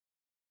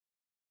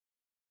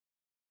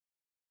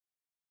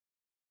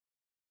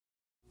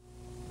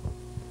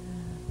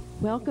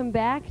Welcome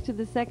back to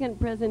the second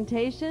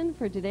presentation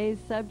for today's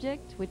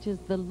subject, which is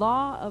the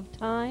law of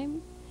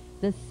time,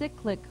 the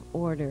cyclic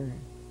order.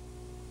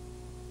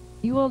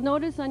 You will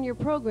notice on your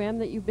program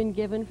that you've been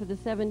given for the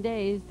 7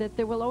 days that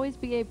there will always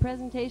be a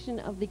presentation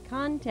of the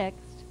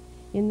context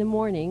in the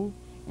morning,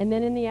 and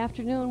then in the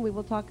afternoon we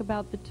will talk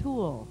about the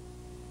tool.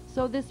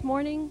 So this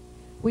morning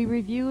we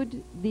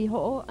reviewed the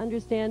whole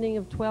understanding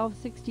of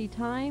 1260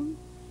 time,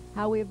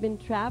 how we have been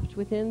trapped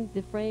within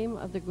the frame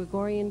of the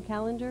Gregorian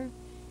calendar,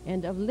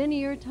 and of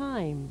linear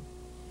time,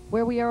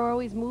 where we are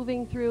always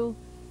moving through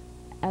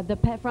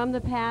from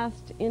the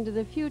past into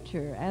the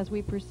future as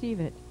we perceive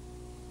it.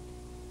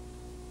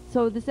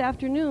 So this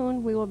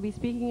afternoon we will be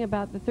speaking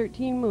about the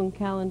 13-moon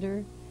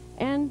calendar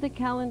and the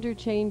calendar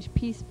change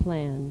peace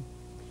plan.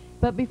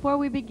 But before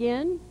we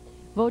begin,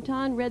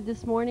 Votan read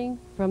this morning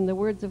from the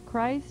words of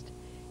Christ,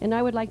 and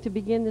I would like to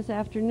begin this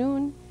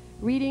afternoon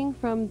reading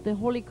from the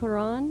Holy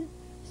Quran,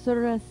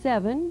 Surah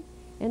 7,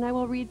 and I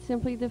will read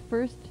simply the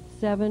first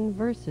 7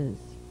 verses.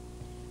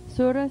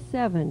 Surah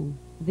 7,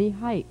 the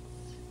heights.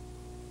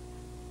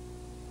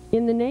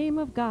 In the name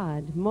of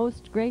God,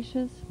 most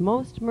gracious,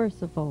 most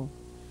merciful.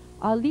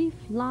 Alif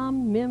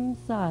Lam Mim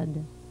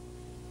Sad.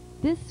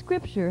 This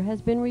scripture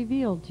has been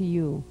revealed to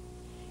you.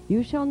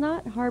 You shall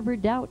not harbor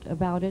doubt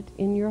about it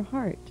in your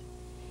heart,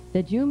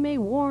 that you may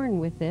warn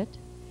with it,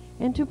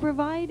 and to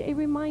provide a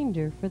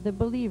reminder for the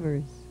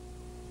believers.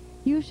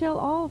 You shall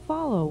all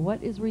follow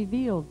what is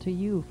revealed to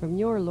you from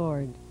your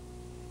Lord.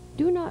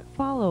 Do not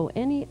follow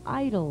any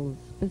idols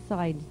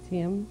besides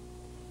him.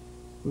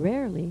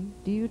 Rarely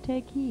do you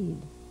take heed.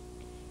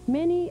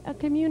 Many a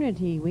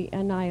community we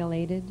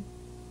annihilated.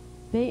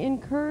 They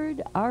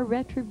incurred our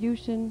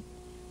retribution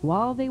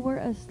while they were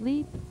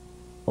asleep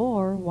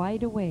or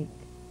wide awake.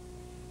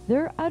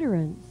 Their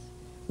utterance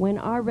when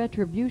our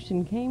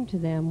retribution came to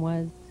them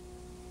was,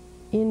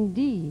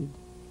 "Indeed,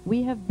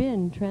 we have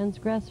been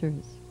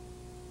transgressors."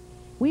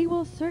 We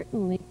will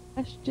certainly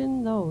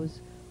question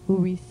those who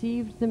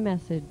received the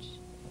message,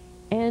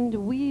 and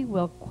we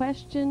will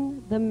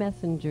question the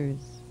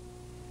messengers.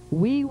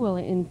 We will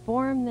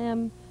inform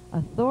them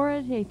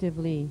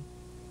authoritatively,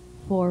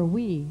 for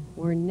we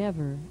were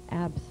never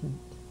absent.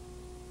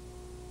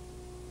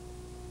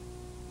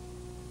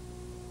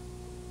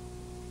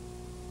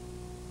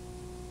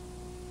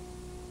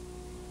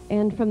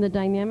 And from the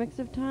dynamics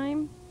of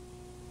time,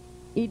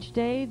 each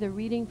day the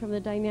reading from the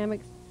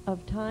dynamics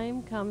of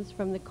time comes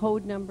from the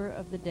code number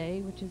of the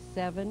day, which is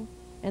 7,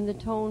 and the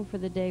tone for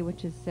the day,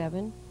 which is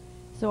 7.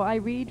 So I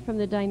read from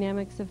the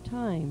dynamics of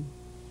time,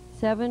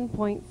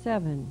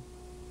 7.7.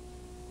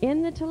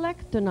 In the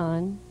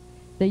telectonon,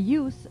 the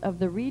use of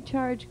the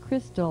recharge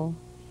crystal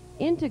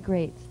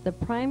integrates the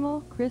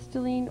primal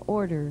crystalline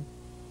order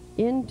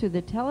into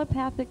the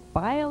telepathic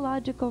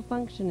biological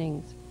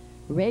functionings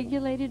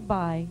regulated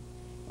by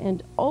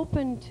and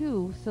open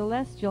to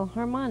celestial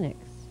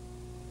harmonics.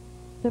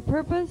 The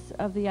purpose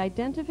of the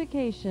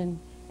identification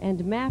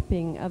and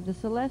mapping of the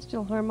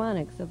celestial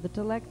harmonics of the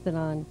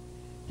telectonon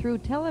through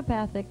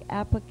telepathic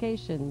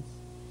applications,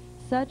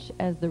 such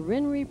as the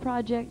RINRI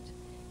project,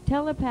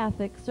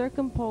 telepathic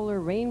circumpolar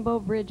rainbow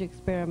bridge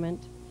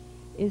experiment,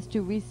 is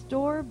to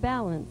restore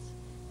balance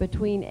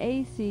between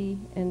AC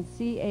and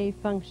CA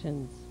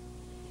functions.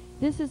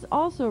 This is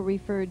also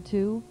referred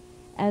to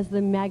as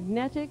the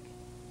magnetic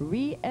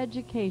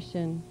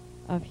re-education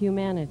of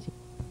humanity.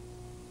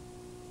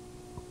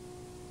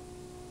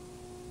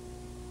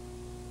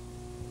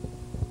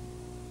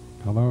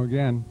 Hello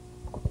again.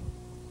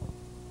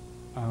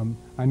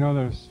 I know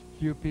there's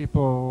few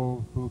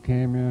people who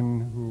came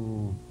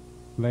in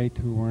late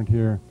who weren't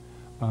here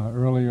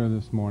earlier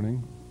this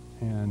morning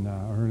and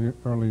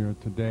earlier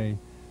today,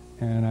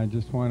 and I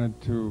just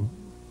wanted to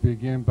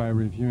begin by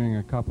reviewing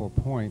a couple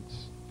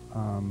points.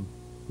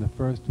 The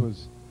first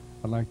was,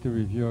 I'd like to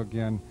review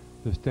again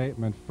the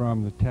statement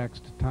from the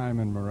text Time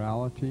and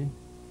Morality,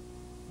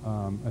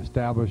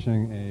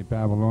 establishing a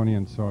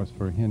Babylonian source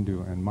for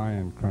Hindu and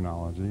Mayan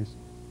chronologies.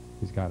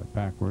 He's got it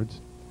backwards,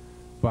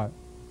 but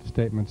the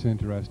statement's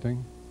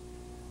interesting.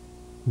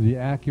 The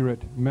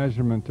accurate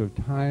measurement of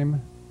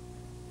time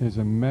is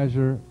a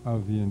measure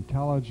of the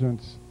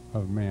intelligence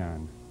of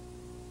man.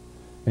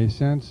 A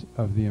sense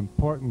of the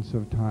importance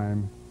of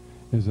time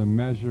is a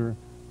measure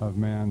of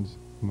man's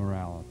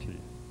morality.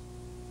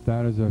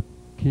 That is a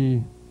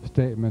key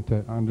statement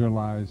that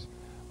underlies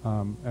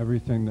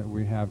everything that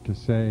we have to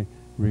say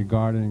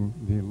regarding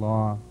the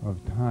law of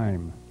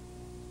time.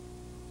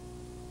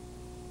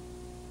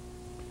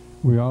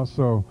 We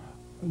also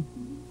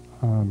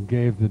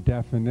gave the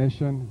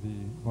definition,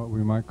 what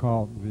we might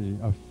call the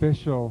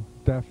official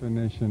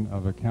definition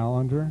of a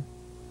calendar,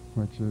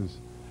 which is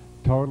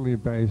totally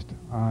based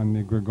on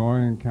the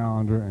Gregorian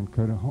calendar and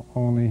could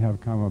only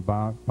have come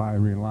about by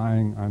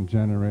relying on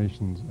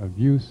generations of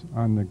use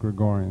on the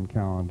Gregorian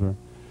calendar.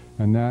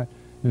 And that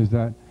is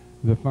that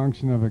the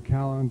function of a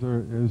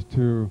calendar is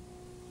to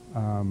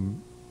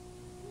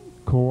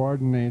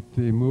coordinate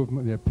the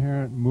movement, the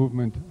apparent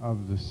movement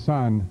of the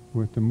sun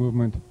with the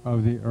movement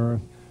of the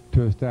earth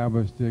to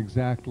establish the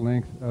exact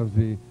length of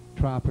the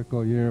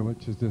tropical year,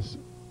 which is this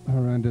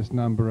horrendous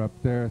number up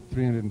there,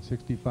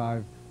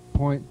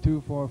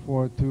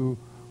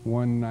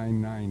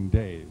 365.2442199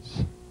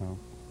 days.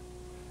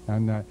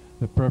 And that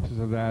the purpose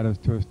of that is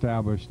to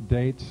establish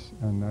dates,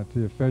 and that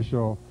the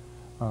official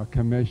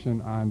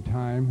Commission on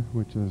Time,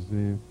 which is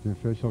the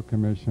official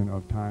commission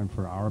of time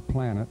for our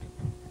planet,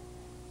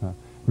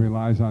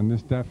 relies on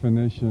this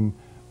definition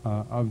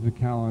of the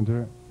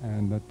calendar,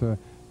 and that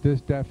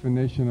this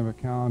definition of a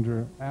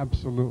calendar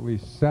absolutely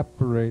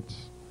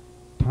separates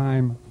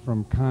time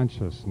from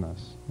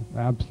consciousness. It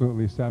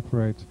absolutely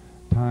separates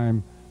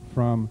time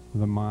from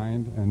the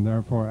mind, and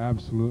therefore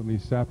absolutely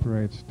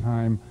separates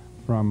time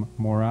from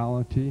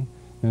morality,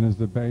 and is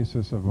the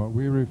basis of what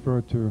we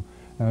refer to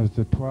as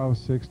the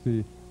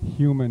 1260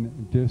 human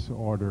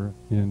disorder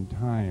in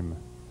time.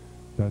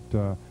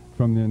 That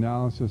from the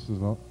analysis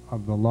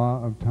of the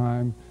law of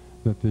time,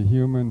 that the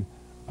human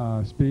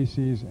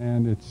species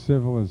and its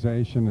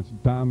civilization, its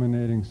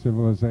dominating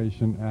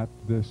civilization at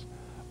this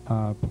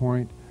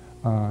point,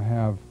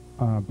 have,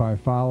 by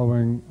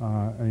following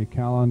a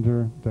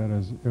calendar that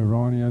is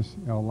erroneous,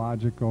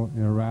 illogical,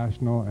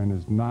 irrational, and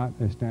is not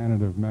a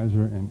standard of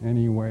measure in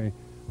any way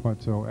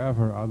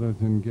whatsoever, other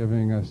than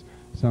giving us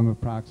some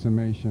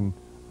approximation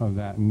of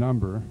that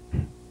number,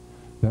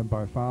 that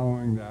by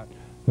following that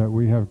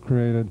we have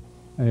created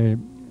a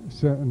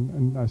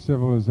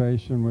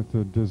civilization with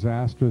a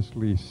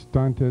disastrously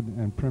stunted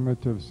and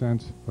primitive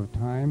sense of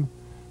time,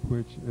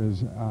 which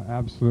is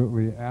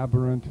absolutely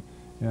aberrant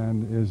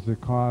and is the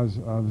cause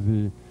of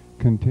the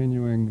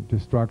continuing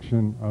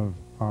destruction of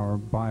our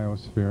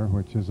biosphere,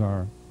 which is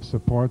our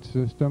support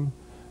system,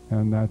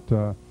 and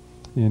that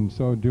in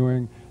so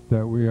doing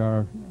that we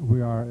are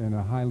in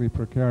a highly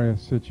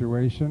precarious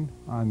situation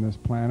on this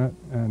planet,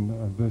 and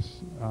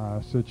this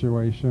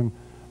situation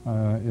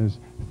is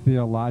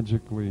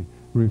theologically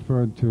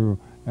referred to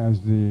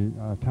as the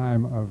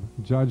time of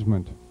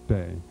Judgment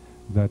Day,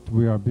 that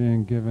we are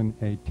being given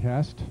a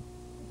test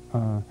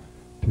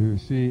to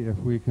see if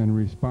we can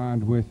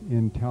respond with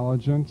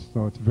intelligence,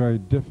 though it's very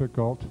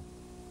difficult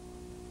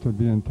to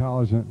be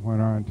intelligent when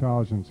our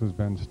intelligence has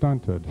been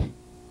stunted.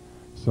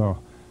 So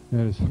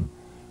that's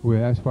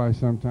why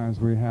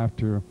sometimes we have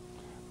to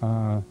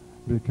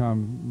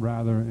become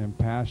rather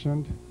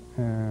impassioned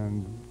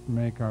and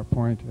make our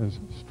point as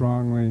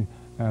strongly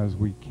as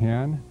we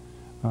can,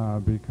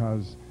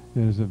 because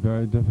it is a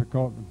very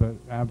difficult but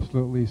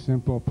absolutely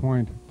simple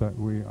point that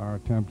we are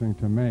attempting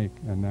to make,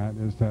 and that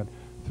is that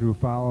through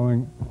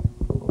following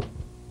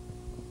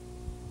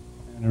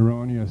an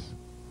erroneous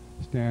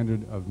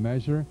standard of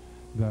measure,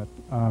 that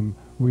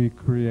we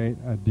create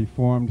a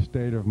deformed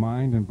state of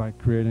mind, and by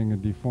creating a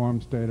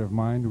deformed state of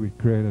mind, we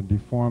create a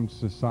deformed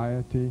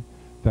society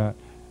that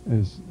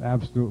is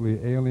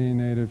absolutely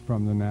alienated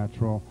from the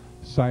natural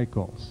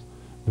cycles.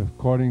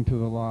 According to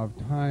the law of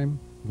time,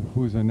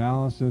 whose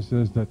analysis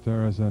is that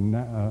there is an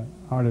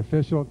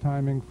artificial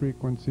timing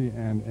frequency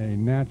and a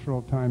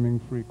natural timing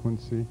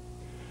frequency,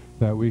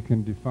 that we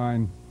can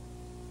define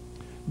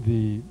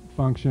the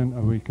function,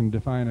 or we can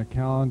define a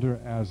calendar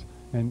as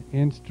an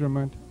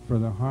instrument for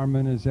the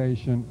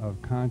harmonization of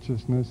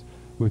consciousness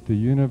with the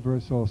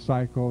universal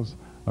cycles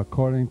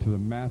according to the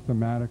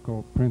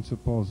mathematical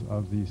principles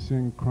of the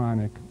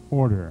synchronic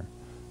order.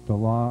 The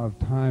law of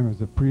time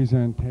is a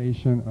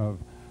presentation of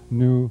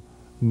new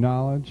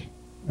knowledge.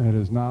 It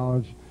is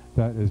knowledge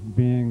that is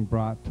being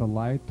brought to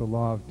light. The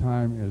law of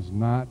time is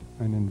not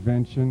an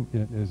invention,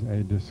 it is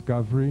a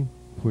discovery,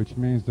 which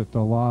means that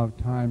the law of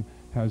time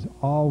has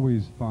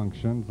always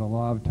functioned. The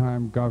law of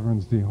time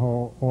governs the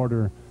whole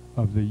order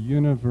of the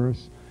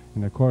universe,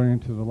 and according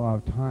to the law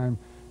of time,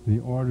 the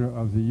order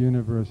of the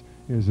universe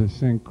is a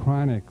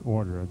synchronic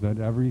order, that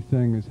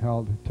everything is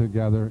held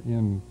together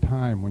in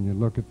time. When you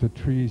look at the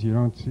trees, you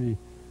don't see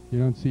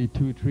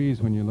two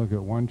trees when you look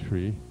at one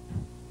tree,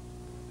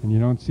 and you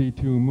don't see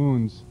two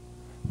moons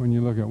when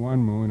you look at one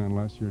moon,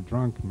 unless you're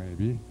drunk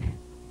maybe.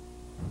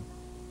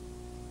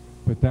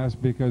 But that's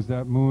because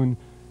that moon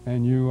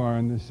and you are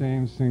in the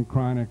same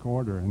synchronic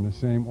order, in the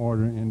same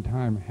order in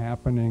time,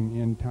 happening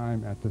in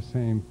time at the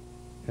same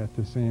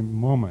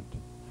moment.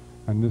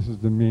 And this is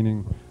the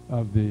meaning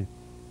of the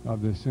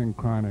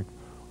synchronic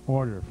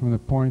order. From the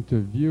point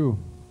of view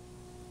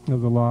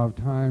of the law of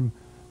time,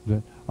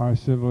 that our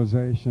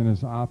civilization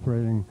is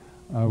operating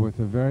with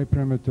a very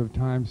primitive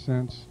time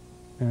sense,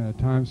 and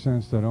a time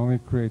sense that only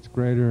creates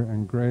greater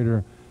and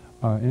greater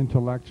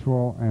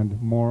intellectual and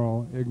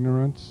moral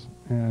ignorance,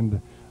 and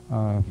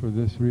for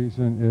this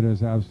reason it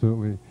is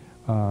absolutely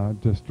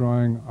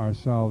destroying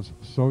ourselves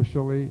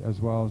socially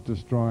as well as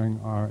destroying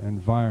our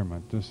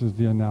environment. This is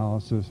the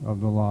analysis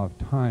of the law of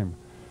time.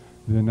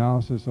 The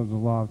analysis of the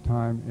law of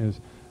time is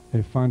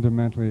a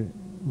fundamentally,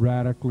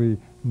 radically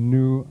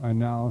new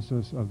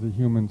analysis of the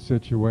human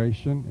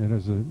situation. It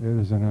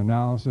is an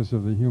analysis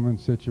of the human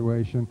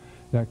situation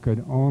that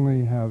could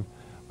only have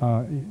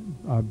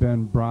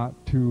been brought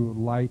to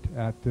light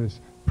at this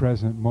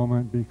present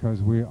moment,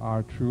 because we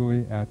are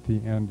truly at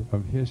the end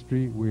of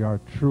history. We are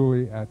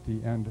truly at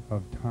the end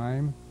of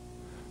time.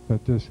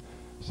 That this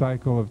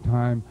cycle of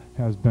time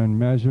has been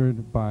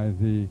measured by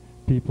the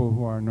people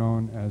who are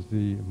known as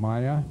the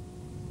Maya,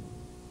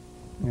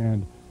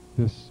 and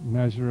this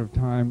measure of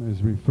time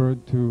is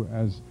referred to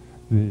as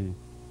the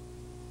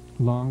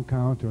long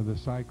count, or the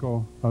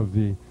cycle of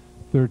the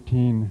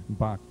 13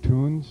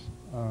 Baktuns,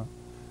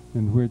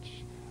 in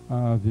which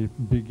the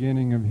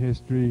beginning of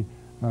history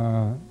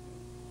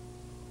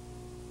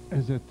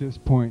is at this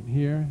point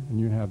here, and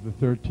you have the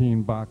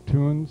 13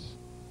 Baktuns,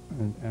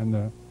 and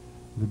the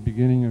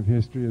beginning of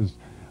history is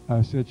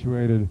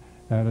situated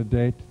at a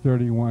date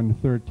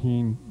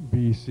 3113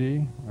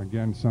 BC.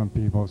 Again, some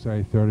people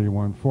say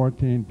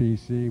 3114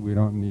 BC. We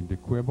don't need to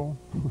quibble.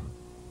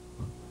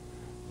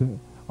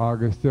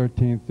 August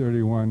 13th,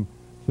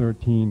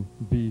 3113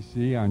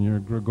 BC on your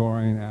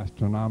Gregorian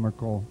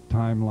astronomical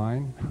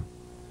timeline,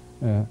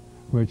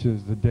 which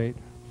is the date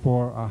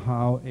for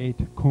Ahau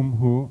 8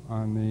 Kumhu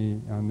on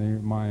the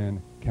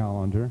Mayan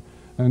calendar,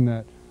 and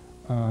that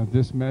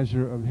this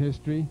measure of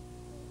history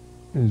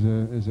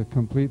is a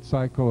complete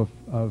cycle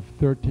of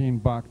 13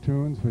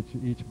 Baktuns, which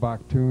each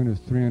Baktun is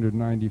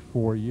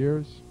 394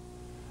 years,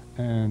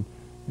 and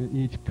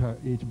each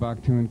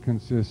Baktun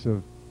consists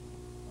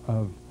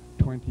of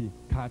 20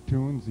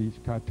 Katuns.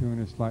 Each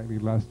Katun is slightly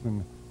less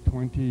than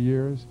 20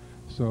 years.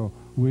 So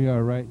we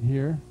are right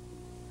here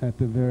at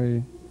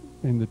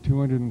in the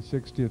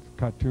 260th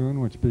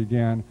Katun, which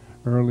began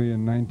early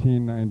in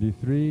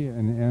 1993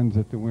 and ends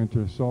at the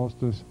winter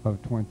solstice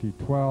of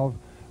 2012,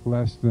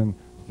 less than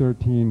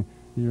 13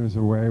 years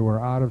away. We're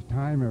out of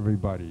time,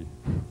 everybody.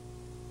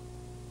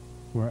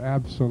 We're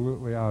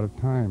absolutely out of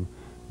time.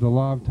 The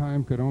law of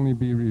time could only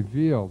be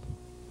revealed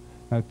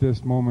at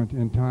this moment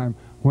in time,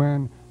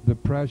 when the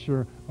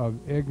pressure of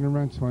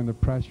ignorance, when the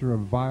pressure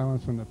of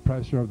violence, when the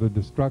pressure of the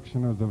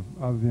destruction of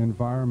the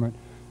environment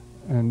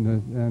and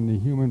the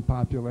human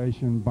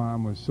population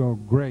bomb was so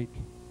great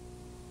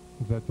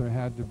that there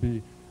had to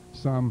be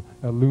some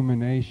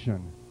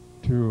illumination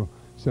to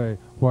say,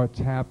 what's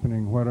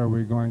happening, what are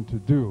we going to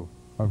do?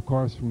 Of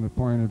course, from the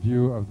point of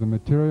view of the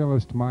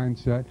materialist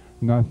mindset,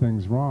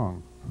 nothing's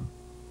wrong.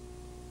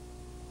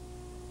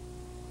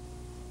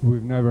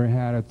 We've never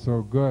had it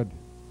so good.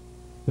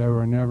 There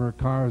were never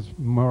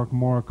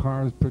more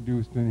cars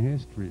produced in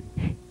history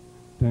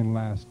than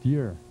last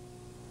year.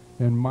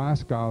 In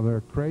Moscow, they're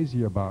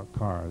crazy about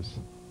cars.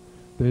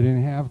 They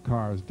didn't have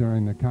cars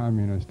during the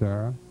communist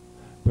era,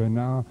 but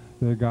now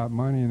they got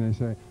money and they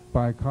say,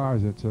 buy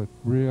cars. It's a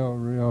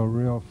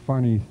real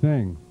funny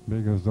thing,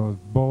 because those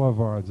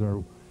boulevards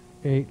are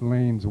 8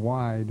 lanes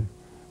wide,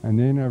 and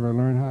they never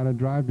learned how to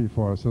drive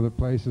before, so the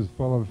place is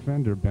full of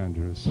fender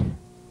benders.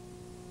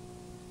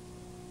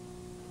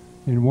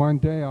 In one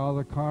day, all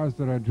the cars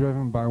that are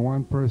driven by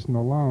one person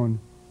alone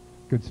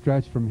could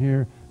stretch from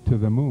here to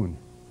the moon.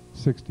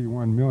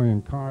 61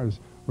 million cars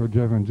were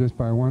driven just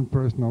by one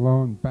person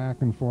alone, back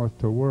and forth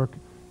to work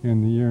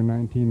in the year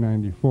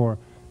 1994,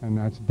 and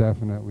that's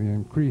definitely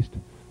increased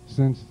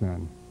since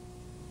then.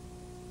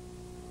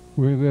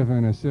 We live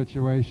in a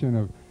situation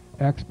of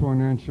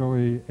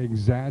exponentially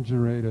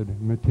exaggerated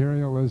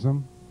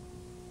materialism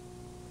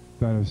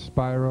that is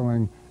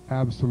spiraling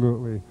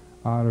absolutely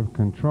out of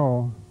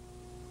control.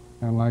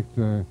 And like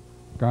the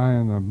guy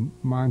in the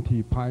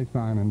Monty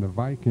Python and the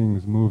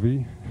Vikings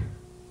movie,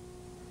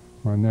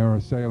 when they were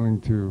sailing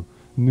to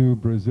New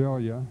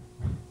Brasilia,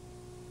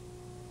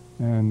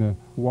 and the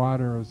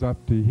water is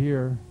up to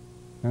here,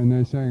 and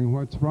they're saying,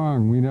 what's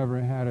wrong? We never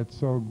had it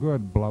so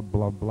good, blub,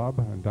 blub, blub,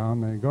 and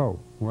down they go.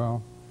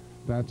 Well,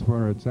 that's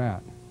where it's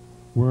at.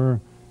 We're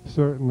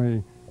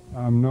certainly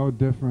no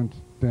different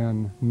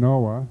than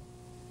Noah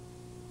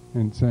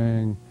in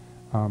saying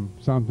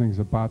something's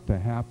about to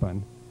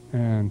happen,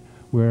 and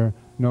we're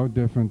no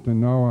different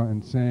than Noah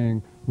in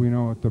saying we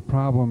know what the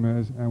problem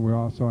is, and we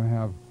also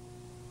have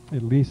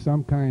at least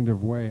some kind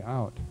of way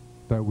out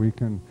that we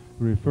can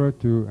refer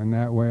to, and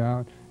that way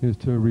out is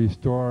to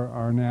restore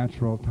our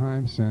natural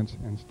time sense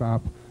and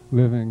stop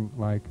living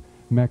like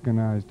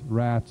mechanized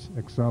rats,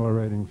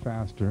 accelerating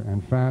faster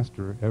and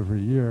faster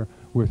every year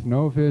with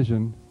no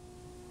vision.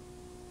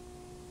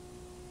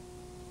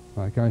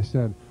 Like I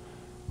said,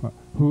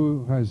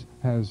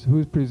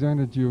 who's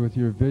presented you with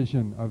your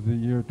vision of the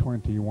year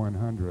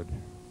 2100?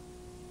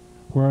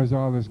 Where is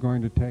all this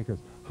going to take us?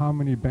 How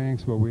many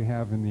banks will we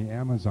have in the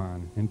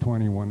Amazon in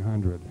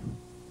 2100?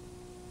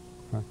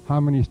 How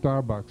many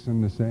Starbucks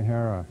in the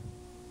Sahara?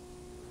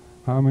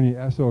 How many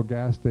Esso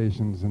gas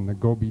stations in the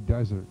Gobi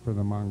Desert for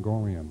the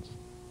Mongolians?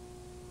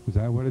 Is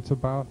that what it's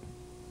about?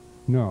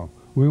 No,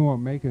 we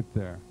won't make it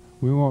there.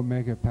 We won't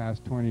make it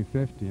past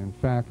 2050. In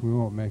fact, we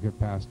won't make it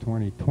past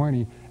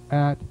 2020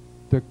 at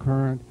the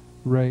current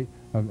rate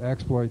of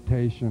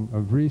exploitation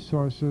of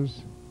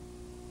resources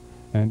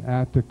and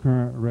at the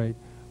current rate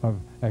of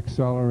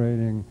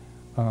accelerating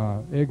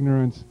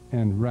ignorance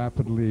and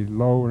rapidly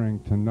lowering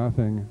to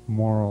nothing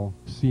moral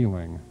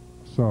ceiling.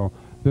 So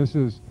this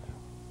is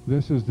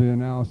the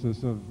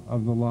analysis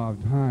of the law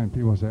of time.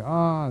 People say,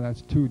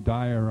 that's too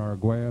dire,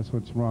 Arguelles,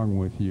 what's wrong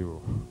with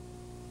you?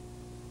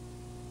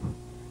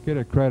 Get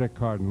a credit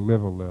card and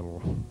live a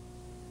little.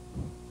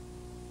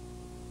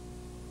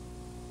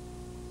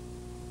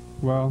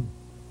 Well,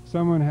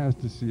 someone has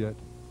to see it,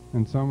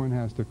 and someone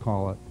has to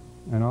call it,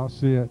 and I'll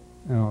see it,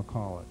 and I'll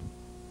call it.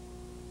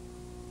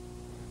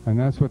 And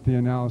that's what the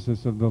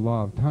analysis of the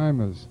law of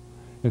time is.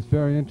 It's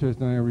very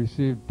interesting. I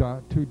received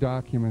two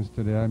documents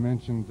today. I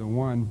mentioned the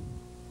one,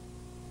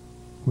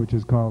 which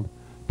is called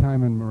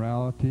Time and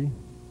Morality,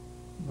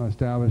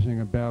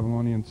 establishing a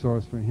Babylonian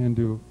source for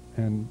Hindu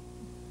and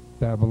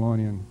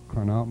Babylonian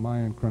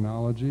Mayan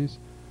chronologies,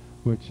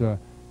 which is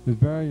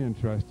very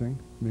interesting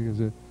because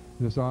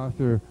this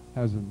author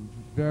has a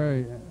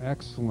very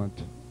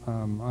excellent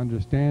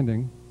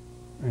understanding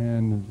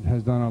and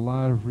has done a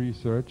lot of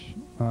research.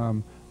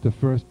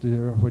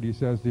 What he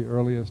says the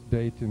earliest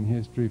date in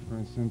history, for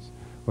instance,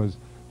 was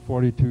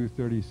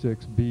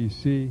 4236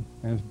 BC,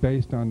 and it's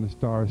based on the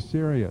star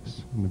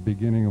Sirius in the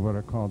beginning of what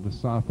are called the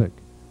Sothic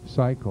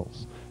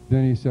cycles.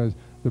 Then he says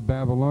the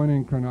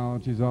Babylonian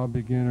chronologies all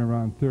begin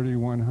around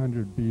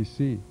 3100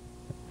 BC.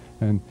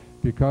 And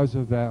because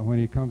of that, when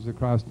he comes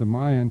across the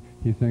Mayan,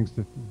 he thinks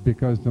that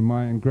because the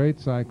Mayan Great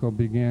Cycle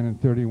began in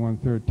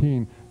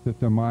 3113, that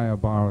the Maya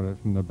borrowed it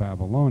from the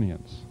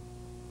Babylonians.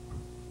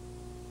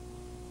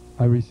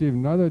 I received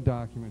another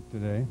document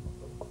today.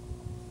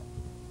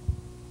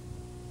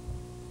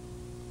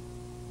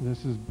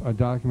 This is a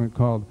document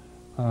called,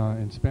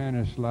 in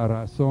Spanish, La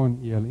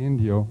Razón y el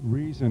Indio,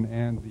 Reason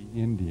and the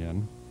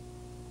Indian.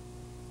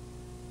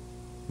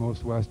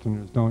 Most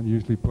Westerners don't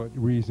usually put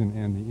reason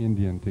and the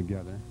Indian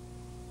together.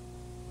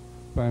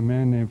 By a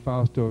man named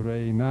Fausto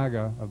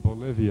Reynaga of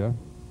Bolivia.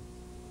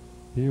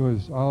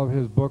 All of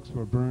his books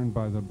were burned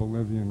by the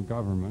Bolivian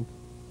government.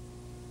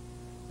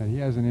 And he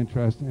has an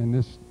interest in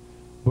this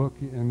book,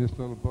 in this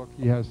little book.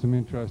 He has some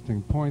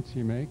interesting points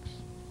he makes.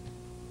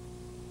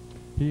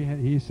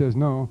 He says,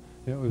 no,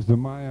 it was the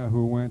Maya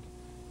who went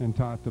and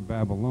taught the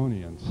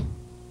Babylonians.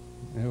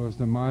 It was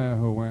the Maya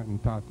who went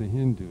and taught the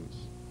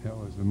Hindus. It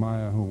was the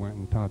Maya who went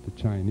and taught the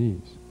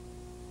Chinese.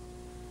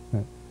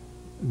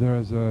 There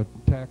is a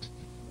text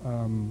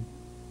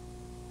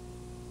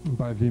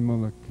by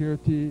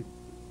Vimalakirti,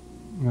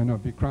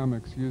 Vikrama,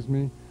 excuse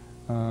me,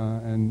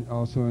 and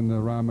also in the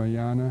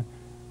Ramayana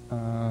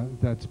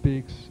that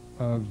speaks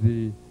of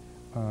the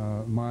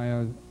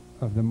Mayas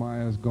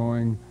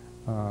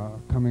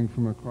coming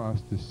from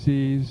across the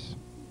seas,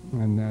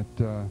 and that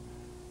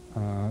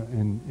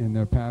in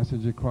their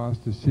passage across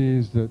the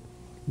seas that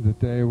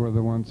they were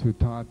the ones who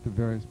taught the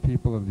various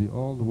people of the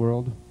old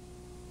world,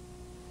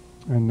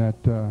 and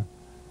that they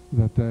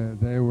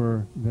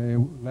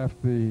left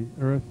the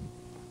earth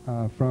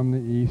from the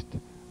east,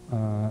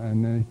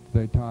 and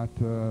they taught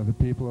the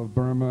people of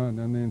Burma, and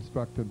then they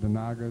instructed the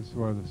Nagas,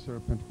 who are the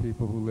serpent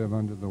people who live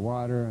under the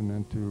water, and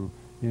then to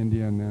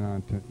India, and then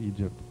on to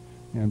Egypt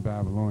and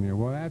Babylonia.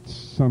 Well, that's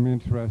some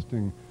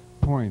interesting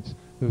points.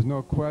 There's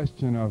no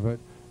question of it.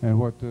 And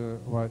which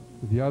is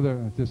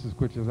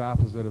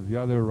opposite of the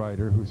other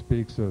writer who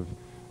speaks of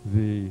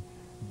the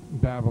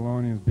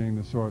Babylonians being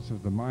the source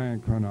of the Mayan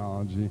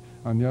chronology.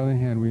 On the other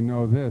hand, we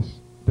know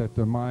this, that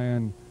the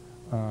Mayan,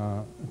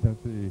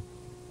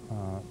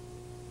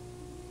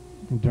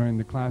 during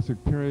the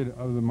classic period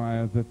of the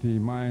Maya, that the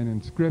Mayan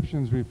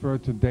inscriptions refer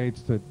to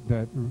dates that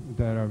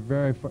are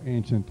very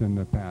ancient in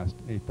the past,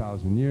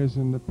 8,000 years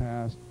in the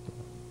past,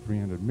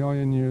 300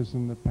 million years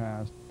in the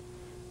past,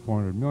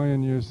 400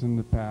 million years in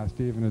the past,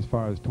 even as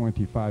far as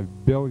 25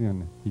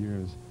 billion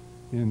years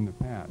in the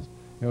past.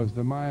 It was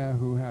the Maya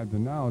who had the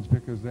knowledge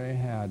because they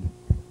had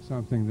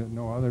something that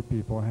no other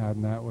people had,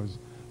 and that was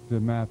the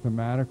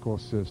mathematical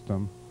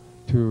system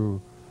to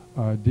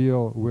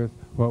deal with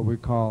what we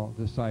call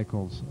the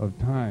cycles of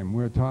time.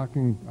 We're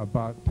talking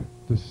about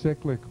the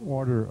cyclic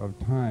order of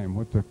time,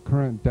 with the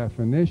current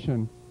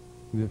definition,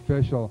 the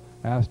official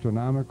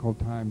astronomical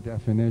time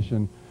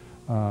definition,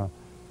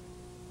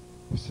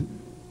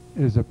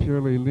 is a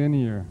purely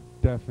linear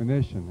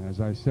definition. As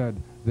I said,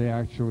 they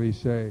actually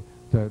say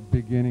that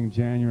beginning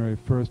January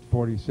 1st,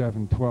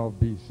 4712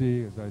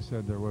 BC, as I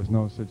said, there was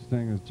no such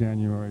thing as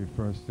January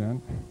 1st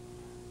then,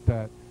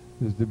 that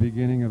is the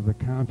beginning of the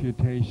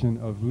computation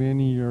of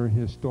linear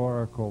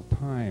historical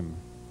time.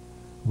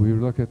 We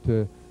look at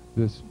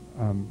this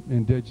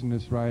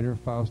indigenous writer,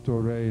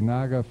 Fausto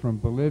Reynaga from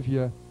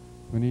Bolivia,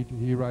 when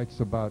he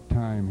writes about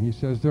time. He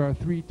says there are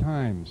three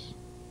times: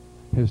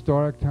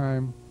 historic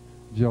time,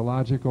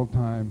 geological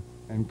time,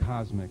 and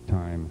cosmic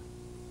time.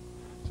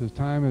 So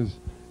time is,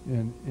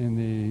 in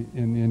the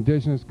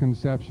indigenous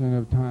conception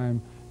of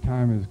time,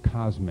 time is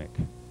cosmic.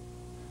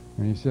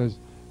 And he says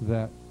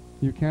that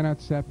you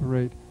cannot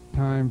separate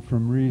time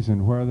from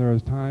reason. Where there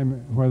is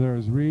time, where there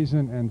is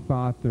reason and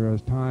thought, there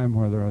is time.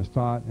 Where there is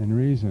thought and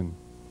reason,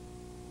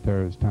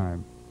 there is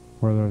time.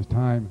 Where there is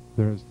time,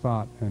 there is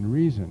thought and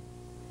reason.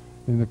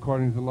 And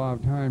according to the law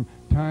of time,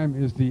 time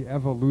is the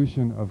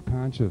evolution of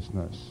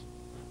consciousness.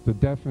 The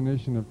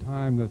definition of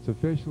time that's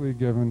officially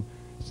given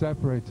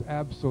separates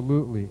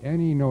absolutely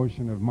any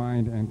notion of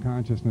mind and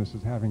consciousness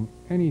as having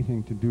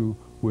anything to do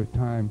with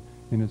time,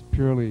 and is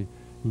purely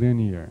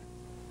linear.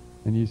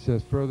 And he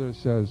further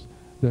says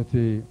that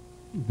the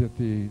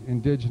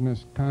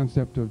indigenous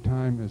concept of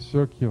time is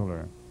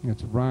circular,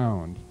 it's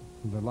round,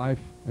 The life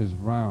is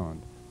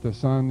round. The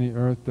sun, the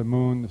earth, the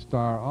moon, the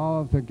star,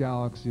 all of the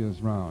galaxy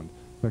is round.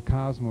 The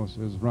cosmos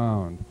is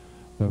round.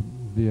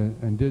 The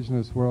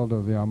indigenous world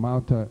of the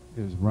Amauta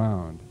is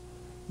round.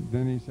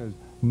 Then he says,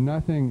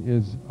 nothing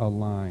is a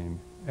line.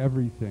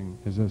 Everything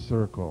is a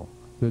circle.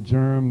 The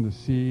germ, the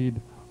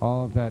seed,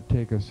 all of that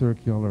take a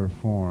circular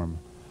form.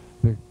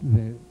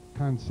 The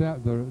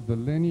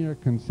linear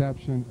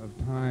conception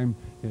of time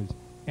is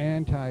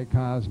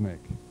anti-cosmic,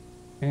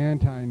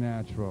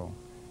 anti-natural.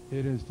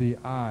 It is the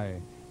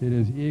I. It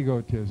is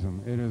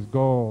egotism. It is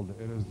gold.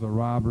 It is the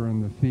robber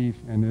and the thief,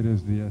 and it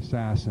is the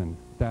assassin.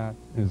 That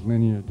is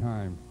linear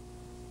time.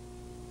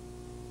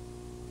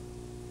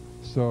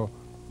 So,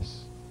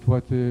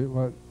 what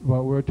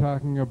we're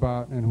talking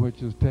about, and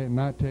which is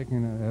not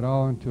taken at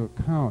all into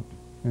account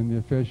in the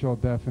official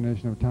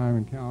definition of time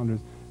and calendars,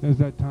 is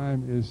that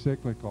time is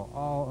cyclical.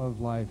 All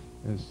of life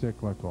is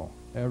cyclical.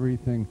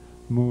 Everything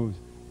moves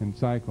in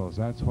cycles.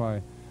 That's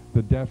why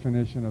the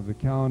definition of the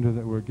calendar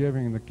that we're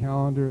giving, the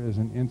calendar is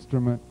an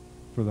instrument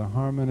for the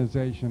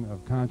harmonization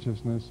of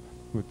consciousness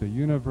with the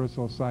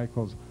universal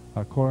cycles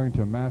according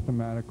to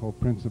mathematical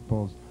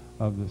principles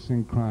of the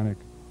synchronic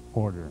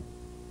order.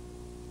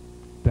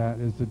 That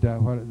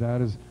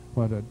is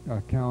what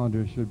a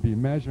calendar should be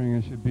measuring.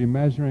 It should be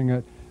measuring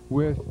it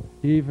with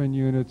even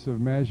units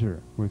of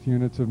measure, with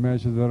units of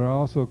measure that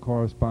also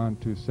correspond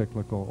to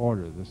cyclical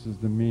order. This is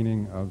the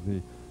meaning of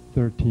the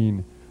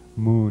 13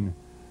 moon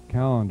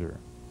calendar.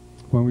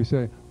 When we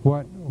say,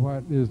 what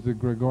is the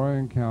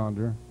Gregorian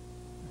calendar,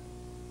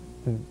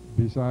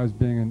 besides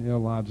being an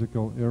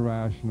illogical,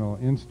 irrational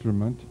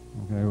instrument,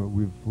 okay,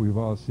 we've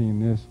all seen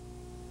this.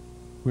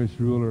 Which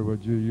ruler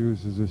would you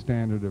use as a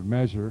standard of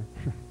measure?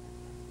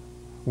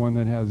 One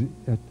that has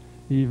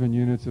even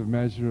units of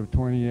measure of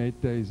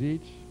 28 days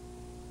each,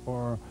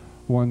 or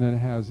one that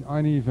has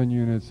uneven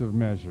units of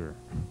measure?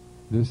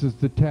 This is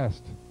the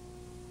test.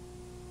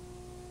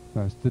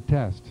 That's the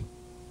test.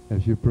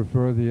 If you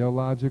prefer the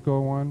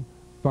illogical one,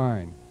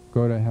 fine,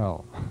 go to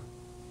hell.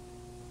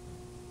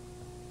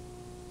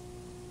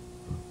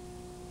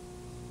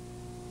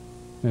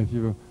 If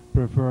you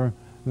prefer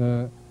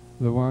the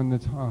one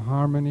that's a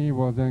harmony,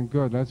 well then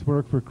good, let's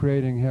work for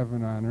creating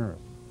heaven on earth.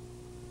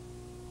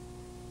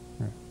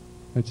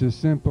 It's as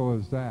simple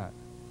as that.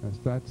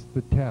 That's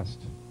the test.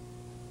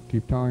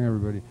 Keep telling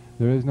everybody.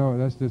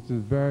 That's just a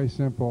very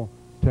simple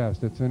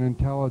test. It's an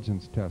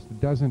intelligence test.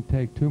 It doesn't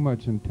take too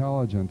much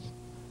intelligence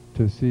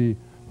to see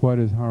what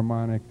is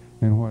harmonic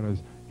and what is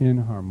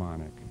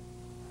inharmonic.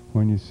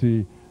 When you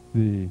see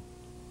the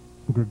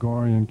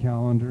Gregorian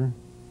calendar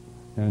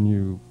and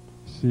you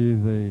see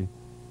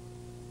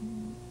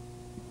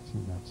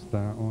that's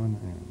that one,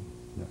 and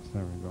yes,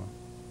 there we go.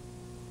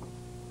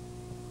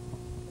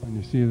 When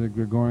you see the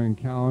Gregorian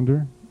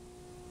calendar,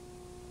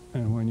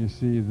 and when you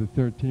see the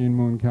 13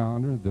 moon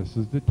calendar, this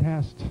is the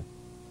test.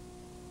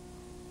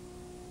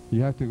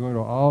 You have to go to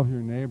all of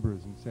your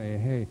neighbors and say,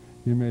 hey,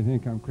 you may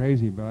think I'm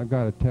crazy, but I've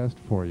got a test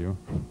for you.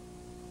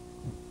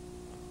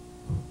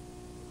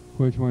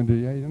 Which one do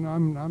you? You know,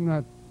 I'm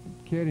not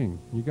kidding.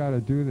 You got to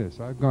do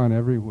this. I've gone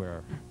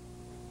everywhere.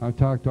 I've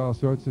talked to all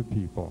sorts of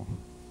people.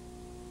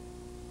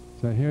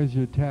 So here's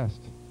your test.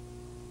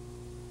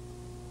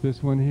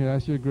 This one here,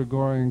 that's your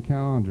Gregorian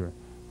calendar.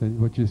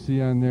 What you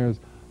see on there is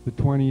the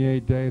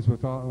 28 days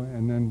with all,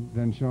 and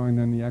then showing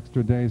them the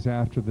extra days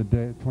after the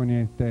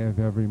 28th day of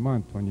every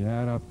month. When you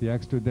add up the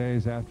extra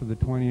days after the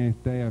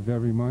 28th day of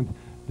every month,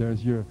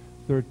 there's your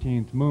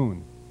 13th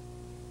moon,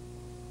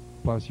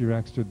 plus your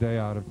extra day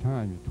out of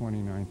time, your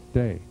 29th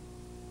day.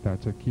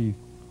 That's a key.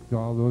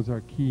 All those are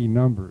key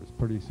numbers.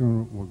 Pretty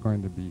soon we're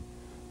going to be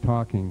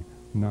talking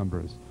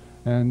numbers.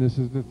 And this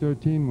is the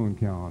 13 moon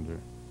calendar.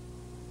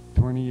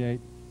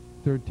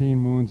 13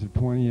 moons of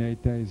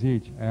 28 days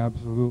each.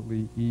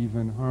 Absolutely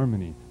even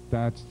harmony.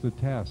 That's the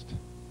test.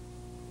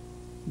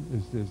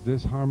 Is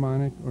this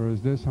harmonic or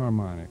is this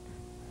harmonic?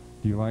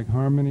 Do you like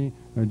harmony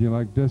or do you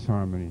like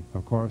disharmony?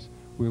 Of course,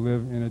 we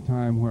live in a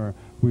time where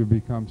we've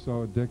become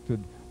so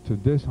addicted to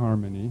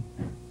disharmony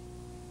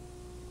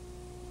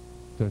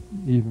that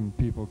even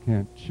people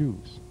can't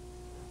choose.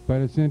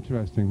 But it's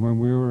interesting. When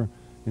we were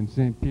in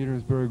St.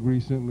 Petersburg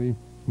recently,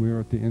 we were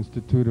at the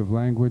Institute of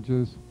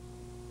Languages,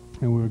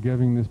 and we were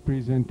giving this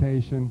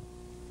presentation,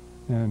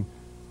 and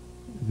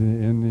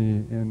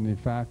in the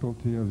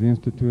faculty of the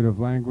Institute of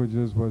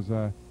Languages was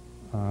an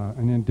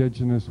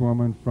indigenous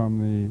woman from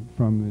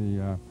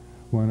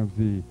one of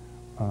the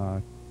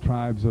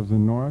tribes of the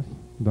north,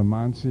 the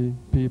Mansi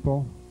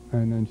people,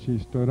 and then she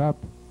stood up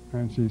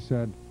and she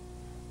said,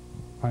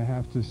 I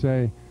have to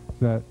say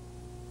that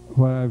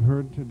what I've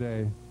heard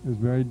today is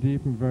very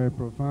deep and very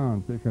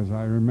profound, because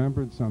I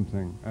remembered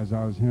something as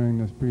I was hearing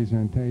this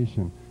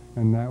presentation,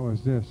 and that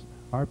was this.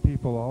 Our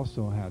people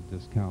also had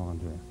this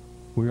calendar.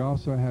 We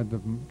also had the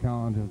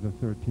calendar of the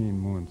 13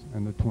 moons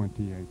and the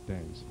 28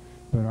 days.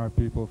 But our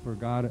people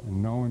forgot it,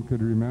 and no one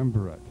could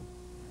remember it.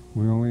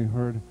 We only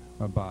heard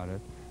about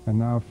it. And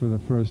now for the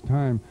first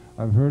time,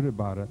 I've heard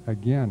about it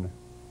again.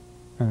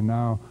 And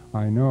now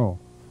I know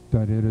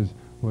that it is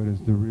what is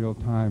the real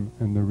time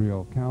and the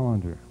real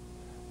calendar.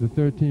 The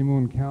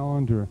 13-moon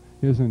calendar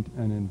isn't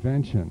an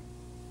invention.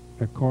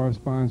 It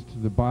corresponds to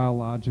the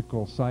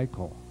biological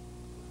cycle.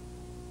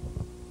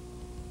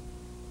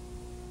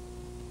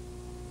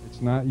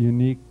 It's not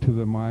unique to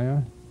the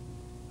Maya.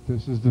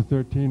 This is the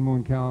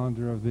 13-moon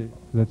calendar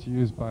that's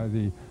used by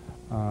the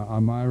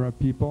Amira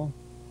people,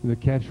 the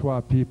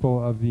Quechua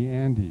people of the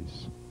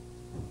Andes.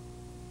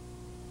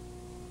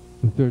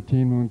 The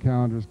 13-moon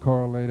calendar is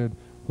correlated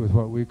with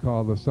what we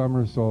call the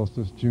summer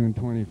solstice, June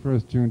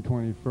 21st. June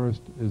 21st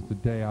is the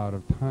day out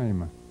of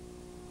time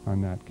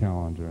on that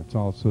calendar. It's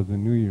also the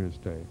New Year's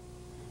Day.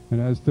 It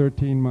has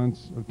 13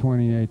 months of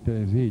 28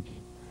 days each.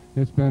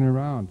 It's been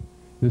around.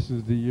 This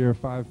is the year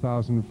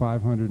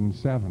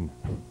 5507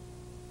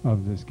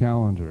 of this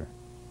calendar.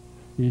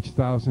 Each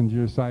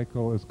 1,000-year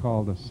cycle is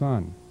called a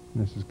sun.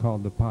 This is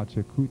called the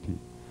Pachacuti.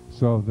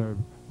 So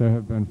there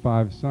have been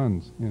 5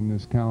 suns in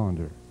this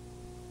calendar.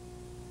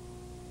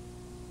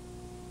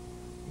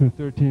 The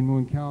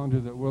 13-moon calendar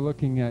that we're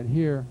looking at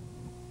here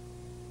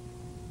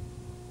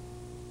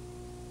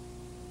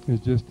is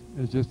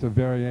just a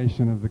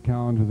variation of the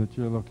calendar that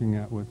you're looking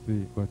at with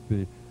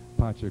the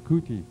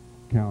Pachacuti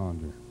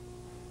calendar.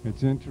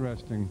 It's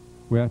interesting.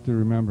 We have to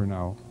remember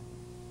now,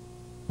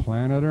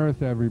 planet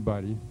Earth,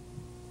 everybody.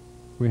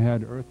 We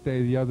had Earth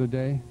Day the other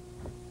day.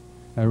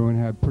 Everyone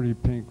had pretty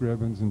pink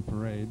ribbons and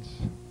parades.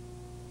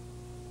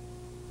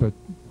 But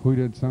who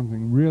did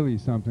something, really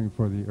something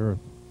for the Earth?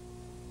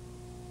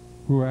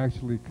 Who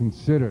actually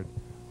considered,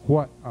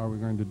 what are we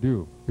going to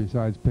do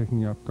besides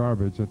picking up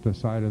garbage at the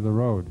side of the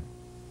road?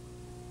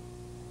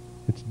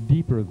 It's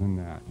deeper than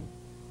that.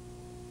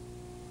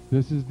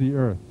 This is the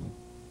Earth.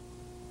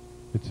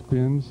 It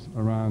spins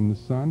around the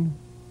sun,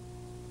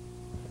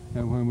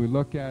 and when we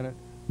look at it,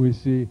 we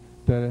see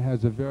that it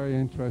has a very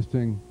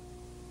interesting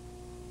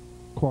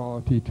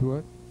quality to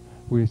it.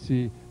 We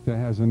see that it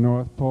has a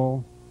North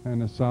Pole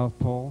and a South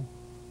Pole,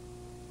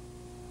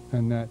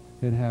 and that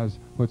it has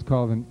what's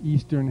called an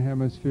Eastern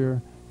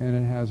Hemisphere and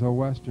it has a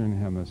Western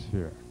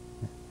Hemisphere.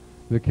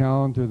 The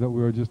calendar that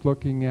we were just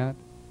looking at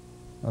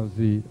of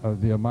the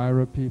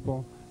Amira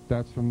people,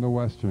 that's from the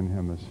Western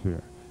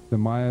Hemisphere. The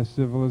Maya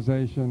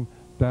civilization,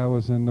 that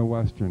was in the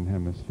Western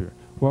Hemisphere.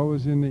 What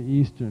was in the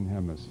Eastern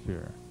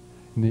Hemisphere?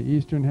 In the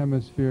Eastern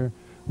Hemisphere,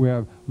 we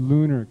have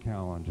lunar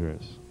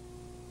calendars.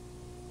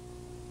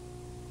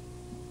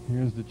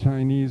 Here's the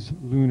Chinese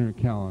lunar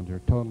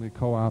calendar, totally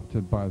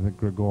co-opted by the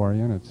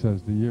Gregorian. It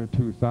says the year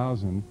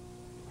 2000,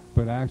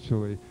 but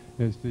actually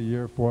it's the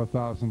year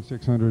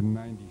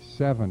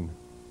 4697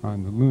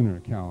 on the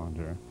lunar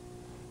calendar.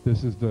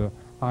 This is the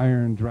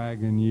Iron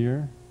Dragon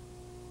year,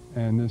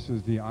 and this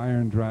is the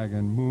Iron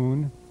Dragon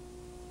moon,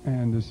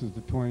 and this is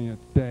the 20th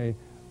day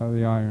of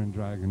the Iron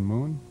Dragon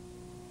moon.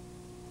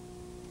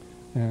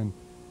 And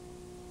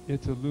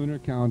it's a lunar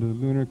calendar. The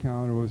lunar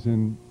calendar was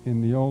in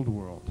the old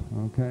world,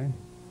 okay?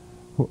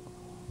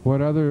 What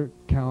other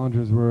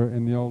calendars were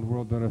in the old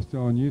world that are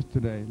still in use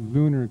today?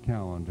 Lunar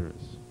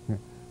calendars.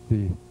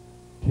 The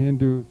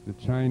Hindu, the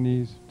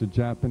Chinese, the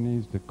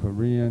Japanese, the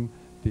Korean,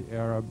 the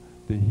Arab,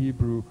 the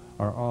Hebrew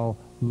are all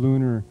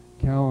lunar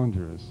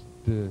calendars.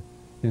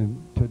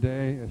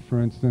 Today, for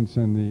instance,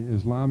 in the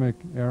Islamic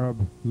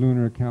Arab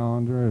lunar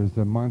calendar is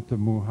the month of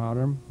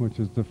Muharram, which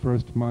is the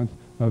first month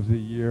of the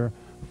year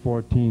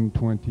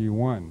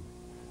 1421.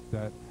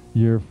 That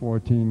year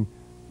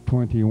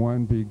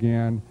 1421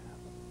 began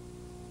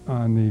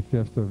on the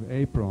 5th of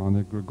April on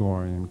the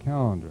Gregorian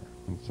calendar.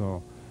 And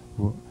so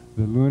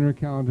the lunar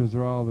calendars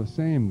are all the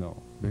same, though,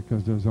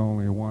 because there's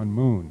only one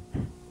moon.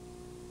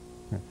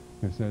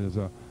 They say there's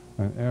a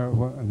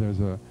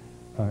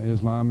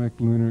Islamic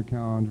lunar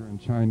calendar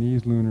and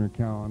Chinese lunar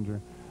calendar.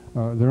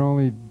 They're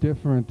only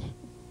different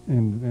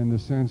in the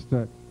sense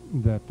that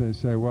they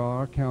say, well,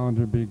 our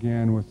calendar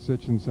began with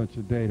such and such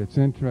a date. It's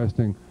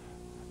interesting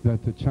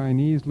that the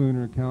Chinese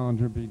lunar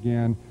calendar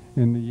began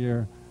in the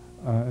year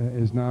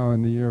is now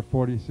in the year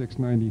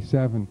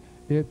 4697.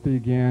 It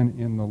began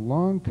in the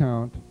long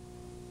count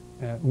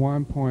at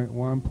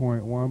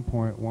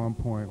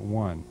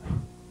 1.1.1.1.1.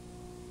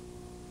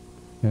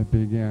 It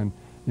began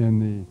in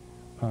the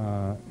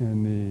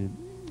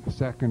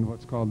second,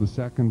 what's called the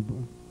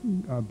second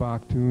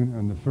Baktun,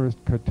 and the first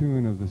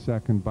Katun of the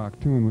second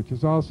Baktun, which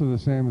is also the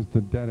same as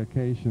the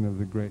dedication of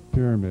the Great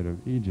Pyramid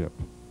of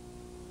Egypt,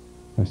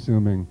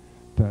 assuming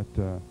that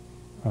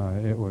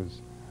it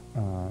was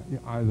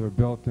either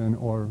built in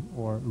or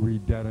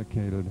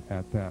rededicated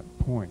at that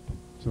point.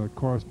 So it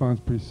corresponds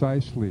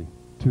precisely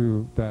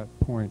to that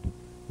point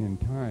in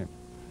time.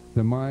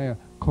 The Maya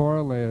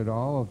correlated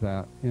all of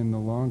that in the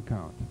long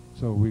count.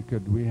 So we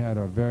have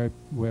a very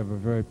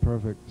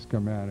perfect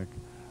schematic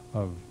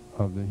of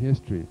the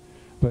history.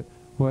 But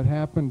what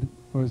happened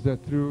was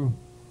that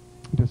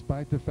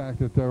despite the fact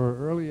that there were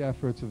early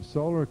efforts of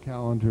solar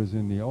calendars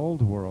in the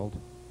old world,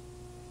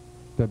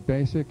 that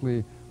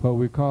basically what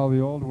we call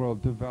the old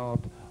world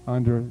developed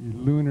under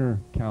lunar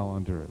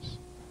calendars.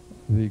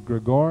 The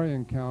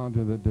Gregorian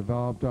calendar that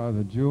developed out of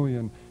the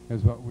Julian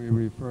is what we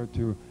refer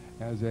to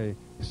as a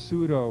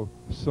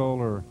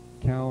pseudo-solar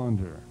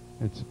calendar.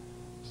 It's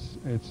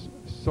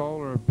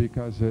solar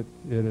because it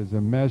is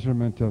a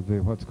measurement of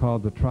what's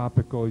called the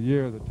tropical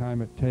year, the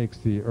time it takes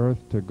the Earth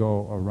to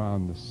go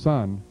around the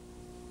sun.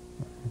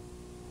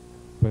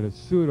 But it's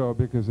pseudo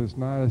because it's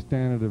not a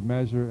standard of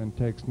measure and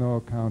takes no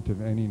account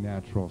of any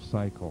natural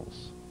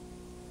cycles.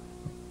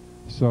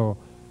 So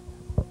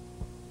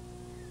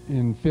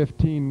in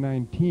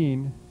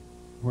 1519,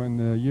 when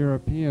the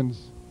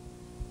Europeans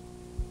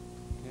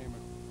came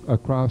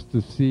across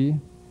the sea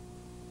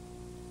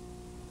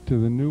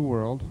to the New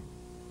World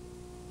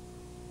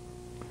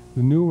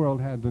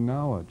had the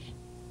knowledge.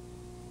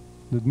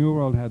 The New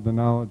World had the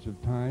knowledge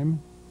of time.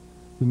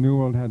 The New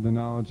World had the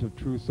knowledge of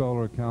true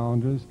solar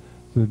calendars.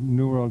 The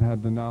New World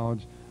had the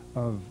knowledge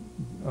of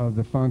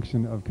the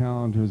function of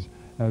calendars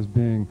as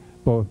being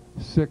both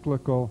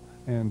cyclical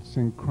and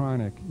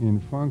synchronic in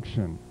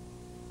function,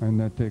 and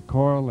that they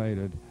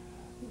correlated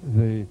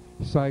the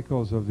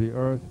cycles of the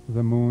Earth,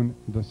 the Moon,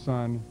 the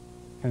Sun,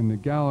 and the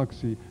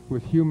galaxy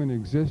with human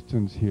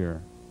existence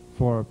here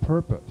for a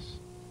purpose.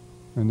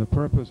 And the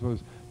purpose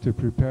was to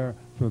prepare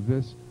for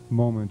this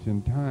moment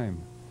in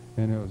time.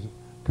 And it was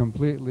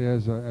completely,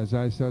 as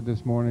I said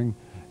this morning,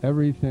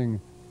 everything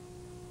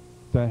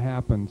that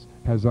happens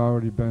has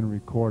already been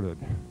recorded.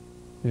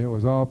 It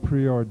was all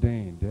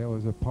preordained. It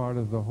was a part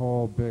of the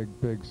whole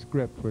big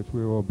script, which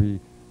we will be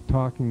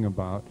talking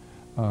about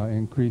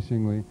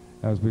increasingly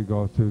as we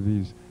go through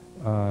these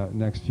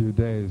next few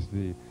days,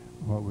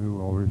 what we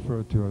will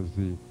refer to as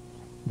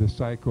the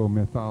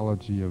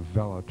psychomythology of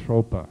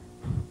Velatropa,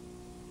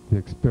 the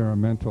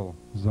experimental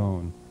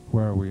zone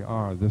where we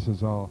are. This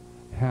is all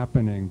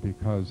happening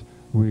because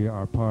we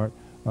are part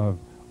of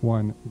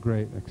one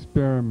great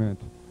experiment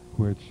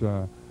which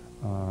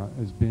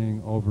is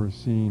being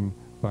overseen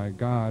by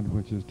God,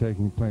 which is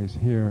taking place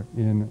here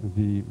in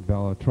the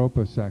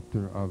Velatropa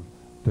sector of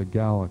the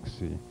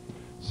galaxy.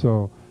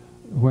 So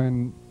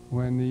when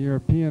the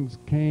Europeans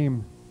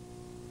came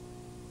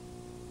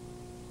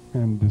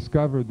and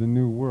discovered the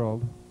New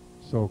World,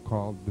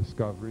 so-called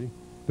discovery,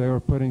 they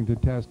were putting to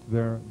test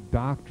their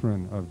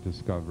doctrine of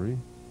discovery,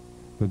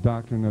 the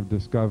doctrine of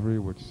discovery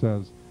which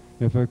says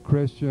if a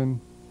Christian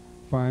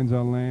finds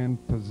a land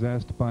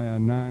possessed by a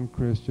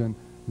non-Christian,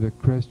 the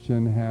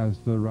Christian has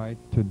the right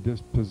to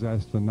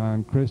dispossess the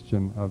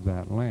non-Christian of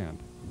that land.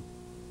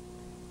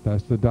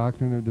 That's the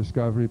doctrine of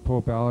discovery.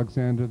 Pope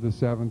Alexander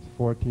VII,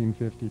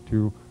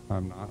 1452.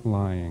 I'm not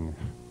lying.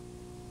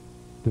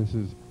 This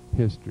is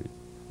history.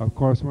 Of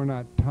course, we're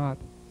not taught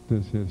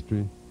this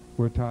history.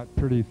 We're taught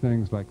pretty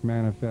things like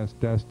manifest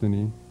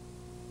destiny,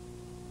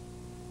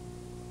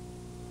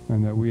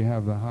 and that we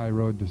have the high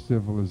road to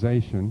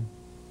civilization.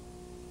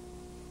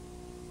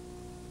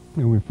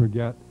 And we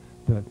forget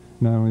that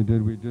not only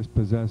did we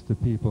dispossess the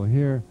people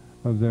here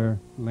of their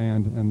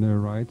land and their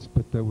rights,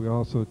 but that we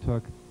also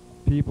took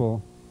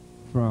people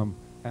from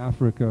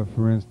Africa,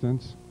 for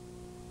instance,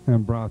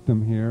 and brought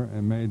them here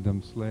and made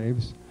them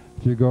slaves.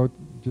 If you go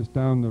just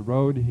down the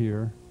road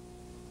here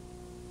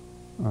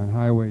on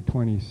Highway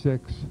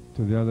 26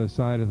 to the other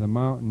side of the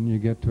mountain, you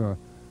get to a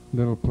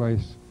little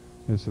place.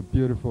 It's a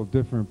beautiful,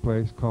 different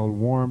place called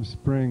Warm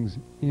Springs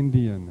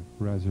Indian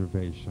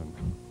Reservation.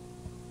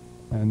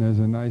 And there's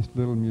a nice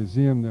little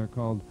museum there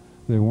called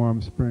the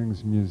Warm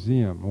Springs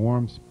Museum.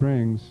 Warm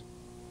Springs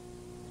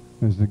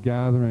is the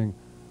gathering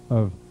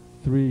of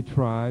three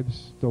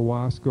tribes: the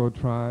Wasco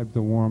tribe,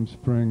 the Warm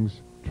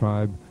Springs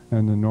tribe,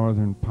 and the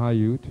Northern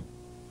Paiute.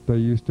 They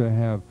used to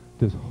have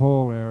this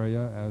whole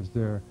area as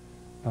their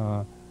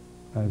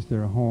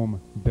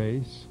home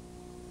base.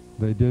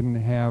 They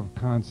didn't have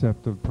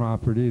concept of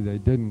property. They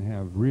didn't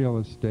have real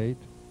estate.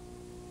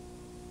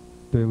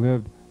 They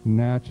lived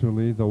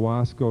naturally. The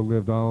Wasco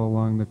lived all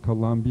along the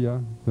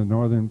Columbia. The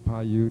Northern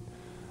Paiute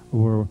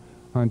were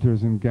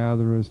hunters and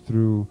gatherers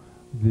through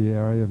the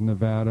area of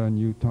Nevada and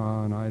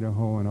Utah and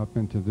Idaho and up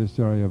into this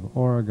area of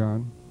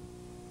Oregon.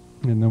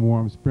 And the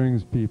Warm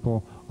Springs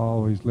people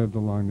always lived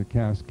along the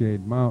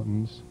Cascade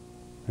Mountains.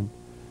 And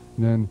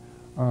then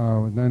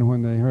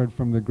when they heard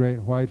from the great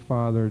white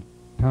father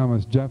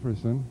Thomas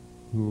Jefferson,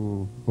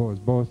 who was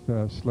both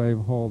a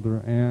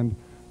slaveholder and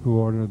who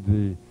ordered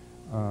the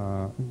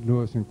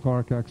Lewis and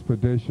Clark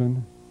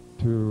expedition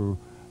to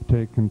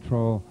take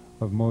control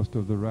of most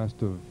of the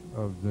rest of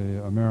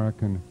the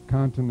American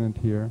continent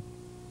here,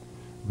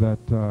 that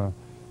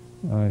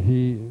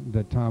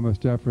Thomas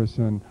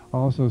Jefferson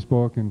also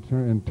spoke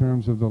in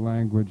terms of the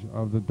language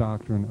of the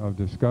doctrine of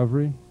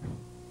discovery,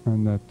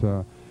 and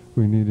that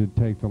we needed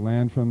to take the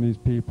land from these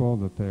people,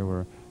 that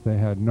they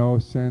had no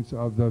sense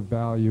of the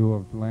value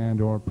of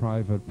land or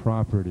private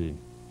property.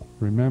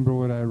 Remember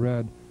what I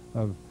read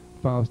of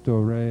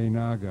Fausto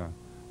Reynaga,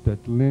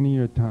 that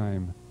linear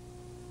time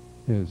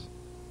is,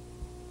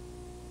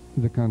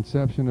 the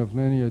conception of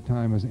linear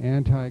time is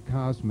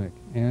anti-cosmic,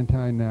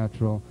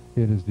 anti-natural.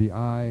 It is the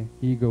I,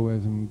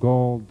 egoism,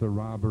 gold, the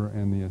robber,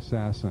 and the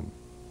assassin.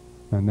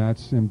 And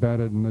that's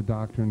embedded in the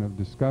doctrine of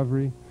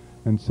discovery.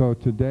 And so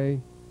today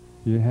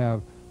you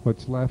have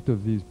what's left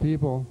of these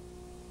people.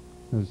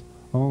 There's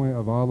only,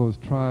 of all those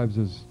tribes,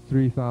 there's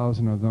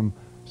 3,000 of them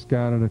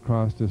scattered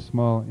across this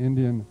small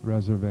Indian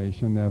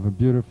reservation. They have a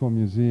beautiful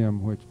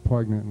museum which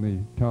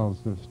poignantly tells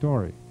the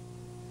story.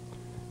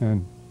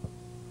 And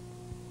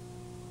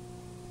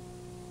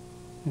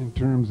in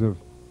terms of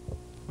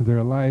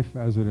their life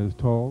as it is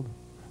told,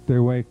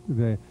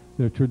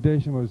 their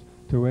tradition was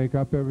to wake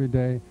up every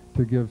day,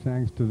 to give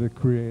thanks to the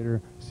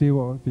Creator, see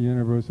what the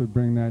universe would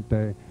bring that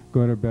day,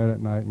 go to bed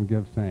at night and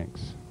give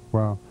thanks.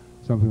 Well,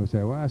 some people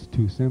say, well, that's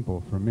too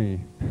simple for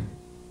me.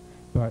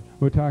 But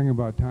we're talking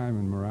about time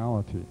and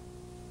morality.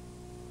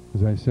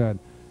 As I said,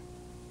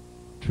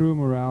 true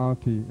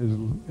morality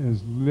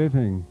is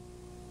living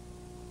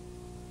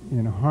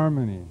in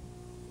harmony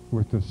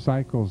with the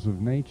cycles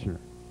of nature.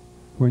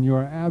 When you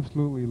are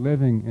absolutely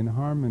living in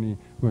harmony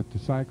with the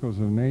cycles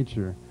of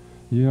nature,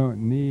 you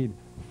don't need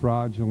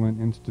fraudulent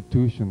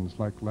institutions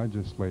like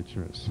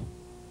legislatures.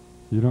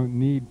 You don't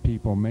need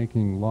people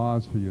making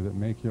laws for you that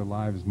make your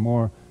lives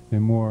more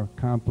and more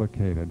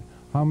complicated.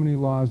 How many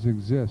laws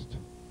exist?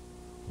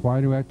 Why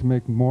do we have to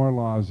make more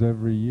laws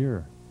every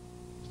year?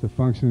 It's the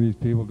function of these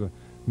people to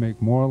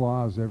make more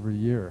laws every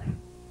year.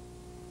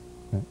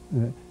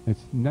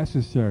 It's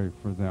necessary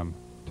for them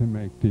to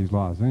make these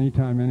laws.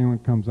 Anytime anyone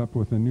comes up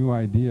with a new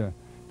idea,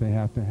 they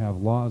have to have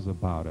laws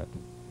about it.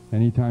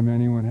 Anytime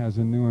anyone has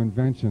a new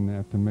invention, they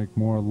have to make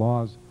more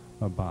laws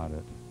about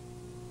it.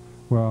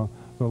 Well,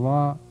 the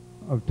law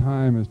of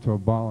time is to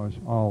abolish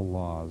all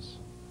laws.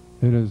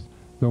 It is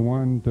the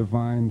one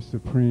divine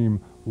supreme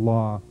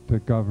law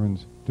that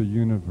governs the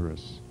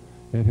universe.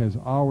 It has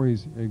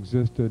always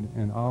existed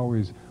and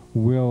always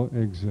will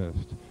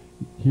exist.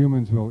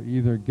 Humans will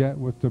either get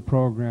with the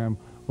program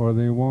or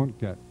they won't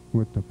get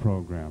with the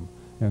program.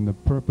 And the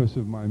purpose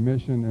of my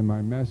mission and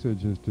my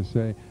message is to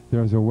say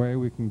there's a way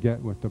we can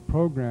get with the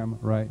program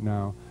right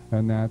now,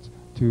 and that's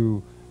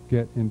to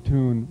get in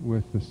tune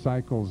with the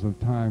cycles of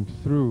time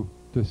through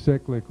the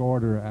cyclic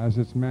order as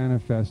it's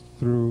manifest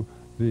through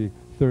the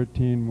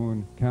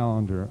 13-moon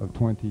calendar of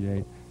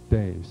 28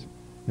 days.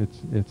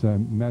 It's a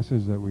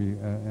message that we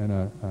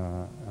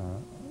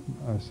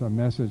a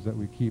message that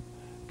we keep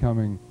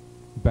coming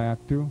back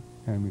to,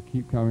 and we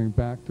keep coming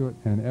back to it.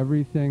 And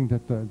everything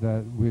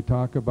that we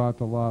talk about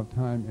the law of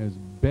time is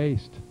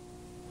based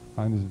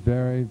on this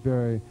very,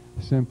 very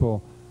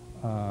simple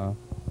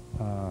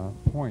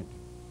point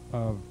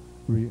of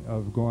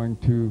going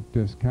to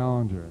this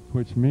calendar,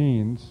 which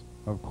means,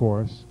 of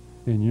course,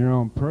 in your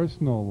own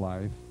personal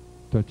life,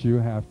 that you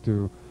have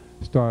to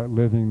start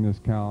living this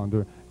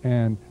calendar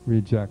and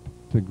reject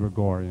the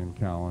Gregorian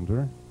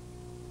calendar.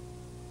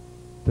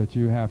 That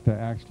you have to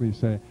actually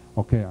say,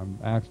 okay, I'm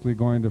actually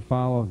going to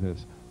follow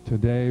this.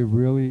 Today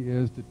really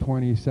is the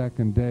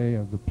 22nd day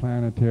of the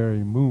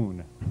planetary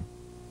moon.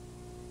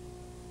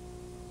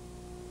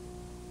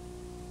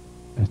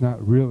 It's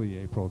not really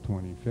April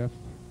 25th.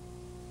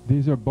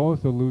 These are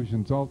both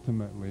illusions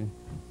ultimately,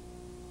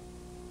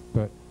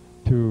 but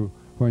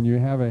when you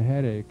have a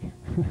headache,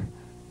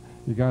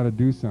 you got to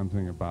do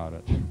something about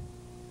it.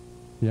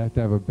 You have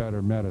to have a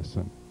better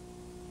medicine.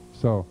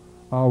 So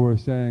all we're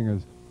saying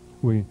is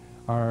we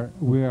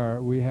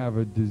have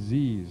a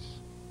disease.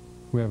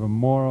 We have a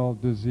moral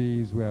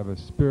disease, we have a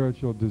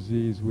spiritual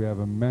disease, we have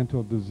a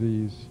mental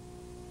disease,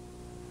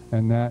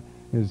 and that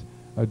is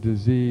a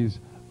disease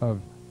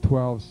of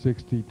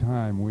 1260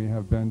 time. We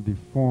have been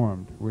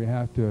deformed. We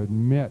have to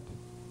admit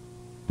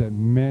that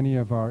many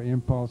of our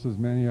impulses,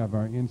 many of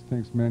our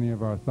instincts, many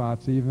of our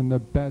thoughts, even the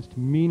best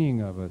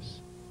meaning of us,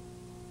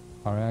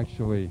 are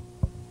actually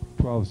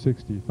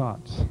 1260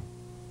 thoughts.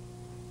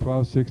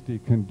 1260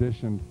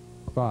 conditioned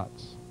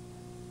thoughts.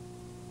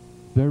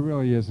 There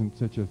really isn't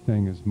such a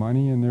thing as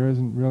money, and there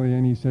isn't really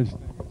any such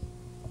thing as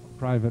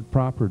private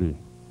property.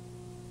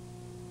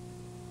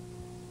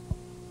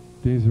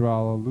 These are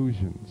all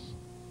illusions.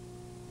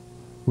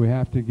 We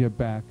have to get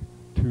back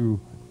to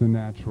the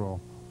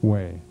natural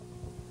way.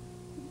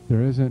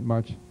 There isn't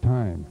much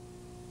time.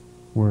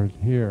 We're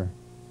here,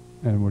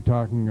 and we're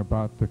talking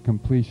about the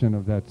completion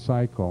of that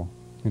cycle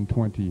in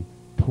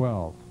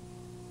 2012.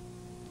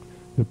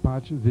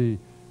 The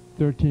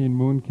 13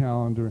 moon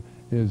calendar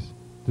is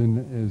the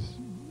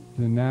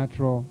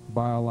natural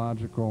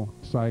biological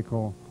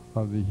cycle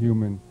of the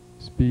human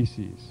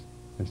species.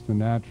 It's the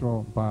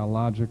natural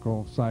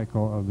biological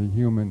cycle of the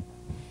human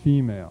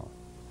female.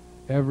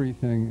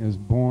 Everything is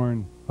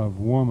born of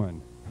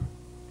woman.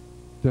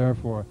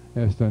 Therefore,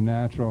 it's the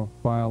natural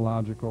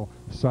biological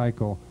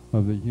cycle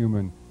of the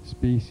human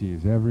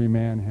species. Every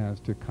man has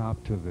to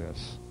cop to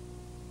this.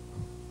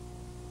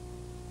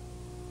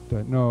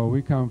 That no,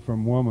 we come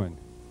from woman.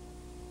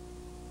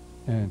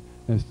 And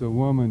it's the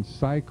woman's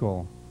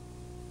cycle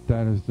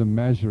that is the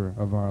measure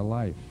of our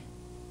life.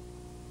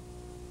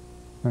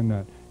 And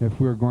that if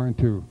we're going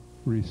to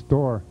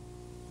restore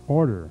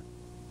order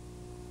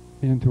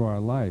into our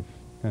life,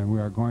 and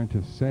we are going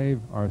to save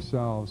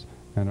ourselves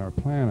and our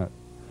planet,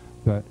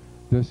 that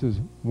this is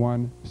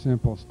one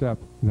simple step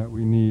that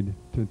we need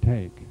to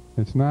take.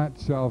 It's not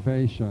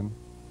salvation.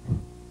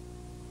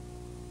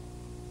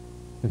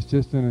 It's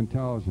just an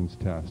intelligence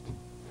test.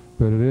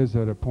 But it is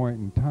at a point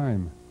in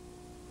time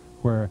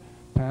where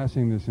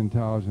passing this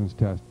intelligence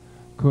test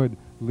could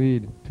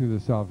lead to the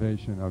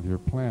salvation of your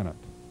planet.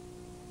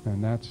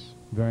 And that's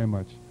very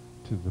much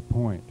to the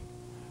point.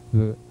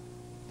 The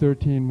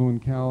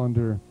 13-moon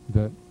calendar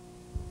that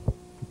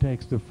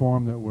takes the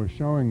form that we're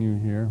showing you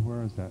here,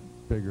 where is that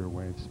bigger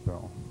wave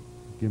spell?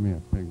 Give me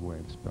a big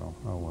wave spell.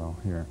 Oh well,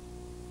 here.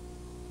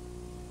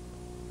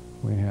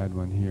 We had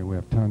one here. We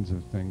have tons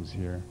of things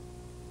here.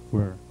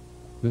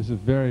 This is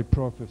very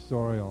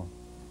professorial.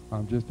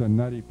 I'm just a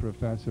nutty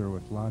professor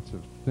with lots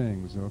of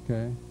things,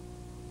 okay?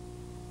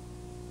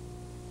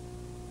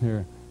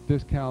 Here,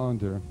 this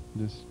calendar,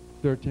 this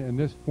 13, in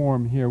this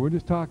form here, we'll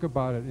just talk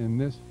about it in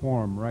this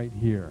form right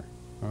here,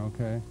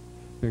 okay?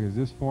 Because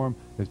this form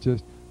is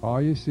just,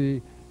 all you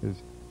see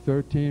is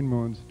 13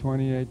 moons,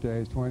 28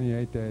 days,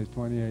 28 days,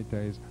 28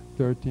 days,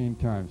 13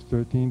 times.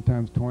 13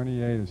 times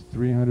 28 is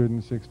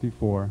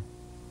 364.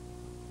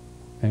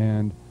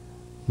 And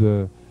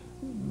there's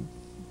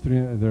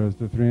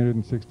the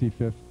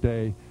 365th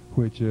day,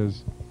 which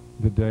is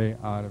the day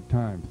out of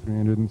time.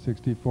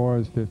 364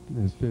 is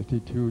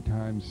 52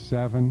 times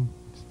 7.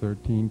 It's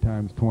 13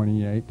 times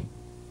 28.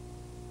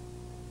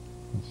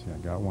 Let's see, I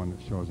got one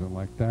that shows it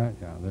like that.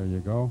 Yeah, there you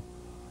go.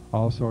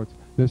 Also,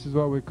 this is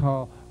what we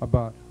call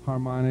about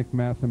harmonic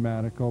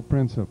mathematical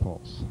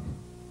principles.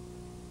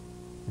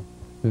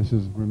 This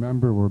is,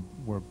 remember,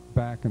 we're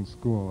back in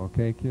school,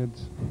 okay,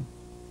 kids?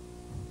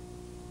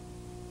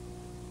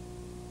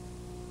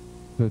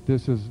 That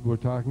this is, we're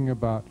talking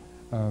about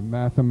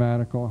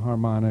mathematical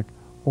harmonic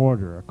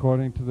order.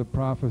 According to the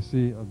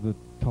prophecy of the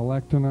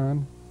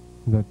Telektonon,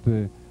 that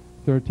the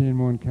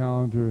 13-moon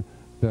calendar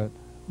that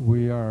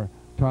we are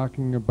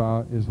talking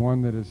about is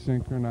one that is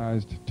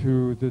synchronized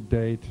to the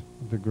date,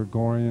 the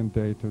Gregorian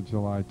date of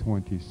July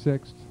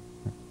 26th.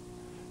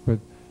 But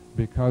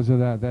because of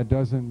that, that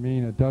doesn't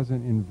mean, it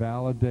doesn't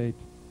invalidate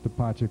the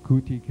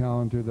Pachacuti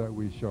calendar that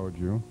we showed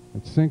you.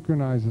 It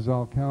synchronizes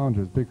all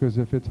calendars, because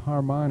if it's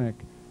harmonic,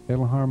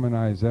 it'll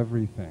harmonize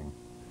everything.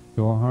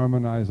 It will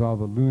harmonize all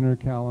the lunar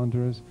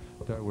calendars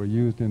that were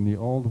used in the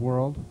old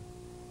world,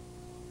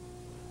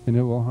 and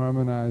it will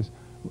harmonize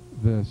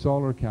the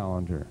solar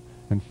calendar.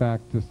 In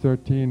fact, the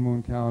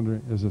 13-moon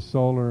calendar is a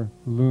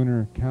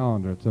solar-lunar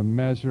calendar. It's a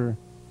measure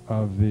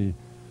of the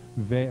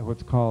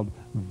what's called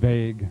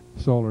vague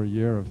solar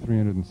year of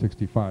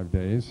 365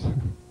 days.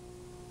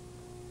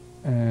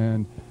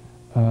 And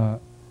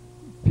the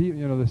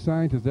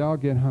scientists, they all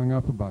get hung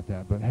up about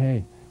that. But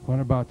hey,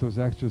 what about those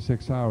extra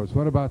 6 hours?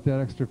 What about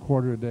that extra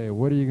quarter a day?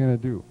 What are you going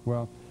to do?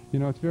 Well,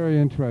 it's very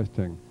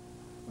interesting.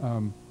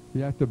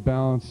 You have to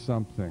balance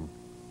something.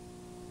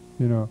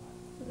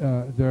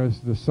 There's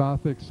the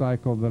Sothic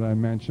cycle that I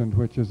mentioned,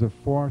 which is a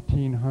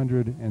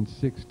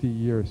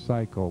 1,460-year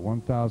cycle,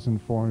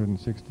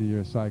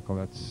 1,460-year cycle.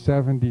 That's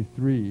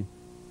 73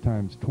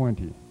 times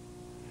 20.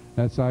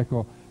 That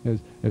cycle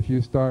is, if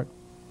you start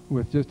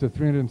with just a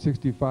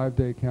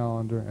 365-day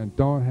calendar and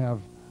don't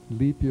have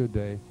leap year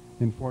day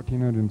in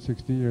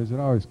 1,460 years, it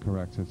always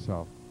corrects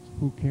itself.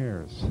 Who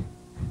cares?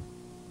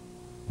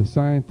 The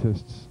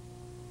scientists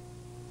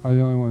are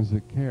the only ones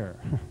that care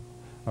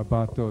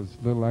about those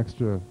little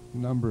extra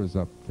numbers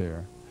up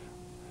there.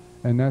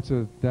 And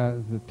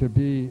to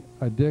be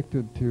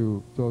addicted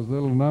to those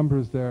little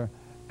numbers there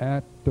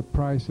at the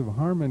price of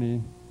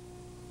harmony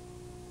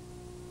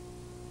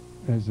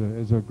is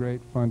a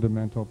great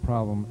fundamental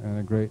problem and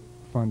a great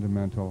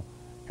fundamental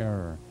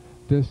error.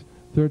 This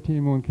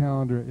 13-moon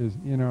calendar is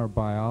in our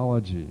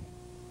biology.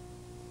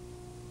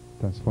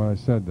 That's why I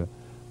said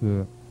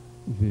the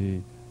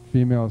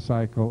female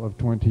cycle of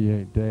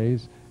 28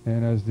 days,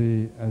 and as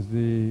the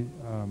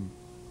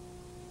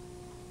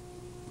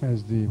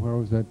where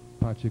was that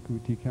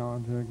Pachacuti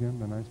calendar again?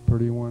 The nice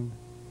pretty one?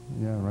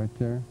 Yeah, right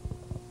there.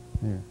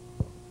 Here.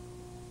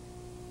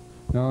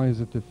 Not only is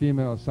it the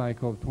female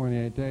cycle of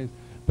 28 days,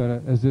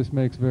 but as this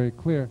makes very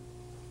clear,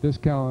 this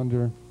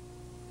calendar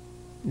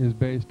is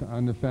based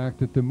on the fact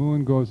that the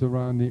moon goes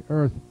around the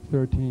earth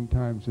 13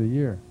 times a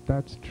year.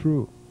 That's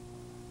true.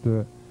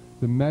 The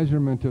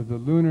measurement of the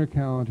lunar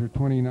calendar,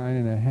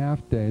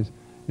 29.5 days,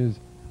 is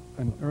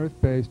an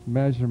earth-based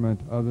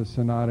measurement of the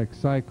synodic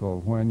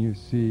cycle when you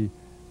see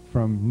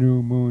from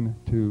new moon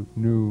to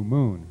new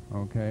moon,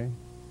 okay?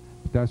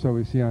 But that's what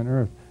we see on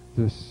earth.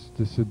 The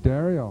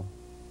sidereal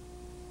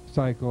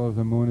cycle of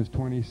the moon is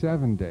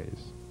 27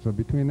 days. So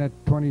between that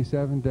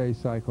 27-day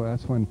cycle,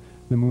 that's when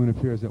the moon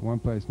appears at one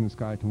place in the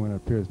sky to when it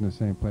appears in the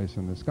same place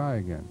in the sky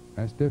again.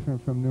 That's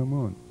different from new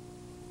moon.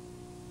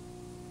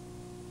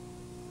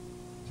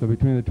 So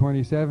between the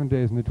 27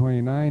 days and the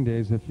 29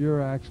 days, if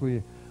you're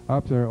actually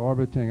up there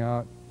orbiting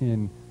out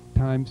in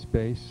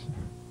time-space,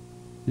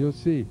 you'll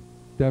see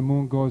that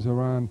moon goes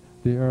around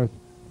the earth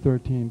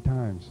 13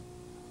 times,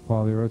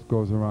 while the earth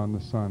goes around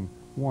the sun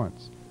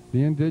once.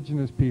 The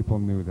indigenous people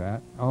knew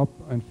that.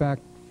 In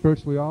fact,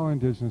 virtually all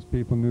indigenous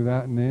people knew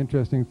that, and the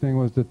interesting thing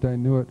was that they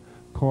knew it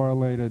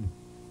correlated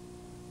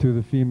to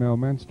the female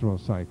menstrual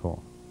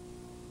cycle.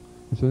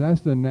 And so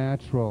that's the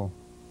natural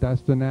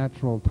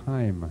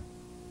time.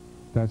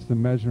 That's the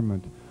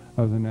measurement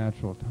of the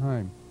natural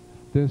time.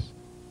 This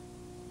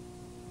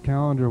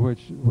calendar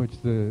which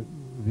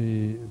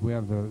we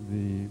have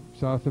the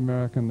South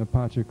American, the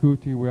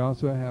Pachacuti. We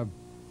also have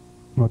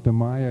what the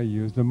Maya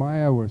used. The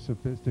Maya were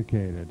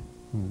sophisticated.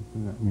 I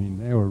mean,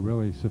 they were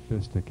really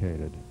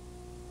sophisticated.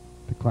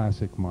 The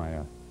classic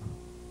Maya.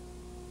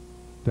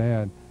 They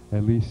had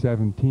at least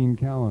 17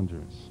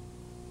 calendars.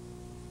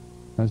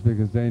 That's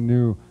because they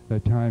knew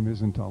that time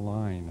isn't a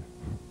line.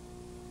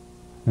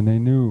 And they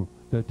knew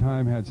that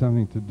time had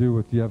something to do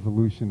with the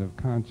evolution of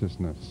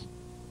consciousness.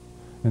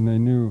 And they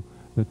knew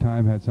that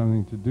time had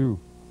something to do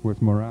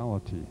with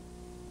morality.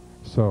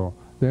 So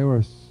they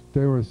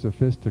were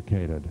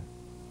sophisticated.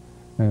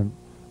 And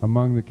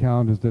among the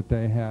calendars that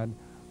they had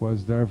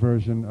was their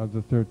version of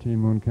the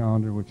 13-moon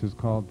calendar, which is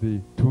called the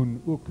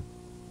Tun-uk,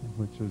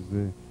 which is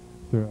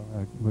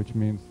which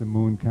means the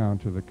moon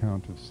count, or the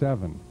count of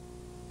 7.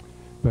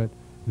 But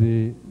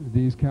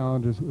these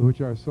calendars,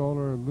 which are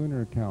solar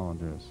lunar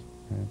calendars,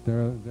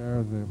 they're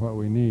what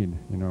we need,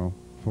 you know,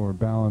 for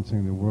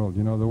balancing the world.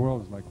 You know, the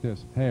world is like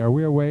this. Hey, are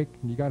we awake?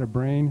 You got a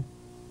brain?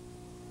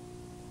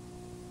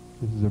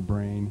 This is a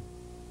brain.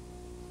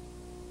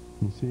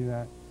 You see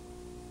that?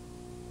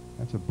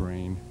 That's a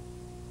brain.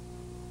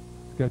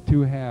 It's got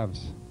two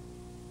halves,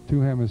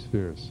 two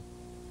hemispheres,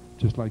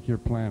 just like your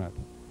planet.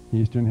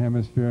 Eastern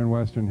hemisphere and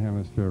western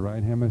hemisphere,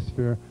 right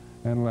hemisphere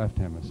and left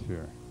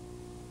hemisphere.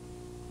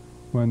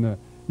 When the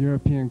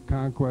European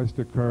conquest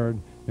occurred,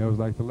 it was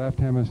like the left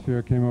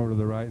hemisphere came over to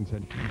the right and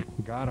said,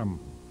 got 'em.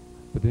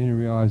 But then you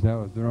realize that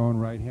was their own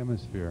right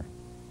hemisphere.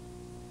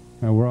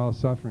 And we're all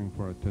suffering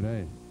for it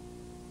today.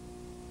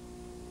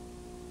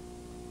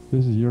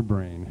 This is your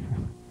brain.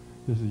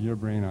 This is your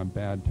brain on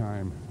bad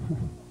time.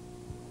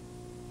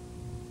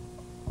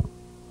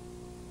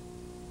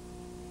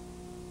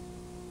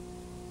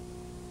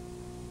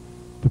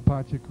 The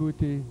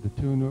Pachacuti, the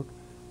Tunuk,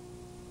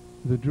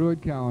 the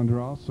Druid calendar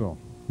also.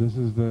 This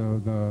is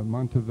the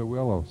month of the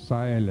willow,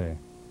 Saele,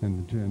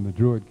 in the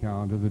Druid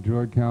calendar. The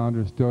Druid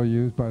calendar is still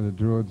used by the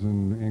Druids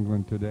in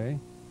England today.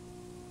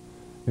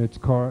 It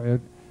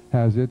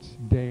has its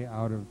day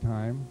out of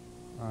time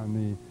on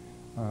the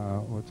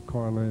what's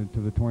correlated to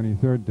the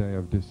 23rd day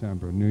of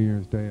December. New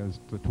Year's Day is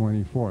the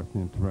 24th,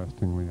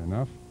 interestingly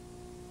enough.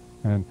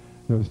 And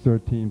there's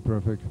 13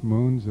 perfect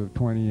moons of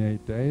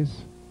 28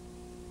 days.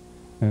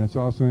 And it's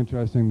also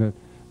interesting that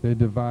they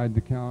divide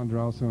the calendar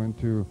also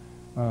into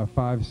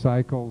 5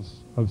 cycles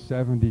of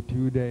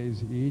 72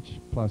 days each,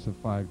 plus a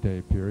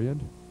 5-day period.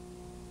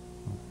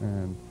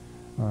 And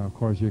of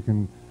course you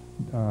can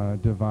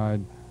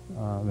divide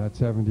that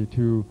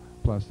 72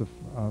 plus the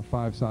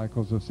 5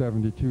 cycles of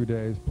 72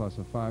 days plus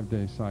a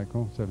 5-day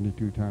cycle.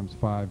 72 times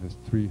 5 is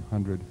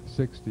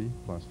 360,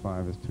 plus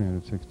 5 is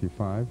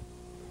 365.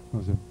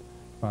 Those are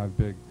 5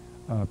 big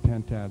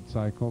pentad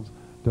cycles.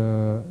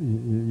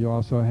 You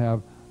also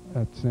have,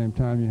 at the same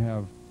time, you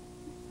have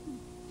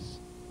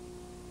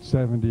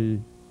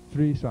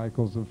 73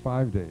 cycles of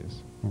 5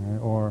 days, okay?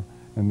 Or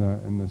in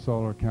the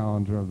solar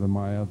calendar of the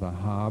Maya, the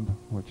Hab,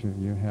 which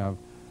you have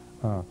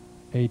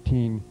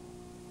 18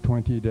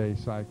 20-day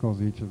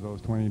cycles. Each of those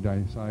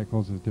 20-day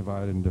cycles is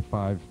divided into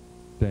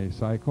 5-day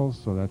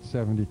cycles, so that's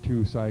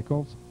 72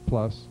 cycles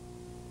plus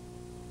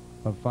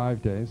of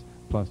 5 days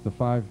plus the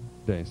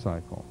 5-day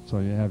cycle. So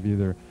you have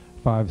either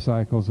 5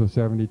 cycles of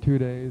 72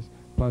 days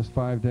plus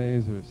 5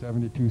 days, or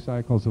 72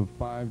 cycles of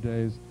 5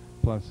 days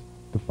plus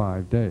the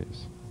 5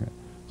 days. Okay.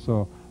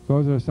 So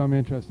those are some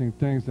interesting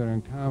things that are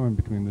in common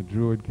between the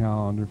Druid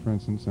calendar, for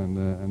instance, and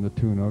the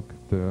Tunuk,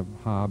 the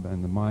Hab,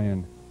 and the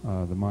Mayan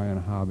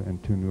Hab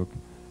and Tunuk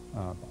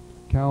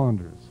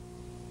calendars.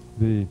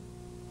 The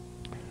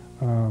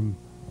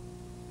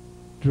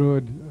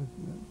Druid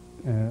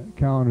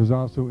calendar is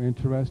also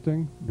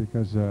interesting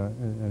because,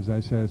 as I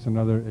said, it's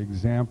another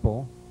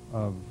example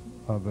of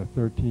a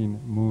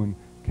 13-moon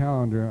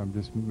calendar. I'm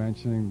just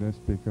mentioning this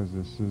because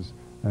this is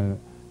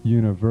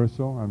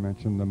universal. I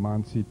mentioned the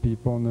Mansi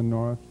people in the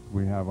north.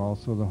 We have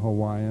also the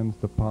Hawaiians,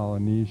 the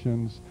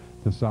Polynesians,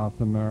 the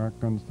South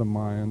Americans, the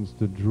Mayans,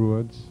 the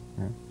Druids.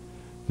 Okay.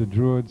 The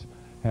Druids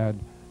had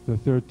the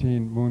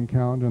 13-moon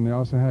calendar, and they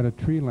also had a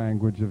tree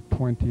language of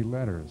 20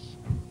 letters.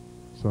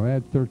 So they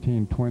had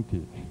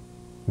 1320.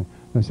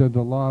 I said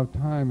the law of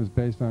time is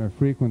based on a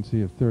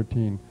frequency of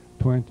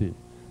 1320.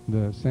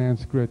 The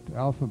Sanskrit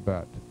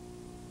alphabet,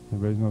 the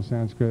original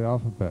Sanskrit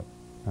alphabet,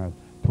 had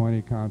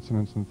 20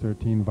 consonants and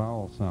 13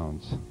 vowel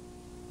sounds.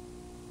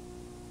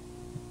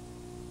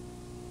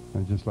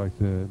 And just like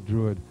the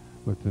Druid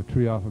with the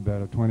tree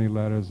alphabet of 20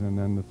 letters, and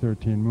then the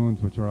 13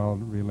 moons, which are all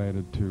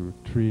related to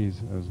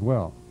trees as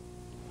well.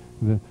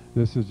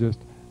 This is just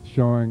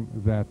showing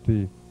that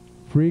the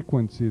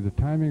frequency, the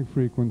timing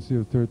frequency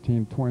of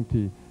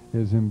 1320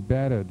 is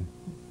embedded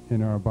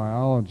in our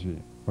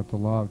biology. What the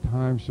law of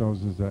time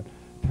shows is that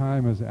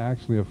time is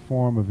actually a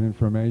form of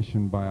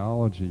information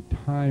biology.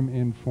 Time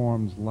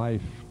informs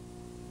life.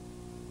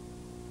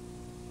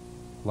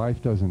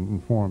 Life doesn't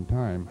inform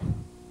time.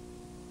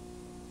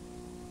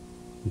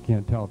 You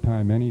can't tell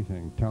time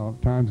anything.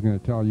 Time's going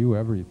to tell you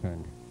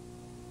everything.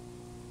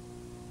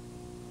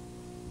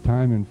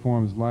 Time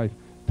informs life.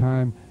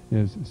 Time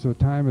So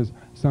time is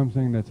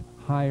something that's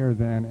higher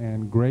than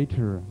and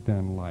greater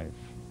than life.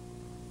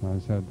 I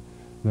said,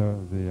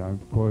 I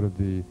quoted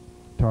the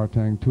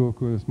Tartang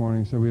Tulku this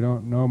morning, so we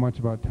don't know much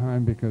about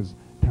time because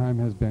time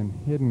has been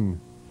hidden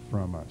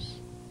from us.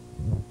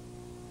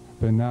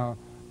 But now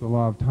the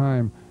law of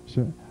time,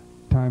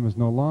 time is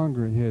no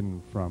longer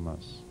hidden from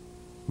us.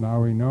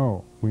 Now we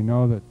know. We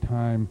know that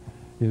time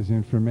is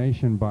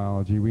information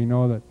biology. We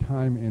know that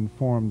time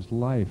informs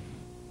life.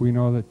 We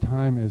know that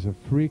time is a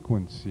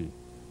frequency,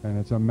 and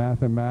it's a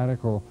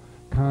mathematical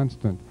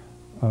constant,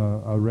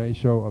 a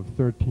ratio of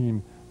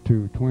 13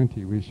 to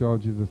 20. We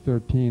showed you the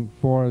 13,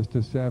 4 is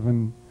to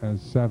 7,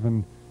 as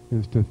 7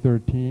 is to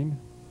 13.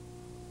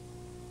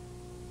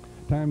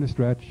 Time to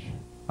stretch.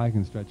 I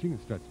can stretch. You can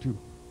stretch too.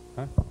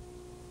 Huh?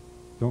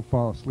 Don't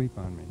fall asleep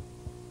on me.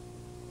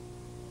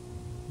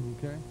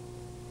 Okay?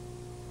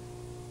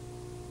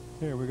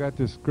 Here, we got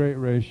this great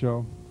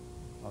ratio.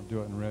 I'll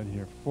do it in red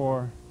here.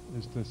 4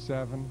 is to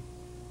 7,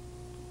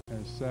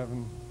 as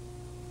 7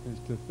 is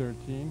to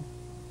 13.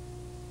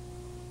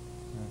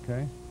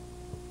 Okay?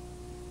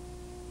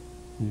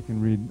 You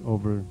can read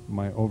over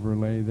my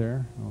overlay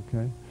there.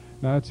 Okay?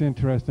 Now it's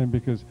interesting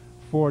because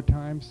 4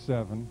 times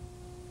 7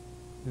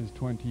 is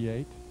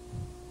 28.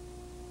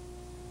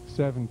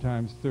 7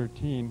 times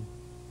 13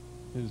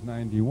 is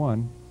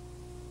 91.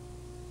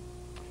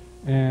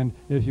 And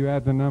if you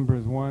add the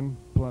numbers 1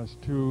 plus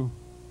 2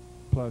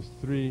 plus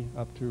 3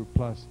 up to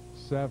plus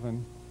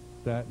 7,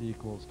 that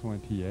equals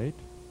 28.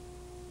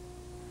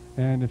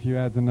 And if you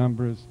add the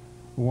numbers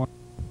 1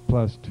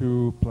 plus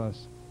 2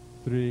 plus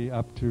 3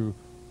 up to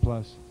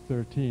plus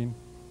 13,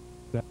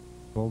 that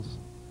equals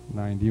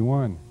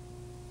 91.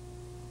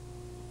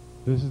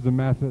 This is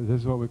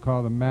this is what we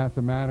call the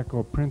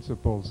mathematical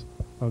principles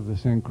of the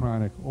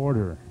synchronic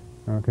order.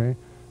 Okay?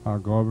 I'll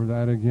go over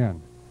that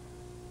again.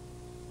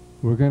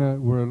 We're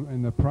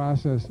in the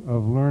process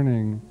of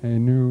learning a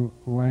new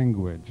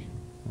language.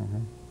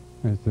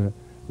 It's the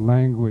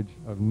language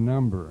of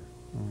number.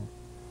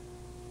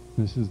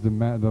 This is the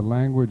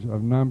language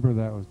of number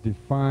that was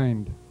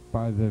defined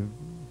by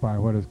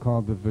what is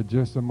called the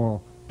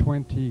vigesimal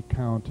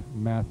 20-count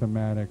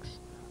mathematics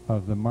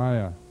of the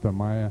Maya. The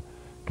Maya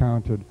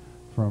counted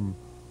from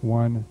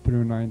 1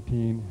 through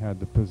 19,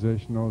 had the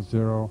positional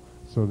 0,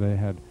 so they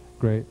had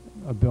great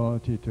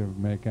ability to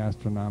make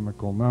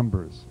astronomical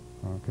numbers.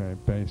 Okay,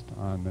 based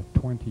on the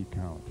 20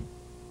 count.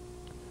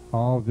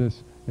 All of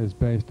this is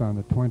based on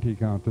the 20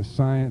 count.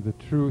 The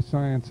true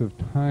science of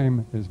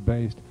time is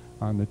based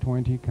on the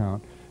 20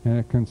 count, and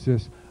it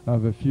consists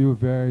of a few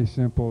very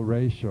simple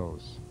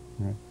ratios.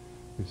 Right?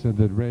 We said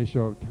that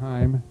ratio of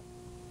time,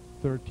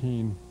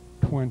 13,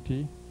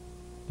 20.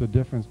 The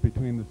difference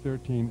between the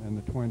 13 and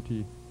the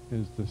 20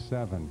 is the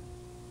 7.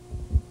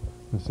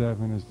 The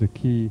 7 is the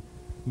key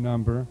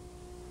number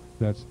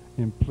that's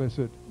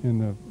implicit in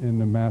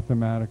the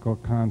mathematical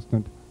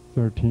constant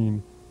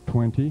 13,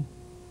 20.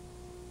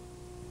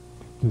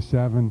 The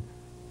 7,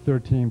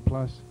 13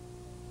 plus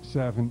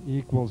 7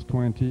 equals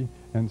 20,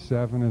 and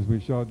 7, as we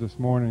showed this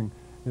morning,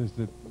 is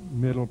the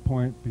middle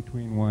point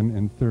between 1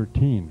 and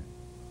 13.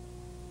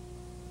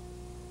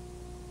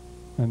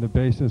 And the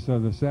basis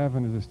of the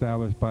 7 is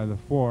established by the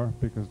 4,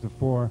 because the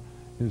 4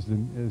 is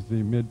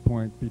the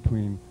midpoint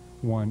between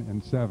 1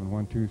 and 7.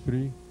 1, 2,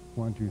 3,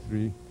 1, 2,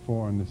 3,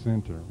 4 in the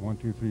center. 1,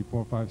 2, 3,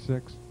 4, 5,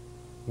 6.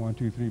 1,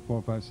 2, 3,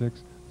 4, 5,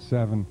 6.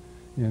 7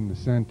 in the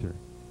center.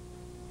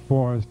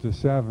 4 is to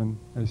 7,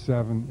 as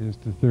 7 is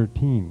to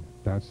 13.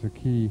 That's the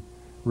key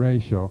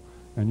ratio.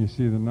 And you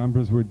see the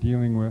numbers we're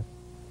dealing with.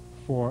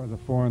 The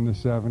 4 and the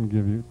 7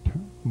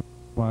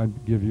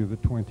 give you the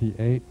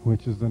 28,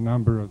 which is the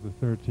number of the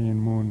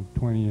 13-moon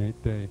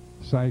 28-day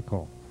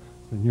cycle,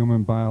 the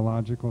human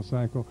biological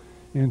cycle.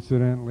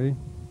 Incidentally,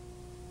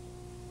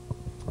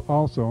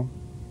 also,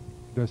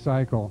 the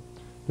cycle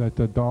that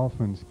the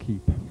dolphins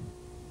keep.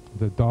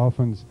 The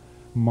dolphins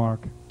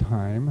mark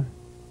time.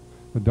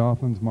 The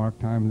dolphins mark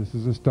time. This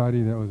is a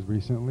study that was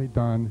recently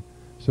done.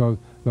 So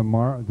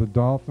the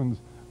dolphins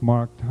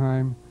mark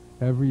time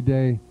every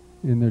day.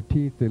 In their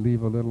teeth, they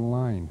leave a little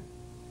line.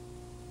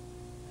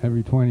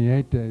 Every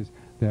 28 days,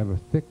 they have a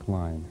thick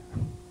line.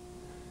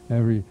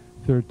 Every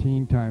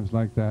 13 times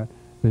like that,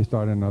 they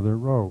start another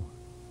row.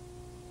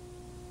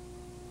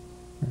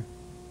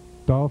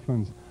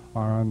 Dolphins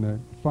are on the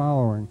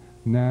following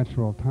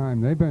natural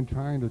time. They've been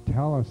trying to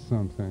tell us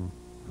something.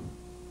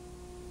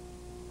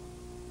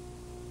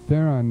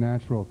 They're on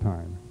natural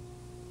time.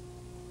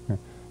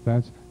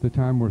 That's the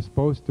time we're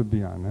supposed to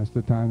be on. That's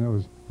the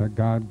time that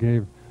God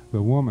gave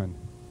the woman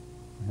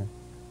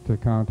to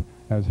count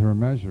as her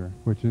measure,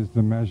 which is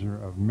the measure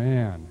of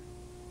man.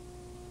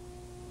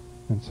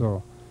 And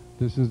so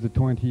this is the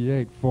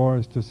 28. 4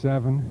 is to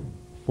 7.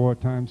 4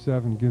 times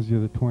 7 gives you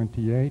the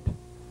 28.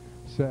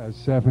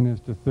 7 is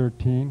to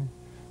 13,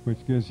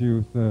 which gives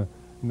you the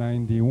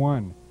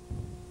 91.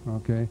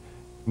 Okay?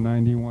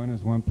 91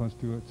 is 1 plus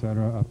 2,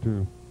 etc., up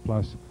to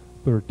plus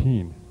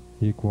 13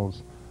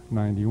 equals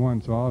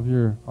 91. So all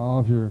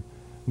of your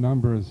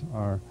numbers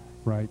are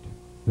right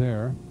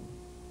there.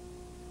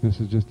 This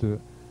is just a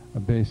a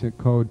basic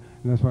code.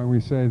 And that's why we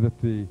say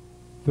that the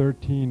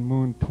 13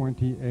 moon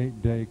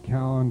 28-day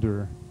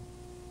calendar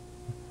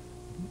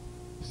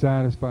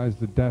satisfies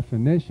the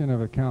definition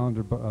of a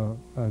calendar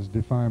as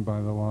defined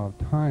by the law of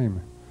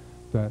time,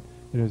 that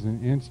it is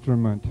an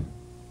instrument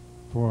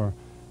for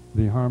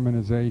the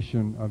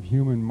harmonization of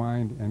human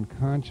mind and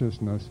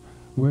consciousness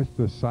with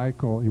the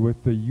cycle,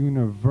 with the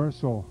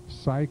universal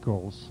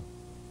cycles,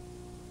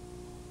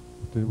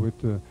 with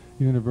the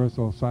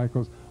universal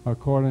cycles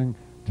according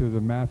to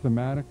the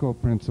mathematical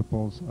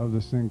principles of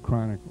the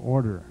synchronic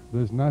order.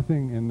 There's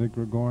nothing in the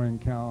Gregorian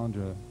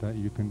calendar that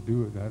you can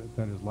do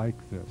that is like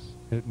this.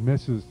 It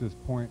misses this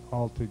point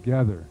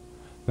altogether.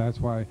 That's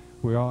why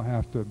we all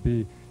have to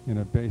be in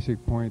a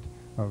basic point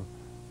of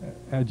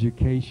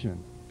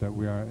education, that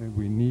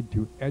we need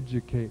to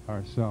educate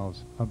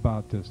ourselves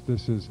about this.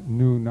 This is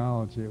new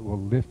knowledge. It will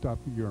lift up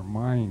your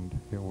mind.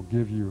 It will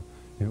give your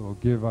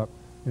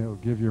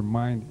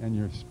mind and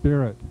your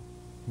spirit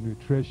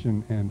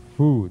nutrition and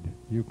food.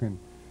 You can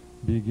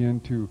begin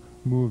to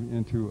move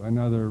into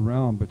another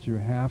realm, but you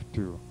have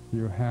to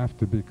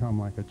become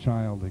like a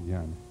child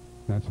again.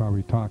 That's why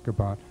we talk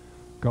about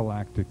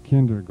galactic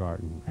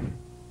kindergarten,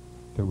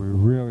 that we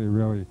really,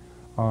 really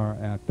are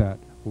at that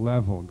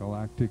level.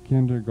 Galactic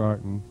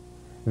kindergarten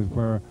is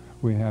where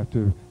we have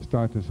to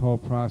start this whole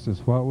process.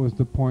 What was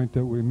the point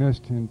that we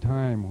missed in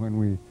time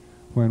when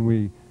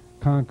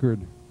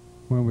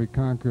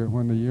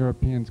the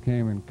Europeans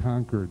came and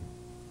conquered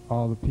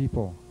all the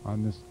people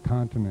on this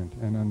continent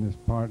and on this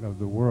part of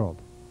the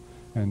world,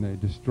 and they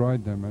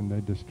destroyed them, and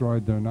they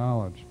destroyed their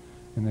knowledge,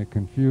 and they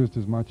confused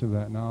as much of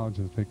that knowledge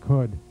as they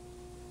could.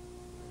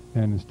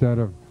 And instead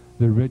of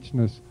the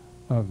richness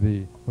of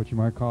the, what you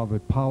might call the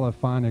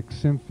polyphonic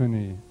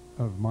symphony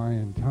of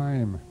Mayan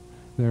time,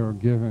 they were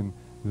given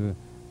the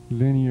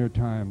linear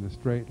time, the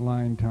straight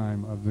line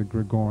time of the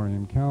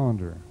Gregorian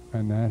calendar,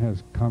 and that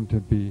has come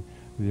to be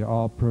the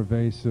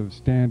all-pervasive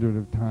standard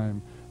of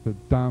time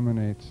that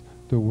dominates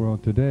the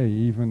world today.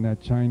 Even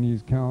that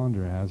Chinese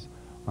calendar has,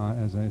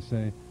 as I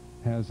say,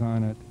 has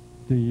on it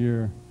the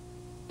year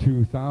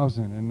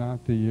 2000 and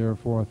not the year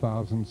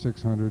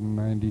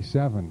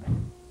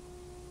 4697,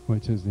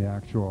 which is the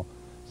actual.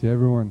 See,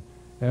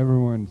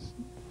 everyone's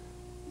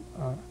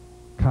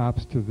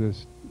cops to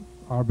this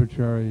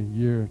arbitrary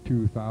year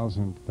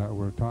 2000 that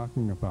we're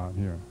talking about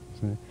here.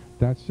 See,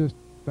 that's just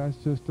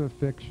a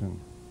fiction.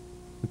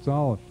 It's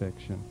all a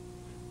fiction,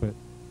 but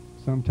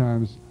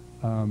sometimes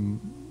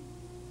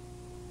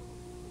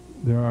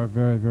there are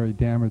very, very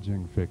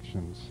damaging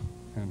fictions,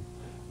 and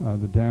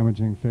the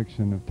damaging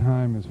fiction of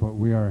time is what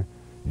we are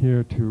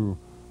here to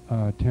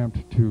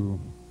attempt to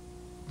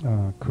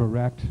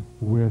correct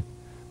with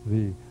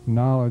the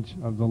knowledge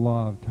of the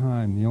law of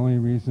time. The only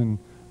reason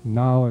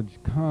knowledge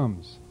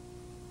comes,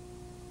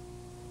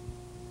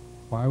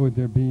 why would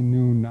there be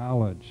new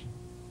knowledge?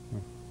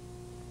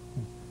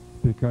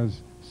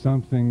 Because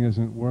something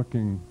isn't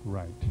working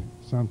right.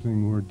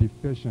 Something, we're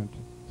deficient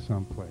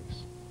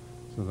someplace.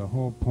 So the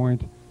whole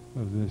point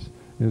of this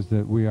is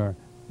that we have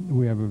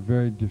a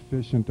very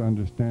deficient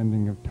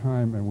understanding of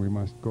time, and we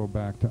must go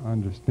back to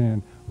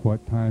understand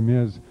what time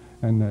is,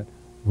 and that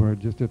we're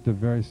just at the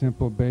very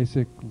simple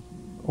basic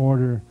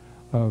order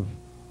of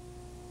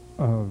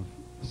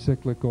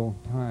cyclical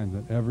time,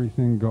 that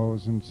everything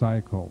goes in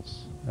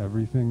cycles.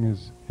 Everything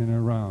is in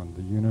a round.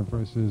 The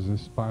universe is a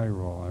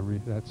spiral.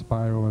 That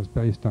spiral is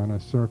based on a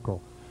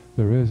circle.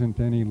 There isn't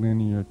any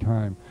linear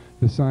time.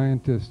 The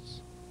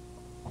scientists,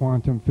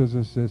 quantum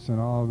physicists, and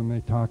all of them, they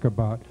talk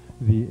about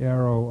the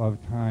arrow of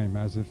time,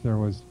 as if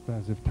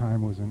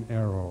time was an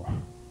arrow.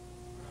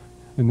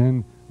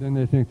 And then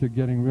they think they're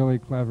getting really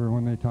clever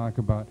when they talk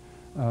about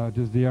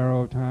does the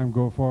arrow of time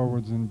go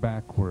forwards and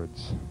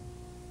backwards?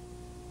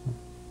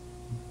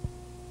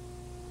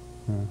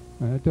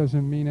 That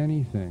doesn't mean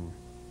anything.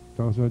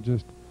 Those are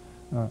just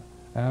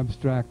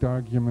abstract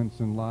arguments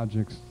and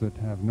logics that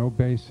have no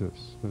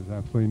basis. There's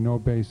absolutely no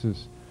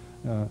basis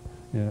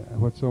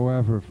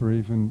whatsoever for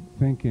even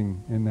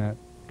thinking in that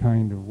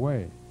kind of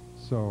way.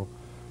 So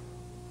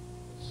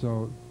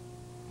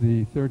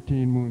the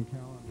 13 moon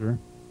calendar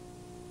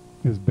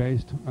is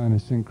based on a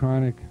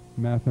synchronic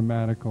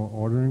mathematical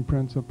ordering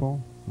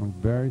principle. It's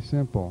very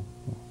simple.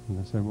 As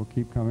I said, we'll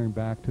keep coming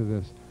back to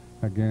this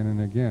again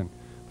and again.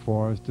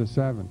 4 is to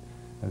 7,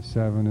 as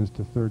 7 is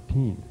to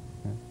 13.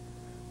 Okay?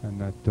 And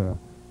that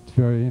it's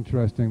very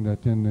interesting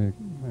that in the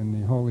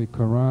Holy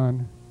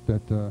Quran,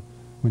 that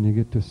when you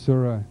get to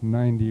Surah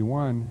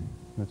 91,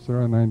 that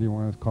Surah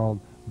 91 is called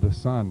the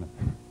sun,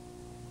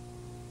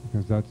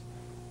 because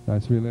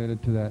that's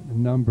related to that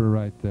number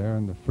right there,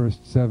 and the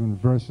first 7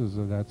 verses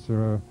of that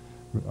surah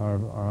are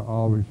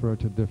all refer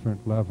to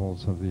different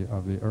levels of the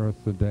earth,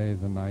 the day,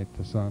 the night,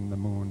 the sun, the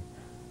moon,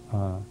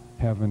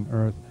 heaven,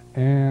 earth,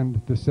 and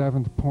the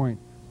seventh point,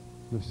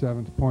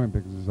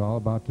 because it's all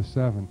about the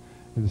 7.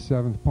 And the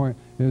 7th point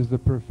is the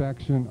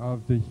perfection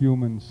of the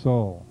human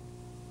soul.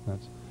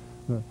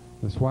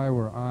 That's why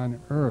we're on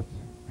earth.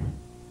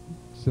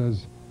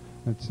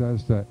 It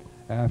says that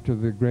after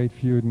the great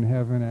feud in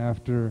heaven,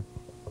 after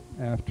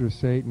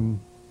Satan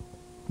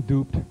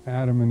duped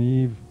Adam and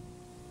Eve,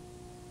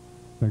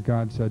 that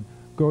God said,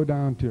 go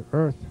down to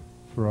earth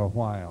for a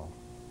while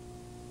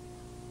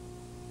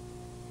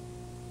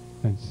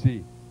and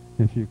see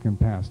if you can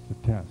pass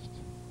the test.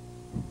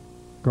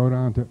 Go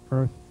down to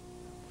earth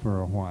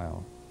for a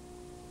while.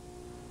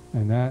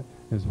 And that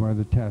is where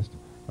the test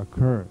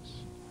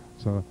occurs.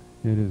 So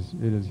it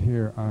is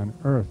here on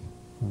earth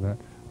that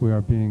we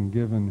are being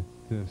given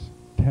this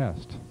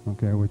test,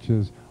 okay, which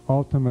is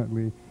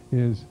ultimately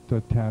is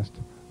the test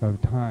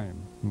of time.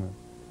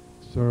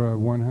 Surah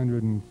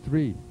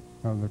 103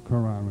 of the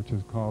Quran, which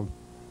is called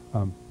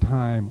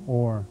time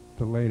or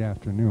the late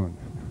afternoon.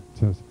 It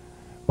says,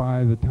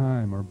 by the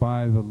time or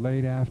by the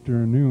late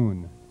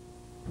afternoon,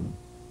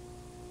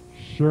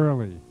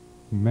 surely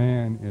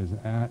man is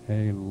at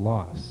a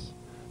loss.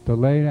 The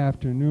late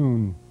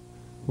afternoon,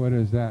 what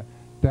is that?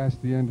 That's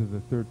the end of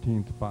the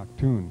 13th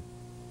Baktun.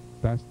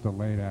 That's the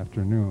late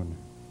afternoon.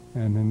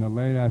 And in the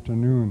late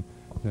afternoon,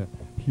 the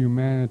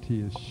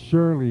humanity is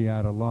surely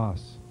at a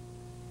loss,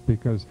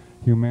 because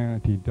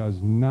humanity does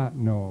not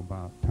know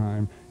about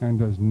time and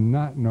does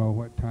not know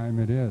what time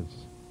it is.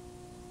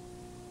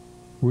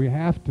 We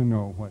have to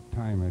know what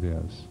time it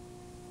is.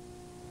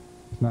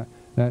 It's not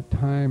that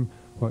time,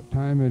 what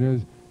time it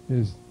is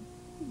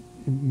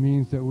it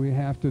means that we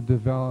have to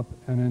develop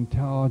an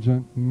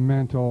intelligent,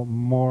 mental,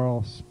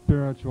 moral,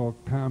 spiritual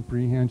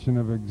comprehension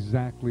of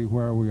exactly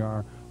where we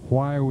are,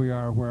 why we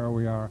are where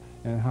we are,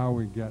 and how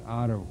we get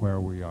out of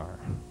where we are.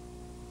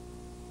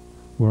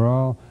 We're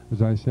all,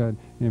 as I said,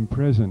 in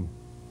prison.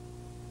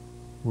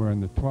 We're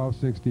in the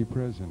 1260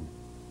 prison.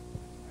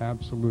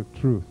 Absolute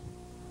truth.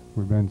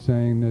 We've been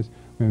saying this.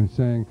 We've been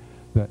saying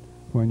that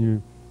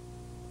when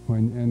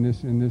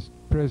in this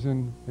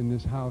prison, in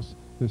this house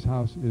is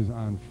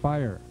on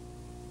fire.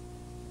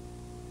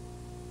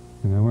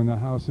 And then when the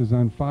house is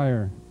on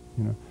fire,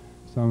 you know,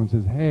 someone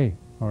says, hey,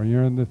 or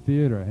you're in the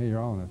theater. Hey, you're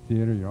all in the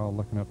theater. You're all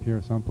looking up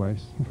here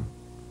someplace.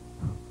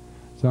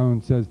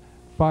 Someone says,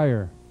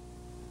 fire.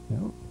 You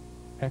know,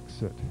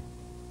 exit.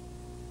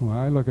 When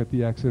I look at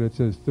the exit, it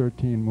says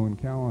 13 moon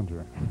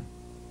calendar.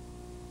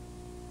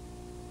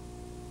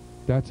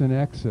 That's an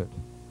exit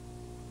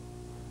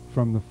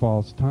from the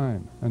false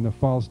time. And the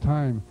false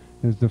time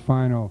is the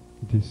final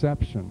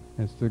deception.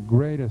 It's the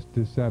greatest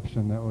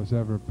deception that was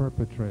ever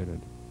perpetrated.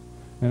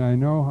 And I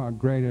know how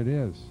great it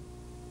is,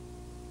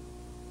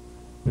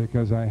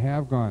 because I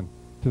have gone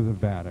to the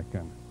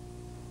Vatican,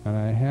 and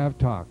I have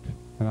talked,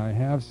 and I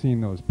have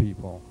seen those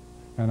people,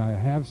 and I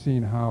have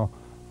seen how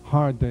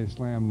hard they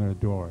slam their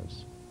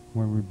doors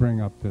when we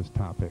bring up this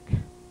topic.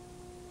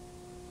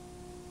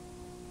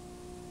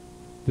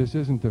 This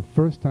isn't the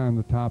first time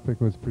the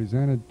topic was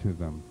presented to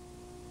them.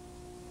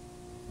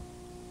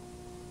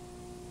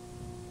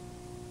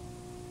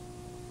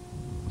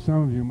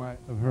 Some of you might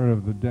have heard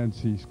of the Dead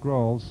Sea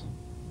Scrolls.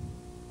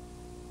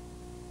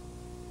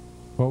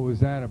 What was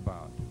that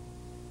about?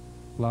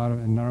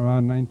 In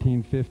around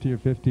 1950 or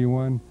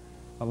 51,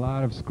 a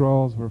lot of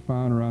scrolls were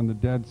found around the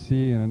Dead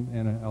Sea and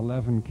in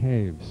 11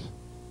 caves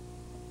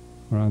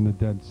around the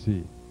Dead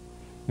Sea.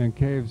 And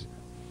caves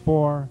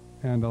 4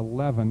 and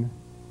 11,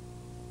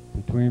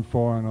 between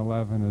 4 and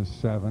 11 is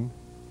 7.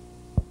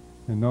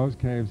 In those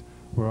caves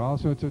were all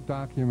sorts of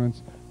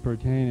documents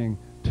pertaining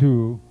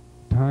to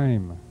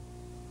time.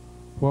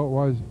 What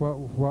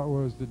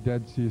was the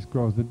Dead Sea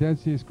Scrolls? The Dead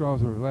Sea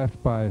Scrolls were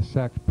left by a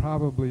sect,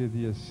 probably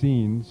the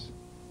Essenes,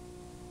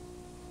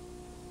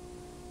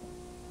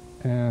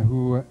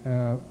 who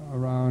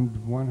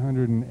around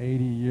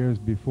 180 years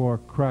before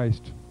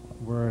Christ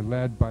were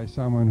led by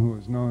someone who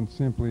was known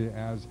simply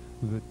as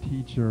the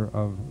teacher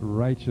of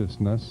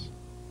righteousness.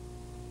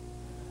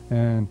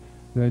 And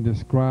they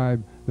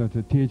describe that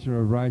the teacher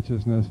of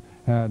righteousness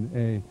had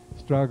a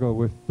struggle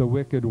with the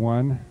wicked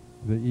one,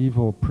 the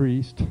evil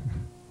priest.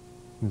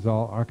 It's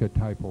all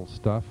archetypal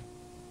stuff.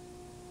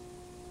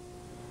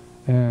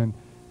 And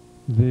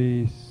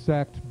the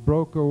sect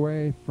broke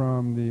away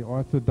from the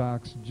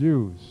Orthodox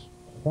Jews.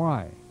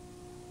 Why?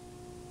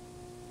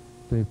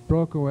 They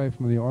broke away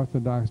from the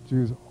Orthodox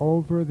Jews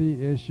over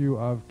the issue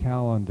of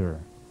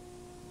calendar.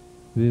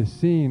 The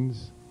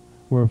Essenes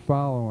were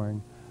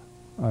following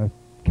a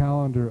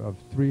calendar of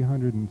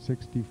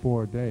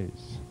 364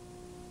 days.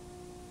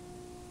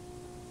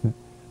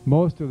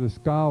 Most of the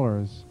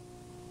scholars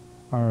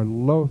are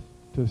loath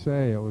to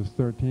say it was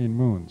 13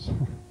 moons.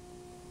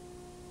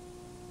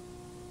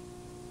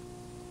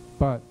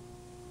 But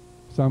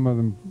some of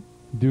them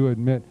do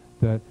admit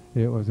that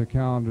it was a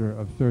calendar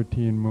of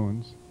 13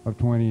 moons, of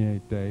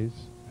 28 days,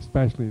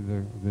 especially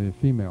the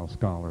female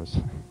scholars.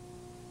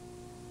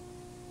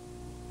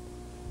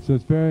 So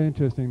it's very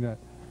interesting that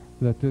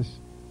this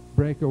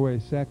breakaway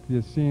sect, the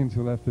Essenes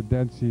who left the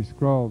Dead Sea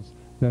Scrolls,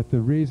 that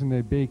the reason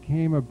they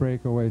became a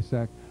breakaway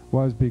sect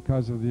was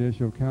because of the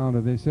issue of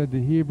calendar. They said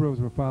the Hebrews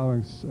were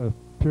following a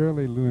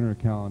purely lunar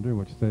calendar,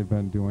 which they've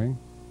been doing,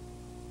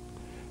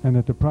 and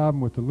that the problem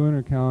with the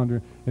lunar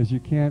calendar is you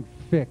can't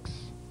fix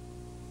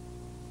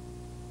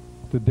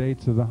the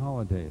dates of the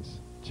holidays.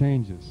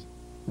 Changes.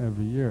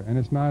 every year. And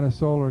it's not a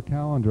solar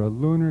calendar. A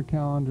lunar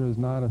calendar is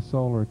not a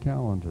solar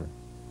calendar.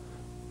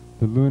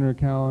 The lunar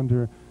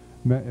calendar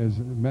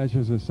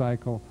measures a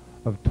cycle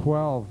of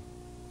 12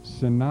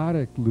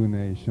 synodic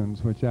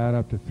lunations, which add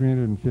up to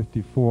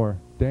 354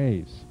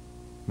 days.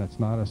 That's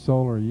not a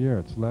solar year.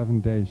 It's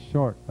 11 days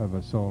short of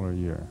a solar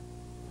year.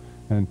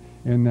 And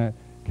in that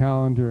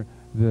calendar,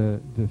 the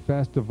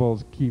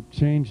festivals keep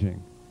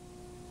changing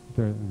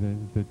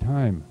the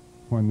time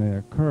when they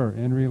occur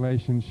in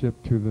relationship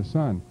to the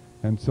sun.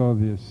 And so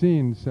the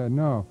Essenes said,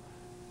 no,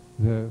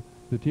 the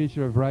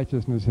teacher of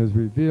righteousness has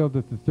revealed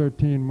that the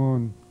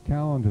 13-moon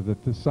calendar,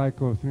 that this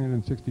cycle of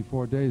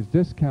 364 days,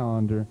 this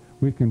calendar,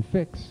 we can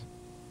fix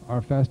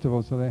our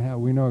festivals so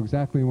we know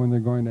exactly when they're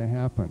going to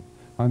happen.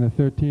 On the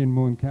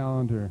 13-moon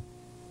calendar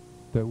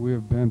that we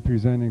have been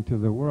presenting to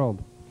the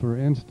world, for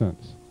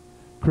instance,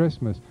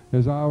 Christmas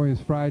is always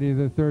Friday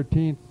the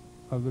 13th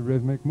of the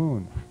rhythmic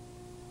moon.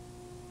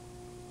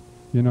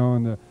 You know,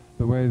 and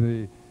the way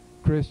the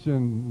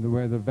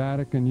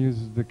Vatican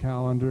uses the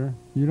calendar,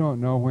 you don't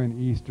know when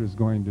Easter's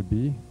going to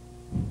be.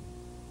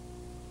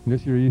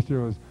 This year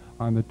Easter was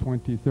on the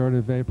 23rd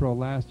of April.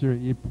 Last year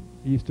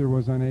Easter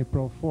was on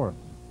April 4th.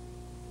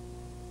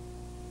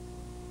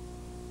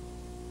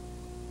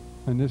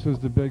 And this was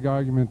the big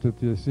argument that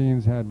the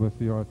Essenes had with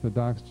the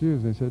Orthodox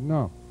Jews. They said,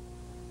 no,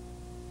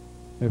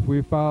 if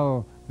we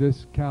follow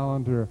this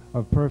calendar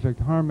of perfect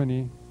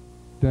harmony,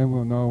 then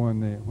we'll know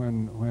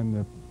when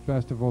the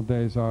festival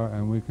days are,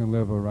 and we can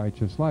live a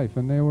righteous life.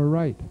 And they were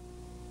right.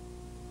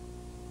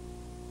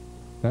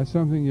 That's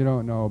something you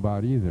don't know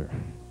about either.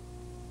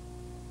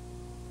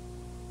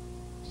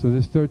 So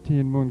this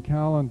 13-moon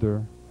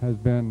calendar has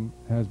been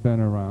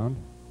around,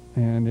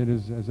 and it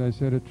is, as I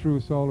said, a true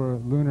solar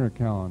lunar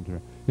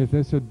calendar. If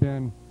this had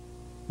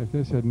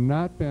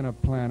not been a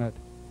planet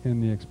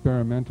in the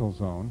experimental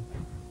zone,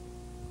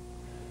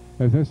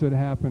 if this had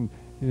happened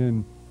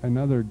in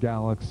another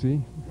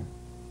galaxy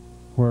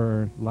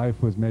where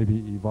life was maybe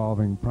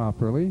evolving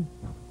properly,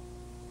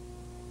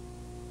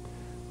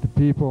 the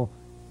people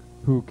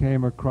who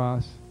came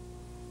across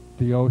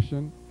the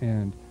ocean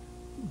and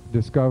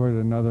discovered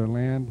another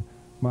land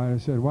might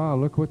have said, wow,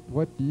 look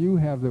what do you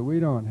have that we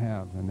don't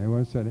have? And they would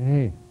have said,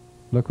 hey,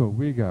 look what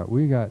we got.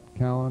 We got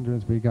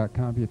calendars, we got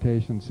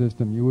computation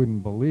system you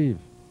wouldn't believe.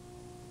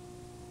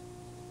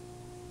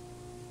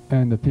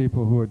 And the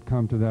people who had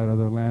come to that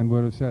other land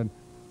would have said,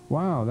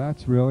 wow,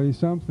 that's really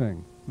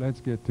something.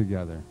 Let's get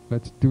together.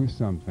 Let's do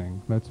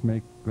something.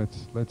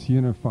 Let's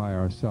unify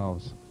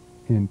ourselves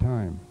in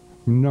time.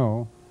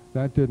 No,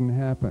 that didn't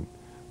happen.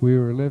 We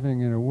were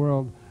living in a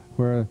world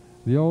where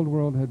the old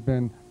world had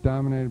been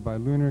dominated by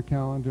lunar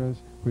calendars,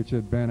 which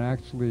had been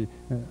actually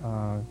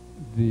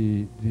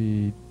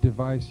the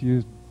device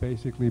used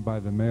basically by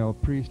the male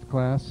priest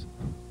class,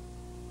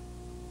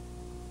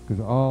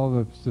 because all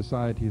the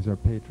societies are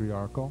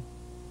patriarchal,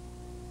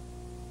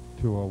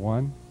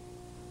 201,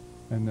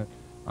 and that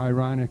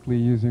ironically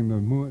using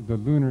the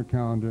lunar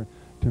calendar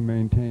to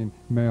maintain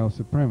male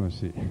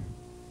supremacy.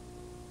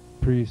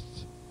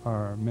 Priests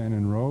are men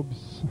in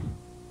robes,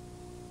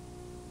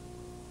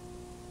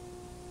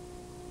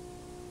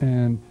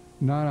 and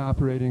not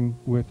operating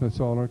with a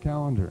solar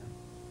calendar.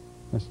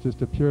 That's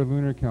just a pure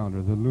lunar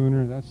calendar. The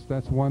lunar,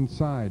 that's one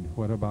side.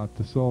 What about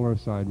the solar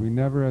side? We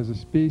never as a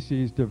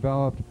species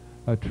developed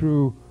our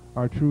true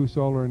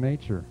solar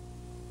nature.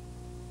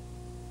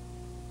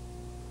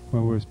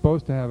 When we were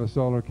supposed to have a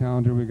solar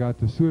calendar, we got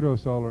the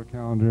pseudo-solar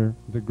calendar,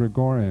 the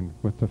Gregorian,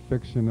 with the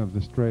fiction of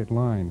the straight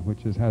line,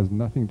 which has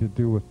nothing to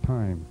do with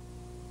time.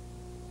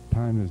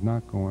 Time does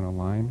not go in a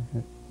line.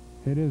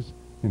 It is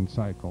in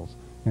cycles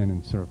and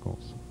in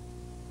circles.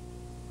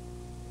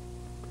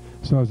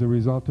 So as a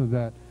result of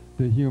that,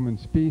 the human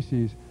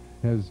species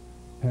has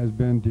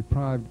been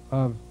deprived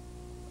of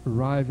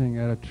arriving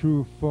at a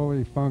true,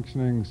 fully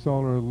functioning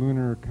solar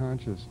lunar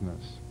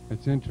consciousness.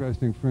 It's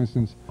interesting, for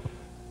instance,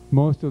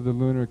 most of the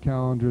lunar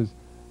calendars,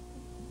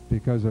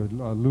 because a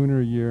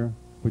lunar year,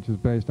 which is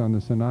based on the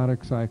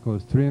synodic cycle,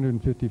 is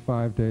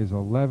 355 days,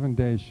 11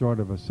 days short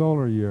of a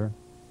solar year.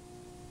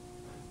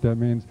 That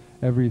means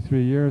every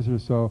 3 years or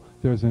so,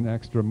 there's an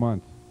extra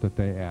month that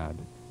they add.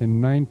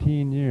 In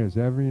 19 years,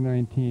 every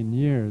 19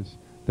 years,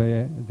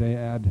 they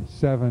add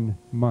 7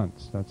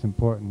 months. That's an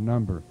important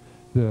number.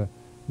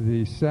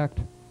 The sect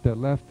that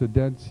left the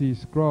Dead Sea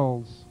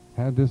Scrolls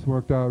had this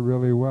worked out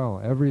really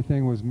well.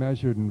 Everything was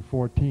measured in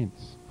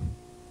 14ths.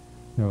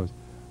 It was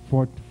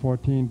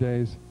 14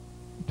 days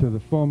to the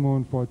full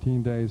moon,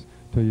 14 days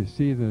till you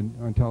see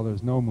until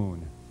there's no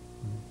moon.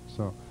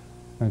 So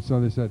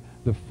they said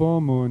the full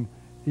moon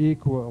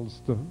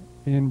equals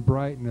in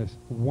brightness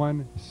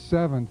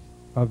 1/7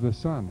 of the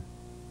sun.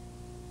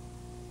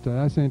 So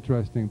that's an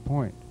interesting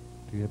point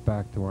to get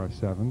back to our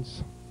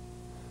sevens.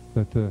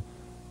 That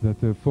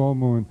the full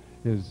moon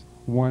is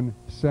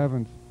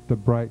 1/7 the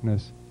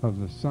brightness of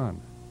the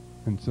sun.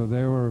 And so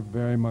they were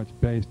very much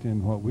based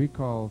in what we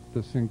call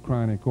the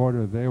synchronic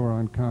order. They were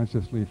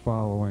unconsciously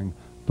following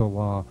the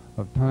law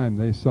of time.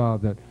 They saw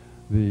that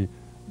the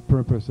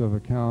purpose of a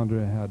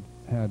calendar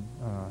had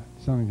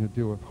something to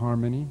do with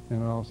harmony,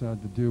 and it also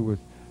had to do with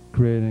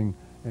creating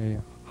a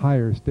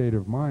higher state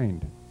of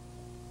mind.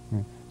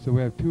 Okay? So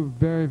we have two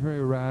very,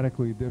 very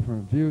radically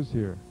different views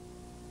here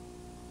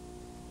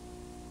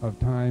of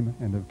time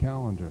and of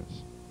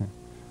calendars. Okay?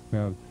 We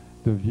have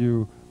the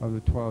view of the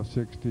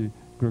 1260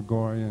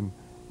 Gregorian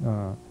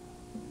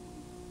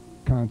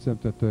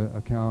concept that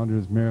a calendar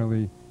is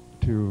merely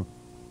to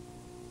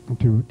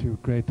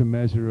create the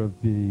measure of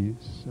the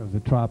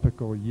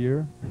tropical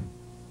year,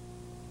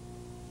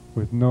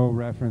 with no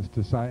reference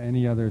to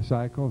any other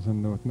cycles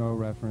and with no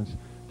reference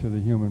to the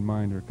human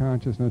mind or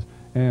consciousness.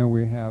 And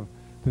we have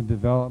the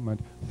development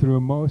through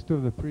most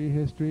of the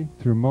prehistory,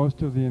 through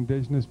most of the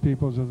indigenous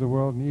peoples of the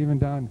world, and even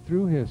down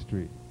through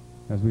history,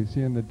 as we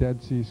see in the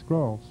Dead Sea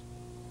Scrolls,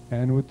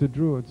 and with the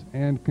Druids,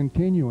 and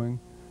continuing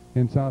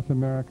in South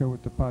America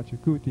with the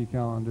Pachacuti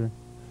calendar,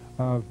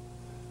 of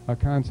a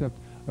concept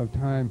of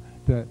time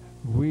that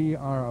we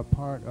are a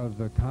part of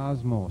the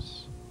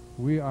cosmos.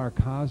 We are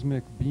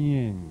cosmic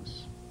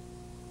beings.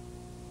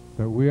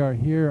 That we are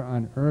here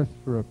on earth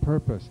for a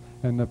purpose,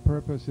 and the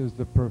purpose is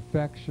the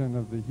perfection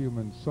of the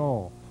human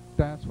soul.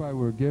 That's why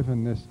we're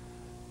given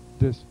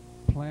this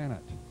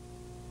planet.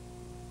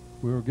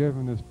 We were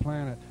given this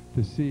planet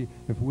to see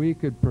if we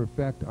could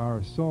perfect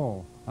our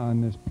soul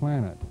on this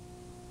planet.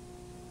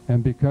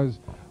 And because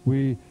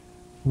we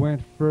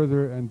went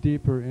further and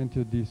deeper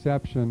into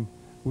deception,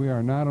 we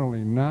are not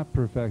only not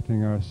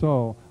perfecting our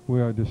soul,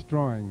 we are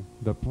destroying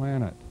the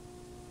planet.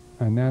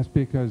 And that's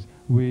because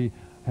we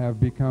have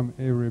become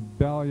a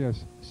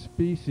rebellious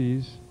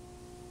species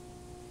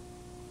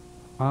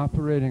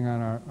operating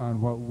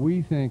on what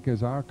we think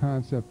is our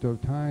concept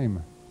of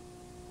time,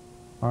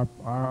 our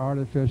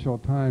artificial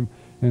time,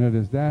 and it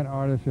is that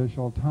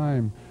artificial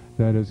time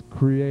that is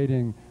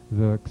creating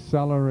the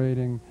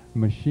accelerating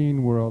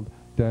machine world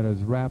that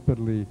is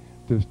rapidly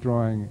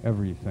destroying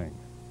everything.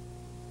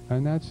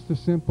 And that's the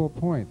simple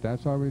point.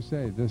 That's why we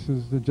say this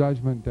is the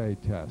Judgment Day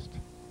test.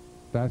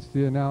 That's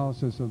the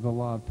analysis of the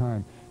law of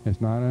time.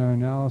 It's not an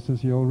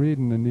analysis you'll read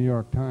in the New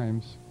York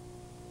Times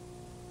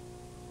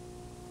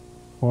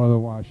or the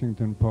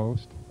Washington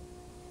Post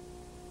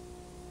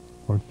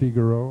or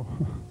Figaro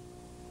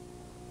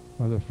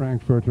or the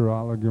Frankfurter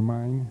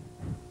Allgemeine.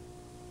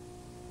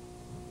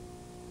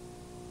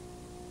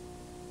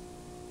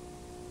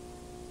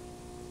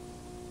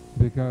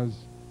 Because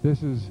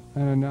this is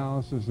an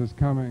analysis that's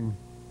coming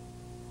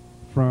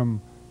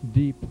from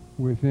deep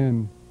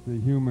within the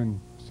human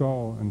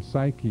soul and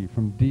psyche,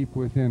 from deep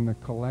within the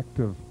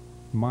collective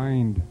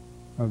mind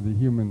of the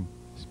human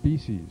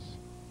species.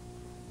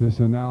 This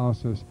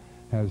analysis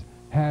has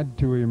had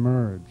to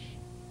emerge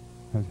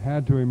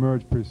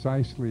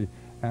precisely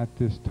at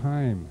this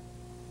time,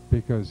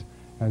 because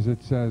as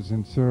it says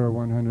in Surah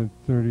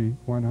 103,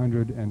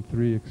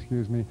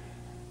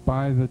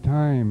 by the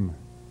time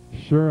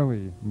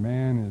surely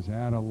man is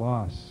at a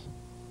loss,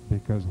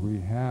 because we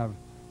have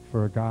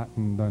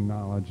forgotten the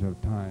knowledge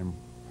of time.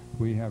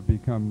 We have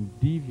become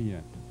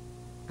deviant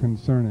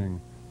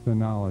concerning the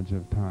knowledge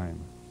of time.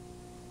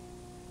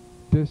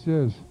 This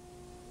is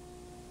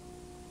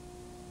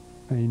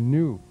a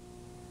new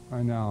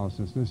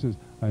analysis. This is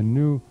a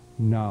new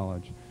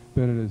knowledge,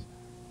 but it is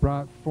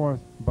brought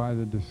forth by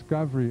the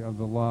discovery of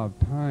the law of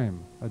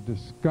time. A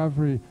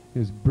discovery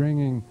is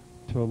bringing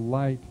to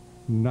light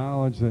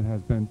knowledge that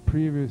has been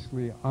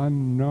previously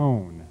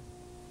unknown.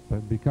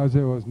 But because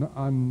it was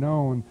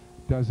unknown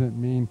doesn't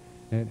mean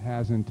it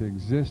hasn't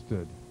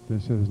existed.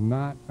 This is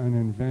not an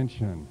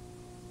invention.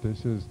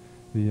 This is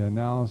the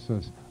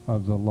analysis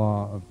of the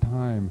law of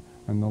time,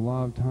 and the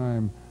law of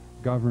time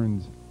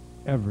governs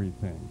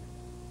everything.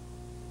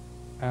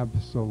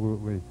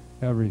 Absolutely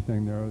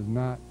everything. There is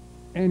not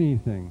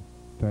anything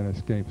that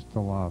escapes the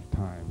law of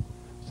time.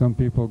 Some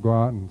people go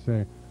out and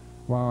say,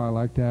 wow, I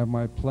like to have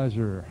my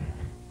pleasure.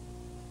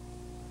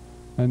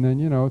 And then,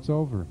 you know, it's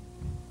over.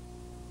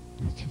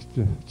 It's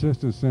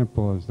just as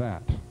simple as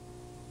that.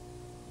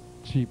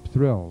 Cheap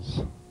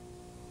thrills.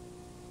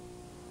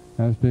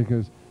 That's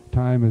because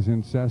time is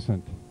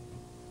incessant.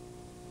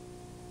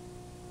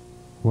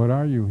 What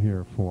are you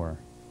here for?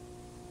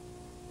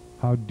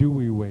 How do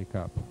we wake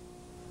up?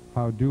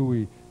 How do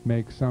we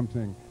make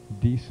something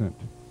decent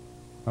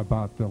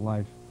about the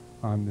life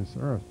on this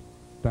earth?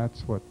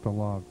 That's what the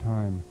law of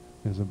time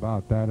is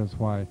about. That is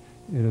why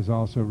it is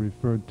also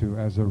referred to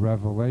as a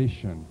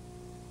revelation.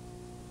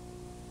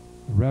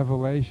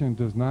 Revelation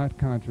does not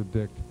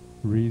contradict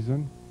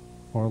reason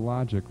or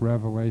logic.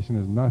 Revelation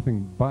is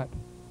nothing but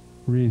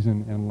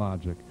reason and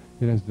logic.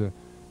 It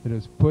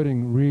is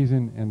putting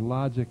reason and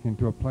logic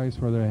into a place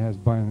where there has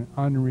been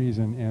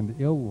unreason and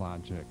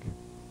illogic.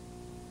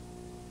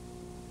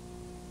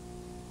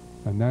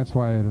 And that's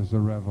why it is a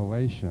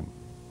revelation.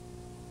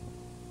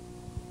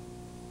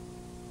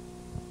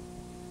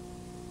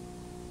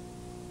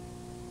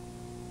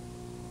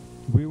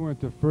 We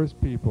weren't the first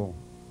people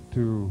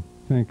to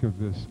think of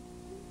this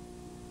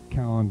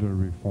calendar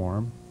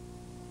reform.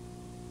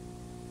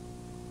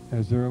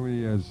 As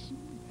early as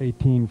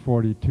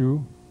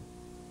 1842,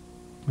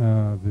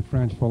 the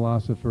French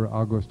philosopher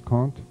Auguste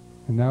Comte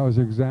And that was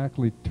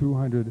exactly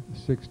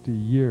 260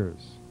 years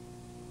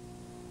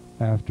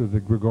after the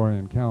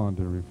Gregorian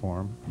calendar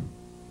reform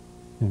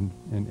in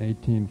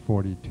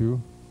 1842,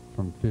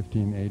 from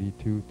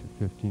 1582 to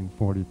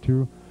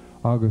 1542.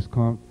 Auguste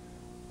Comte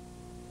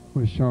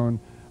was shown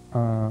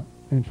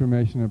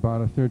information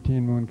about a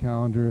 13-moon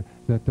calendar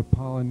that the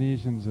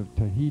Polynesians of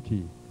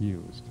Tahiti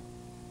used.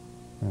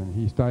 And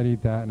he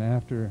studied that, and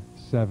after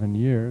 7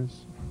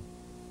 years,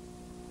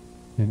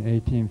 in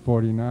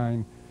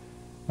 1849,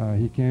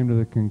 he came to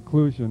the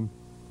conclusion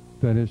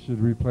that it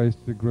should replace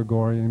the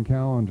Gregorian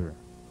calendar.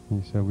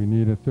 He said, we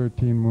need a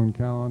 13-moon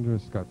calendar.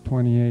 It's got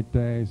 28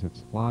 days.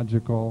 It's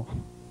logical.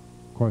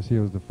 Of course, he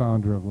was the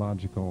founder of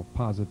logical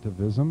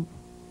positivism.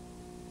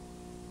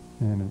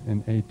 And in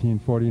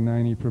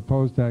 1849, he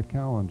proposed that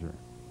calendar.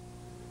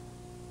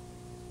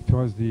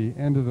 Towards the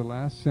end of the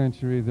last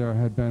century, there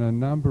had been a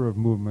number of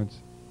movements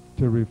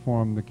to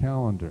reform the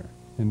calendar.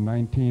 In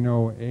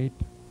 1908,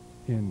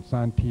 in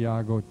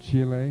Santiago,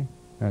 Chile,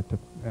 at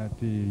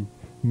the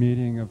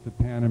meeting of the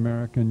Pan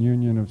American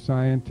Union of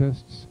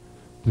Scientists,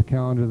 the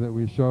calendar that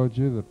we showed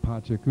you, the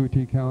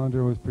Pachacuti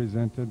calendar, was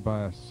presented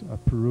by a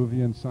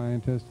Peruvian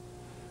scientist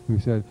who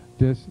said,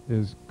 this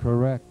is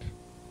correct.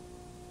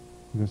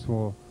 This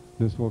will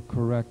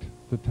correct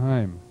the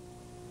time.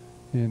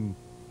 In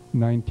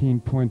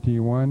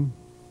 1921,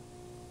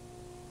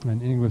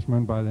 an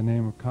Englishman by the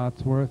name of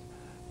Cotsworth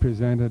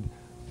presented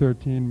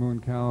 13-moon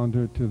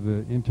calendar to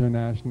the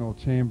International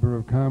Chamber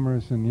of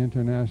Commerce, and the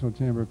International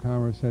Chamber of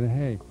Commerce said,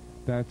 hey,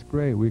 that's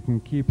great, we can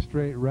keep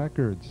straight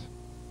records.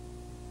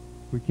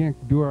 We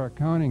can't do our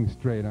accounting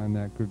straight on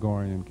that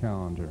Gregorian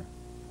calendar.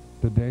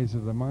 The days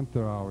of the month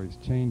are always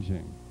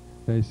changing.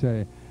 They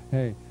say,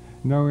 hey,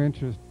 no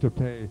interest to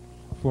pay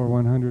for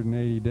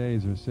 180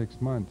 days or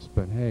 6 months,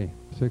 but hey,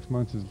 6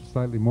 months is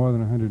slightly more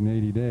than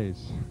 180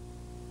 days.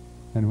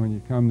 And when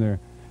you come there,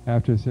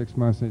 after 6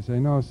 months, they say,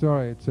 no,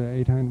 sorry, it's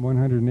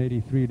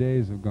 183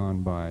 days have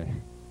gone by.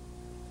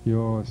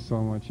 You owe us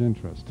so much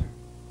interest.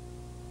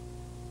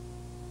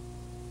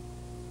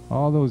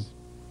 All those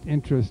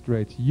interest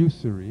rates,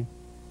 usury,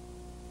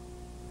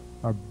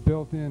 are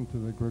built into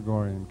the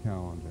Gregorian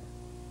calendar.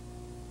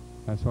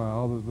 That's why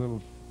all those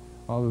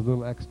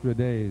little extra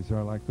days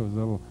are like those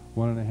little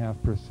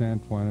 1.5%,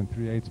 1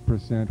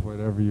 3/8%,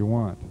 whatever you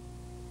want.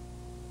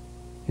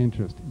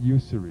 Interest,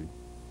 usury,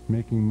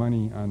 making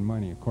money on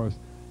money. Of course,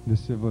 this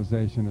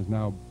civilization is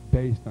now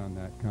based on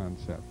that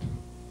concept.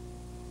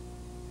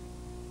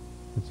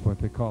 It's what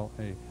they call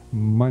a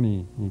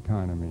money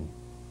economy.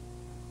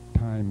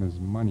 Time is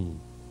money.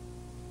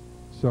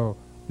 So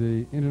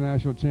the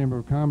International Chamber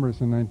of Commerce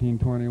in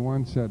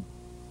 1921 said,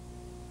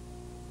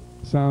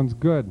 sounds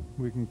good,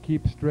 we can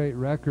keep straight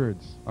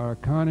records, our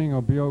accounting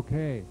will be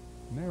okay.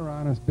 And they were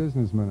honest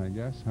businessmen, I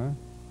guess, huh?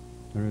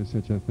 There is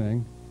such a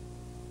thing.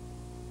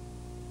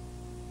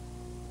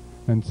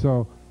 And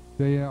so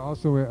they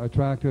also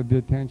attracted the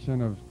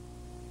attention of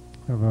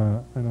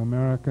an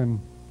American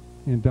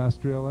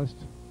industrialist,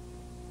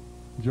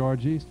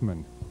 George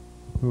Eastman,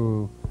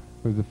 who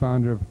was the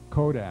founder of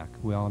Kodak.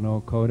 We all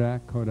know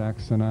Kodak.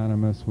 Kodak's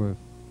synonymous with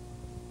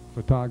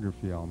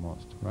photography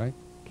almost, right?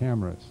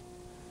 Cameras.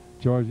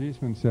 George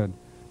Eastman said,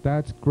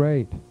 that's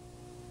great,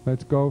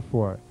 let's go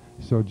for it.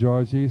 So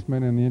George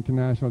Eastman and the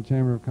International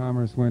Chamber of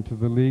Commerce went to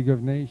the League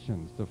of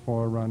Nations, the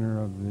forerunner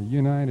of the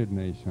United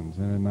Nations.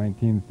 And in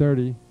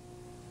 1930,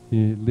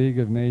 the League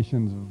of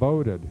Nations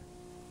voted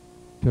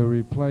to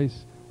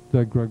replace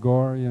the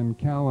Gregorian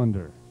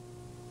calendar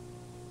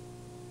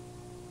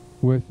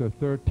with a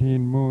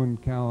 13-moon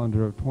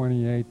calendar of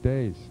 28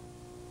 days.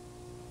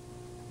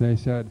 They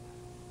said,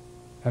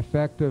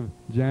 effective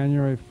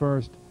January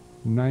 1st,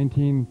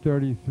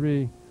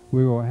 1933,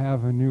 we will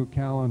have a new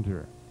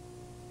calendar.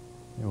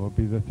 It will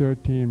be the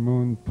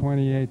 13-moon,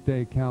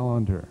 28-day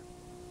calendar.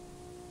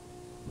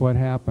 What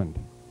happened?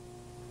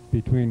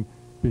 Between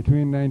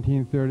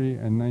 1930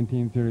 and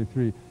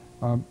 1933,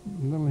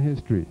 little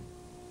history.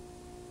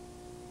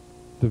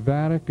 The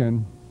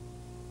Vatican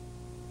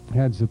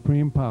had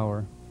supreme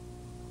power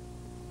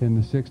in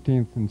the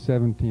 16th and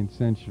 17th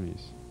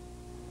centuries.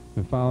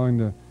 Following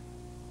the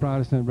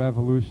Protestant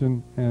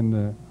Revolution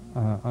and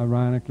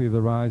ironically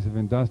the rise of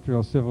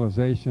industrial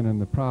civilization in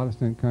the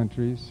Protestant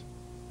countries,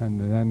 and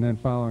then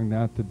following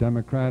that the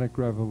democratic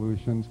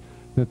revolutions,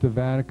 that the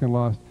Vatican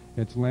lost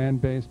its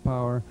land-based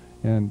power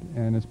and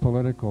its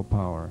political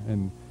power.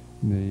 In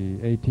the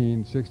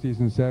 1860s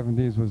and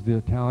 70s was the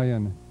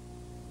Italian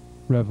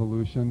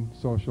Revolution,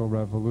 social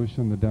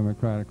revolution, the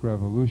democratic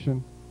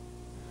revolution,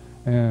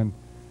 and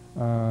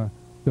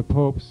the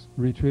popes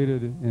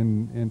retreated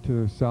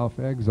into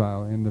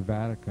self-exile in the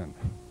Vatican,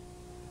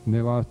 and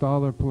they lost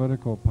all their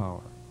political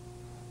power.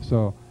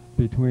 So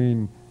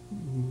between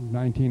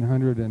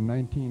 1900 and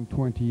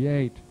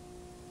 1928,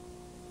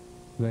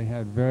 they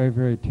had very,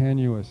 very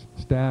tenuous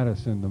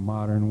status in the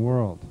modern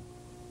world.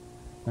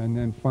 And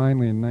then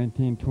finally in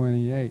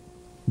 1928,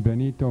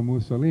 Benito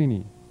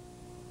Mussolini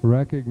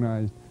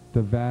recognized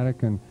the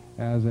Vatican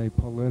as a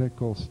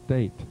political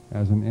state,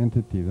 as an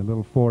entity, the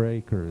little 4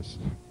 acres.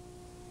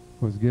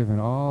 was given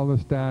all the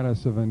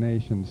status of a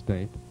nation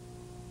state,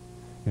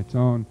 its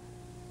own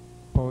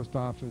post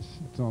office,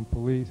 its own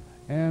police,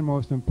 and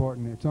most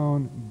important, its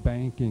own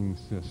banking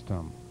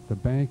system. The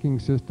banking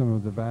system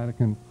of the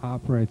Vatican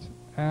operates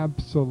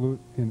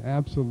in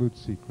absolute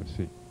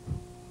secrecy.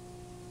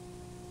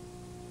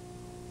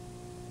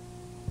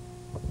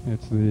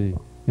 It's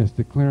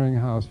the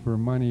clearinghouse for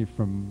money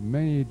from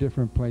many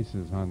different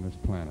places on this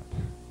planet.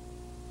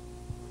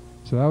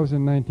 So that was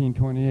in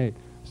 1928.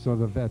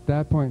 So at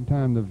that point in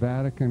time, the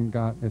Vatican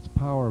got its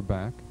power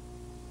back.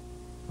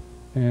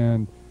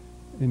 And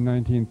in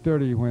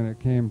 1930, when it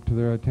came to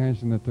their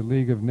attention that the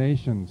League of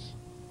Nations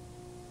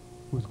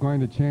was going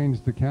to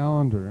change the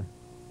calendar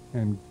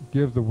and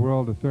give the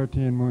world a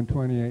 13-moon,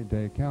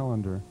 28-day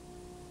calendar,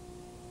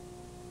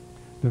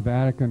 the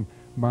Vatican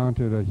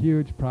mounted a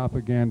huge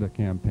propaganda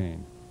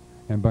campaign.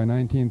 And by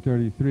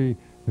 1933,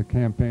 the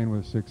campaign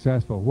was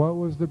successful. What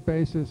was the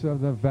basis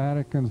of the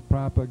Vatican's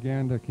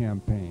propaganda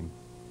campaign?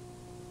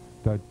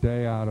 The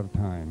day out of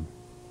time.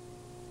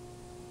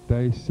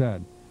 They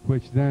said,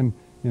 which then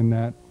in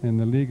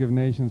the League of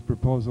Nations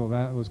proposal,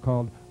 that was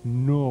called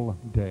null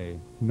day,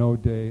 no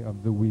day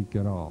of the week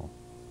at all,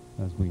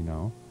 as we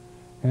know.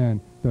 And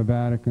the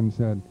Vatican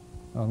said,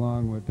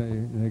 along with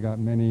they got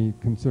many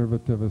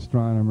conservative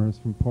astronomers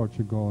from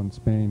Portugal and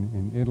Spain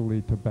and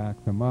Italy to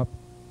back them up.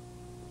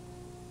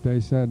 They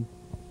said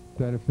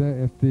that if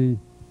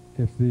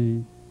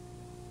the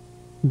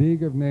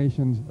League of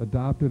Nations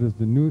adopted as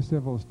the new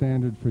civil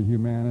standard for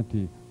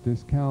humanity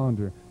this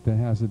calendar that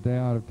has a day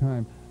out of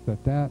time,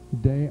 that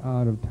day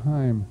out of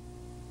time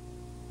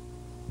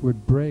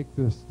would break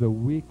the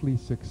weekly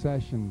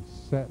succession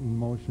set in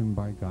motion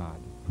by God.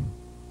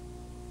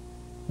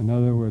 In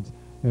other words,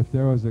 if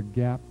there was a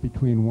gap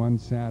between one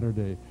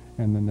Saturday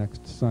and the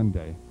next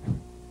Sunday,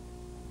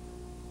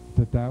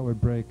 that would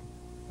break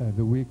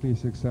the weekly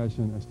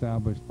succession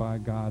established by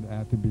God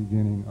at the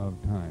beginning of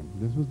time.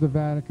 This was the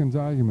Vatican's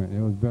argument.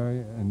 It was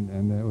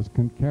and it was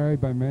carried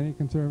by many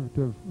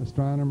conservative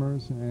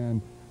astronomers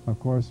and, of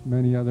course,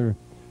 many other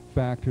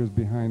factors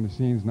behind the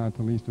scenes, not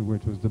the least of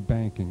which was the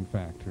banking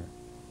factor.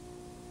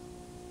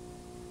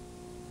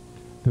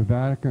 The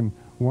Vatican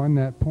won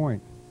that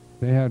point.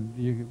 They had,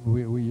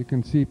 you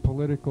can see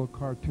political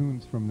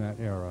cartoons from that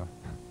era.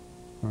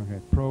 Okay,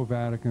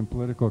 pro-Vatican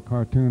political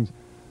cartoons,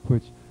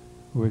 which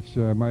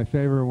my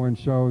favorite one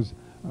shows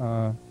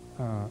a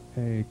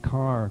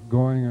car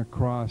going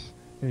across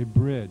a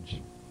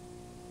bridge,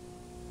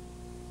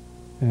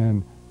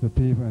 and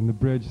the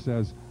bridge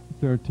says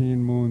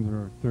 13 moons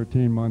or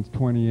 13 months,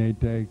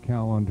 28-day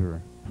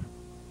calendar.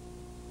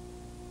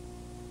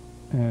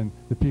 And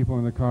the people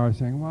in the car are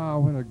saying, "Wow,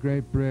 what a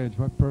great bridge!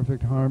 What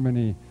perfect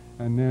harmony!"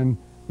 And then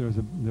there's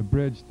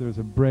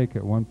a break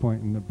at one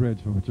point in the bridge,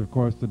 which of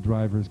course the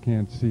drivers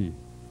can't see,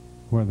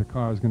 where the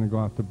car is going to go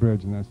off the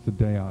bridge, and that's the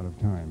day out of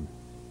time.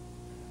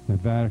 The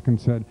Vatican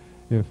said,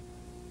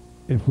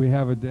 if we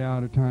have a day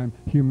out of time,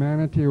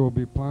 humanity will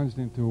be plunged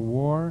into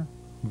war,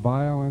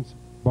 violence,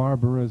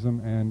 barbarism,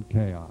 and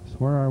chaos.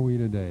 Where are we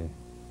today?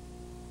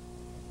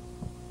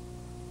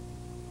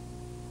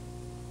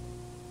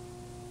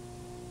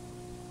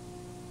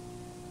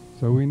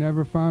 So we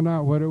never found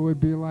out what it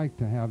would be like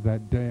to have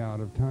that day out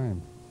of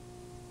time.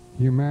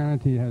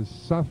 Humanity has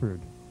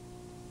suffered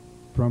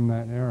from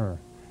that error,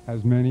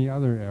 as many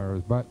other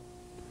errors, but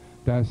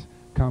that's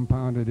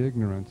compounded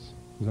ignorance.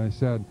 As I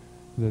said,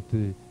 that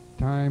the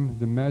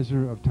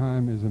measure of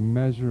time is a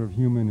measure of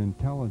human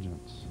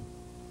intelligence.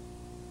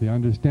 The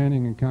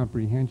understanding and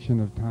comprehension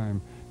of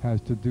time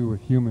has to do with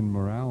human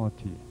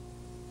morality.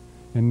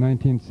 In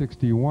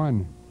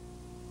 1961,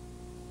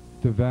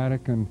 the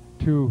Vatican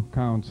II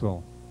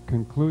Council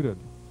concluded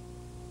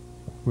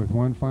with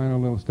one final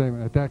little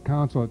statement. At that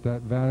council, at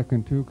that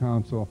Vatican II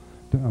Council,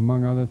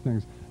 among other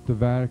things, the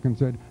Vatican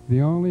said, the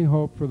only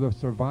hope for the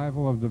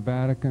survival of the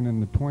Vatican in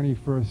the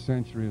 21st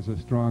century is a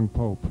strong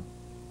pope.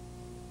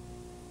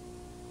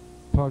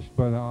 Published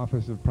by the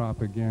Office of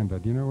Propaganda.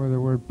 Do you know where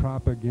the word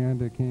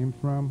propaganda came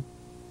from?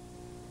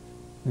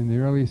 In the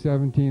early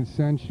 17th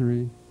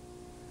century,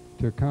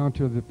 to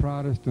counter the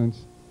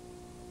Protestants,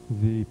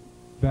 the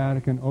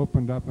Vatican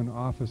opened up an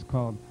office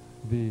called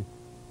the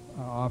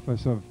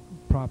Office of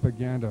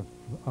Propaganda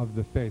of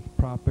the Faith,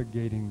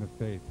 propagating the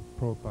faith,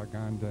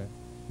 propaganda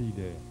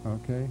fide,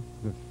 okay?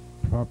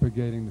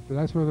 Propagating the faith.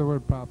 That's where the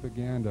word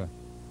propaganda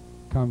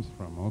comes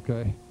from,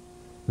 okay?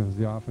 It was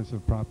the Office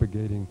of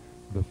Propagating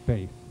the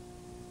Faith.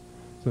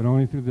 So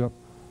only through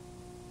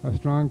a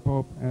strong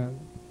pope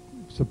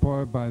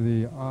supported by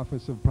the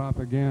Office of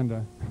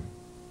Propaganda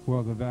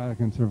will the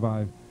Vatican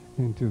survive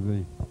into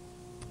the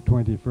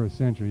 21st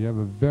century. You have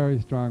a very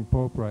strong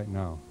pope right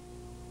now.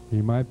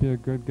 He might be a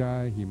good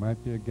guy, he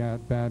might be a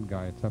bad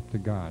guy, it's up to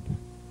God.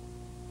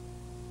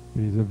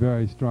 But he's a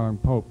very strong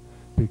pope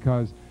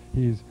because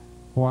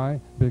why?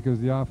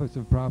 Because the Office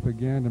of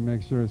Propaganda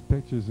makes sure his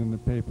picture's in the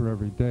paper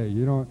every day.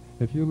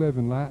 If you live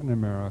in Latin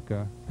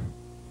America,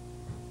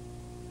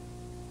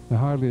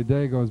 hardly a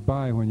day goes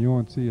by when you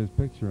won't see his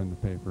picture in the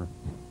paper.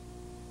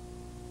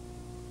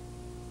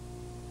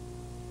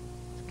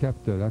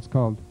 kept there. That's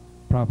called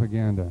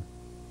propaganda.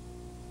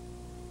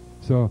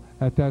 So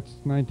at that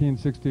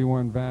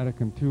 1961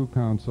 Vatican II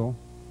Council,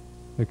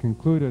 they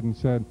concluded and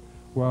said,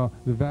 well,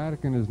 the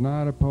Vatican is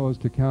not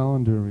opposed to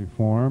calendar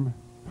reform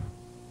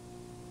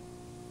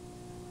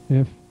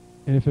if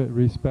it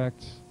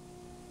respects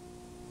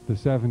the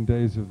 7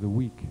 days of the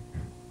week.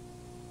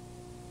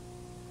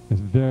 It's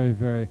a very,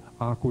 very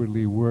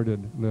awkwardly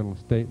worded little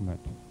statement.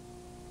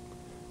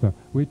 So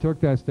we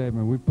took that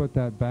statement, we put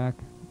that back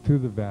to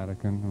the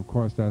Vatican. Of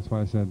course, that's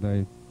why I said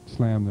they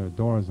slammed their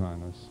doors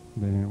on us.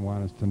 They didn't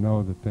want us to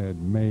know that they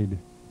had made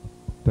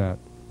that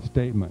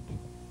statement.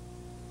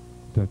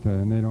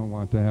 And they don't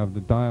want to have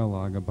the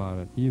dialogue about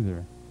it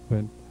either.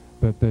 And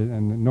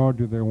nor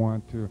do they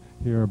want to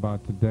hear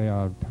about the day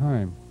out of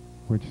time,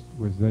 which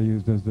was they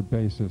used as the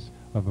basis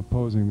of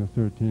opposing the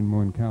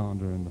 13-moon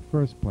calendar in the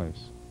first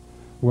place.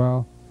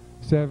 Well,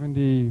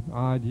 70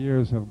 odd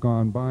years have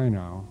gone by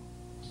now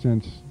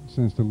since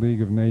the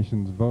League of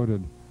Nations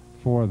voted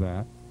for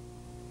that.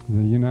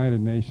 The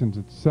United Nations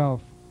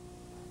itself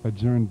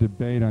adjourned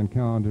debate on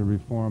calendar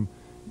reform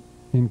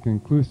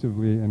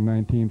inconclusively in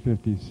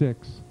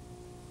 1956,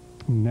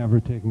 never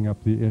taking up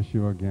the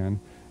issue again.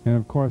 And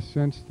of course,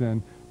 since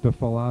then, the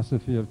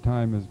philosophy of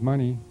time as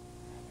money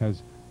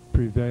has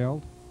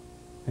prevailed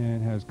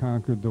and has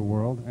conquered the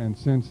world. And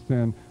since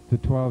then, the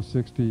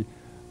 1260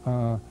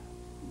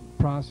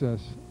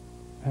 process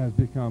has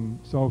become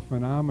so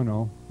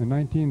phenomenal. In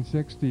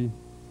 1960,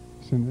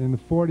 in the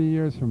 40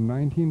 years from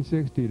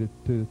 1960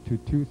 to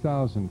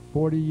 2000,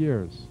 40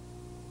 years,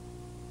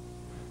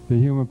 the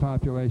human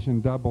population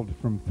doubled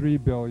from 3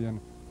 billion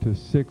to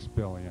 6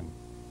 billion.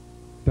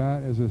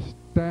 That is a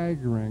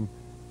staggering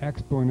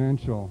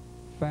exponential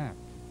fact.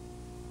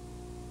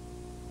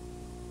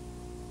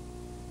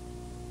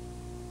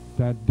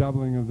 That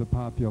doubling of the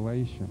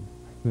population.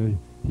 The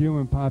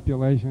human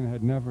population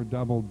had never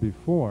doubled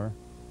before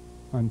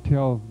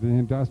until the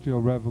Industrial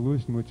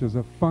Revolution, which is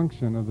a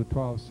function of the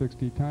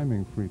 1260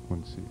 timing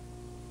frequency.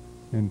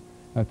 And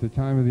at the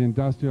time of the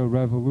Industrial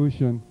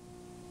Revolution,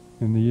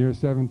 in the year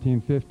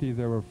 1750,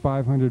 there were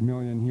 500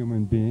 million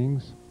human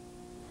beings,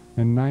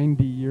 and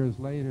 90 years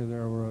later,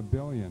 there were 1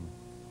 billion.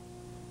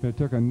 It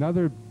took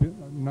another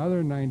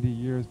 90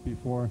 years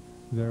before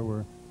there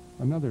were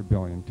another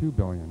billion, 2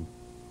 billion.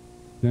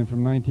 Then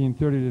from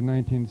 1930 to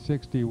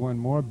 1960, 1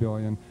 more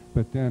billion,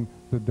 but then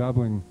the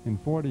doubling in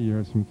 40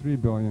 years from 3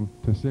 billion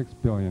to 6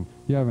 billion.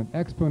 You have an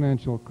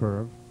exponential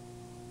curve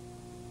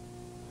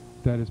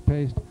that is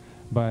paced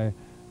by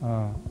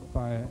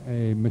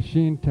a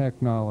machine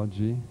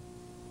technology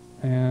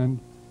and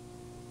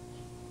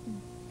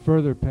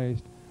further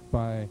paced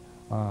by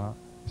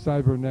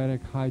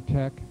cybernetic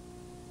high-tech,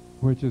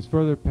 which is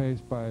further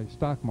paced by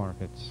stock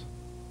markets.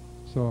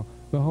 So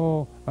the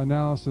whole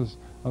analysis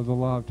of the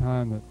law of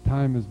time, that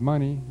time is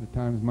money, the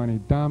time is money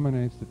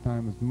dominates, the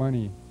time is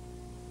money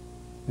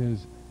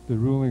is the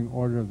ruling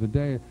order of the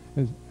day,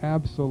 is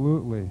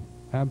absolutely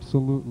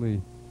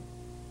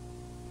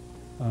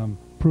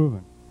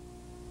proven.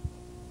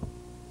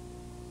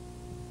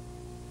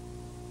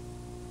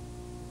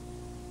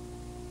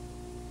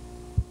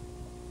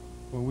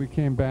 When we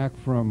came back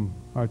from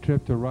our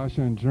trip to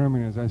Russia and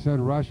Germany, as I said,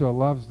 Russia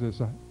loves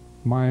this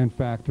Mayan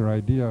factor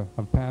idea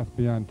of path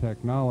beyond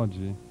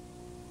technology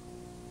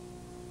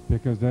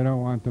because they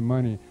don't want the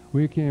money.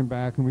 We came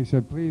back and we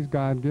said, please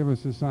God, give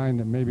us a sign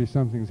that maybe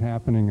something's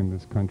happening in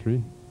this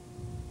country.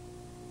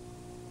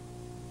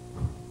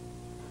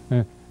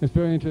 And it's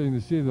very interesting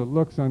to see the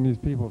looks on these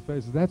people's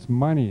faces. That's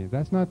money.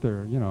 That's not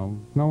their, no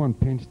one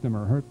pinched them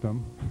or hurt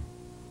them.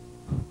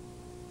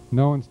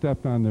 No one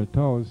stepped on their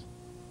toes.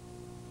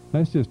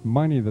 That's just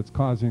money that's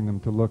causing them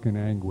to look in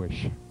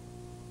anguish.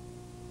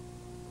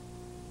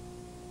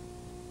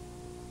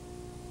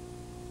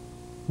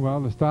 Well,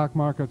 the stock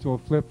markets will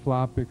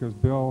flip-flop because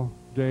Bill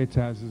Gates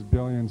has his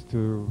billions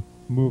to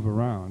move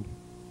around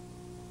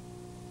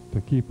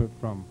to keep it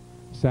from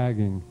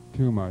sagging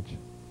too much.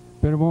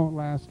 But it won't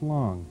last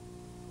long.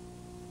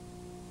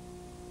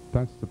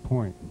 That's the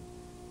point.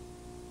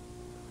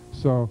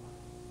 So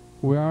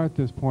we are at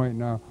this point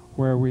now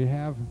where we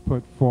have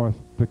put forth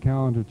the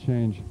calendar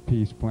change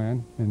peace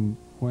plan, and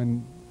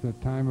when the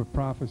time of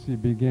prophecy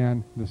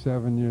began, the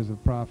 7 years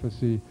of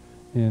prophecy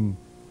in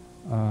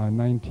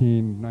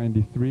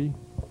 1993,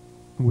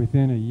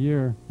 within a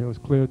year it was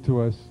clear to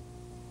us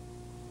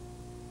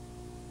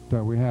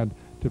that we had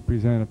to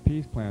present a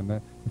peace plan,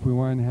 that if we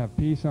wanted to have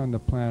peace on the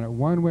planet,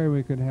 one way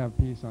we could have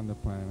peace on the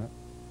planet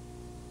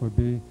would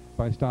be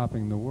by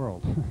stopping the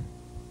world.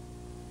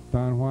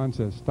 Don Juan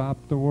says, stop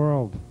the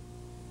world.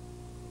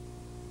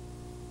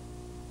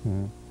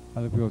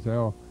 Other people say,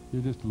 oh,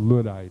 you're just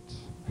Luddites.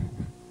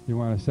 You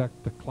want to set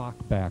the clock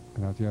back.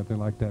 They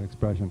like that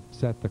expression,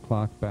 set the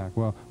clock back.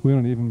 Well, we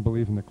don't even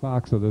believe in the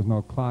clock, so there's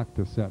no clock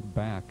to set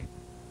back.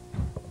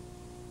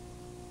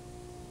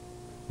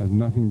 Has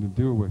nothing to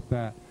do with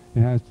that.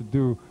 It has to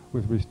do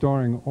with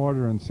restoring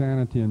order and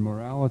sanity and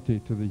morality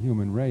to the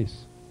human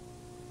race.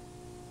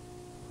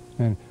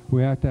 And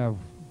we have to have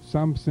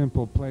some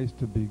simple place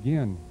to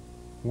begin,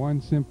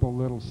 one simple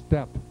little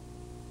step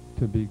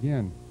to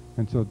begin.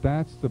 And so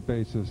that's the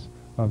basis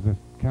of the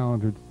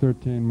calendar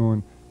 13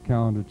 moon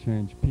calendar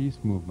change peace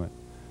movement.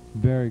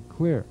 Very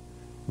clear.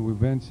 And we've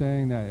been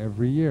saying that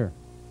every year.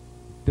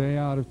 Day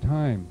out of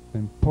time. The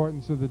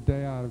importance of the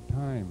day out of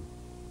time.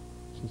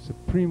 It's a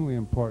supremely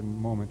important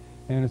moment.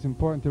 And it's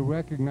important to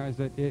recognize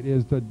that it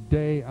is the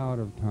day out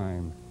of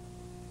time.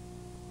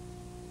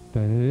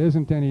 That it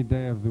isn't any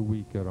day of the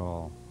week at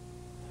all.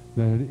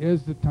 That it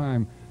is the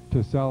time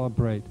to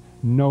celebrate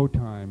no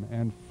time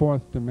and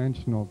fourth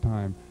dimensional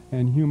time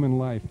and human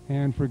life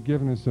and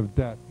forgiveness of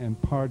debt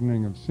and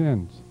pardoning of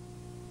sins.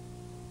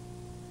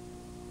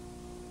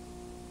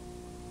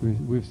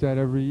 We've said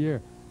every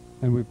year,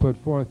 and we put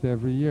forth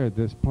every year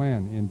this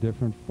plan in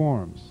different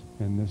forms.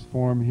 And this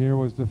form here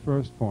was the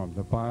first form,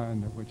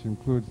 which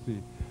includes the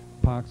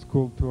Pax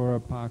Cultura,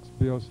 Pax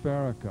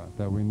Biospherica,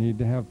 that we need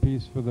to have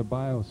peace for the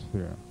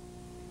biosphere.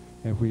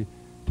 If we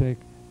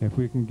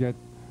can get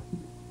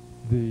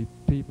the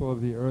people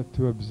of the earth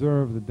to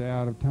observe the day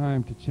out of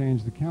time to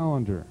change the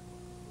calendar,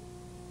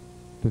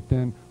 that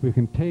then we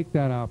can take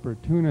that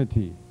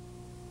opportunity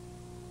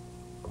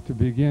to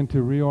begin to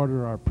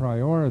reorder our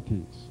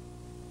priorities.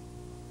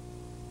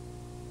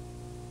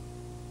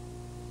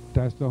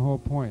 That's the whole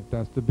point.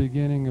 That's the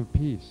beginning of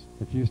peace.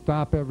 If you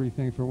stop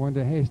everything for one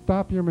day, hey,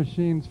 stop your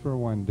machines for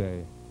one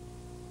day.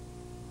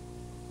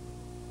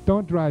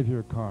 Don't drive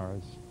your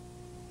cars.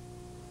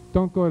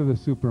 Don't go to the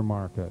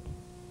supermarket.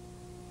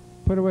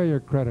 Put away your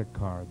credit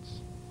cards.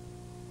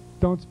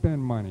 Don't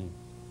spend money.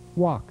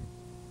 Walk.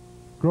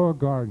 Grow a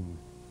garden.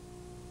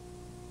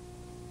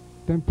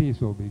 Then peace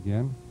will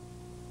begin.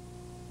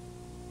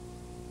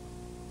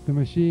 The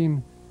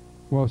machine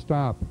will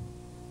stop.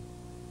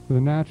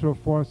 The natural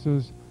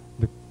forces,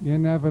 the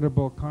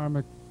inevitable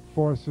karmic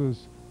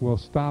forces will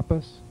stop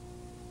us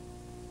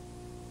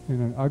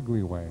in an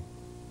ugly way.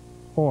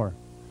 Or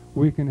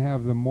we can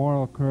have the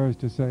moral courage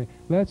to say,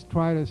 let's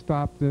try to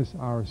stop this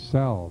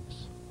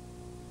ourselves.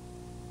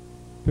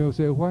 People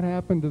say, what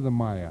happened to the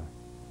Maya?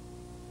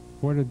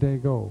 Where did they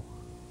go?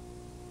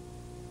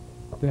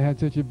 They had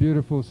such a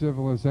beautiful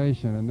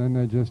civilization, and then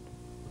they just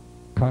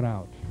cut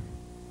out.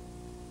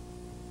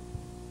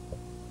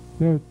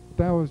 That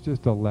was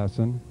just a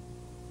lesson.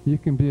 You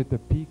can be at the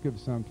peak of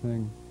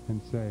something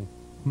and say,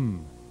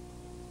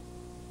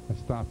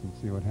 let's stop and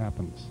see what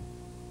happens.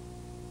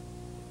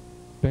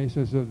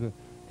 Basis of the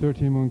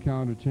 13 moon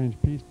calendar change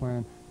peace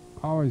plan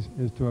always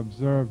is to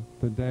observe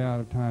the day out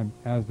of time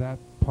as that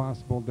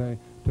possible day,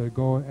 to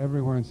go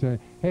everywhere and say,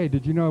 hey,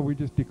 did you know we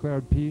just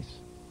declared peace?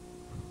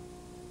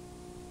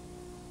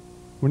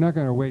 We're not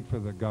going to wait for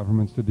the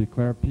governments to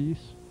declare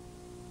peace.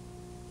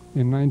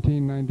 In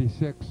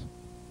 1996,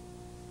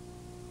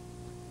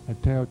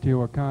 at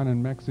Teotihuacan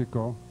in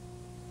Mexico,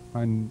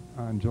 on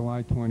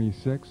July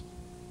 26th,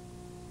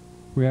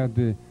 we had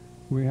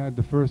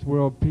the first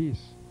world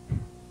peace.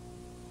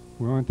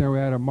 We went there. We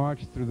had a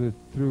march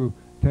through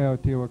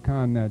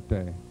Teotihuacan that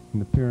day in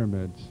the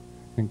pyramids,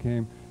 and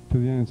came to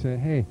the end and said,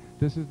 "Hey,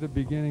 this is the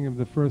beginning of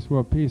the first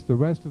world peace. The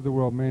rest of the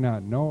world may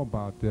not know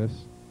about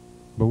this,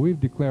 but we've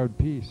declared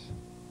peace.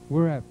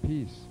 We're at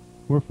peace.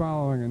 We're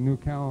following a new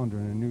calendar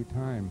and a new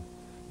time.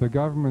 The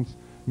governments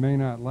may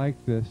not like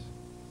this,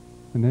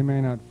 and they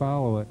may not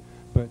follow it,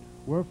 but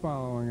we're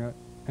following it,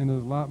 and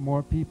there's a lot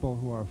more people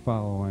who are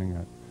following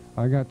it."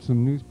 I got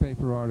some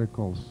newspaper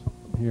articles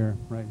here,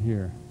 right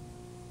here.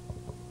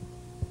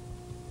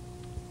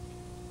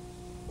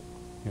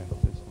 Yeah,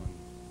 this one.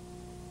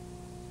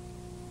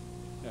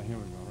 Yeah, here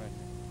we go, right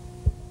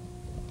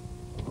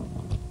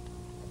here.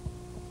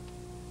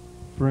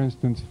 For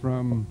instance,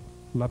 from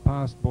La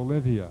Paz,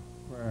 Bolivia,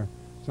 where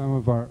some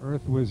of our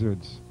earth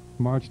wizards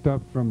marched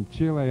up from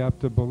Chile up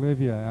to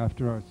Bolivia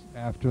after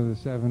the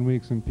 7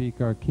 weeks in Peak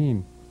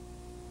Arquín.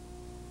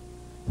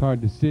 It's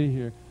hard to see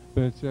here,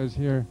 but it says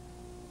here,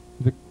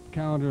 the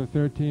calendar of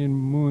 13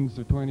 moons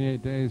of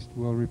 28 days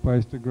will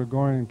replace the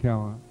Gregorian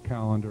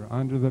calendar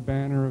under the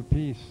banner of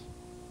peace.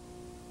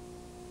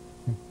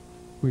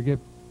 We get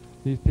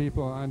these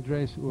people,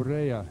 Andres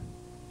Urrea,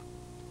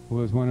 who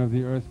was one of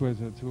the earth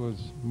wizards who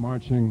was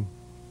marching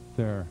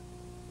there,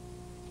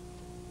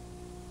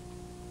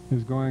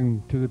 is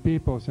going to the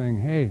people saying,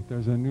 hey,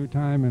 there's a new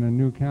time and a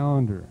new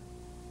calendar.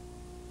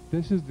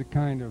 This is the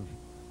kind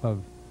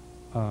of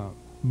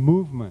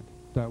movement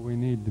that we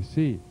need to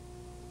see.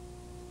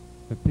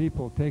 That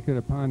people take it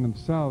upon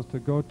themselves to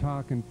go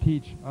talk and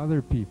teach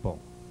other people.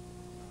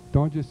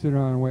 Don't just sit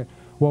around and wait.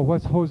 Well,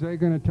 what's Jose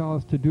going to tell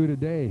us to do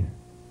today?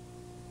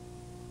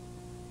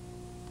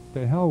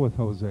 The hell with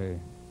Jose.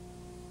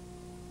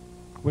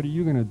 What are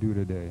you going to do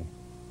today?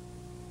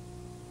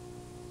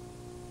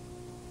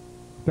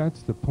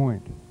 That's the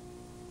point.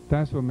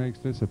 That's what makes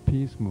this a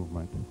peace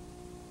movement.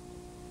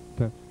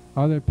 That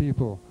other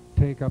people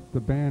take up the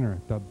banner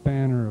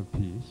of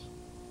peace,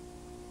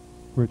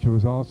 which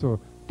was also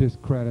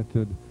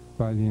discredited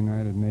by the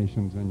United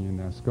Nations and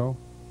UNESCO,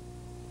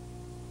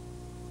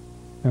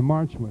 and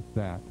march with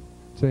that.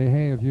 Say,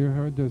 hey, have you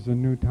heard there's a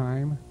new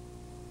time?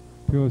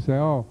 People say,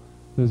 oh,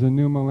 there's a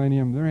new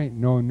millennium. There ain't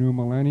no new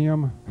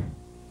millennium.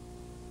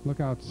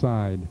 Look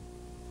outside.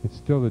 It's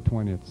still the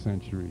 20th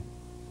century.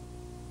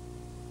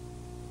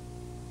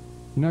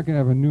 You're not going to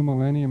have a new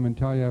millennium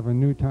until you have a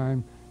new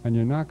time, and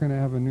you're not going to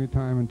have a new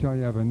time until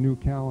you have a new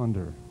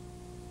calendar.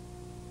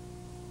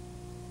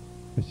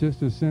 It's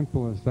just as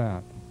simple as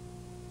that.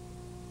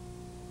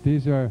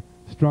 These are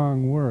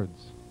strong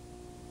words.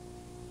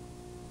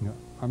 You know,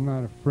 I'm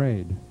not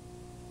afraid.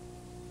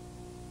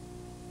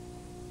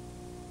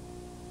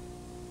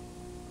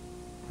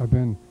 I've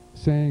been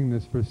saying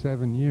this for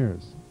 7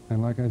 years,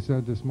 and like I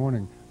said this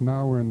morning,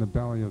 now we're in the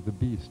belly of the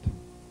beast.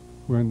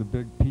 We're in the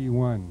big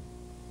P1,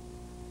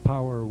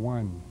 Power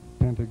 1,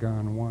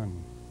 Pentagon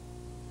 1,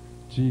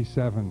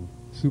 G7,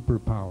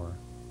 superpower.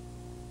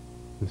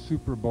 The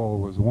Super Bowl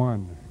was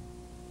won.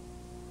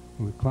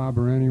 We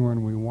clobber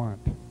anyone we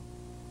want.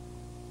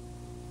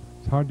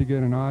 It's hard to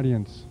get an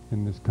audience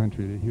in this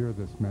country to hear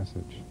this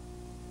message.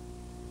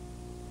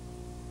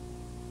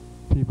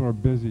 People are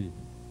busy.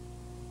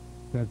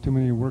 They have too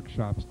many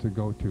workshops to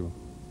go to.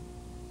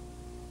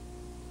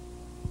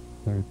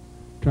 They're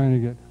trying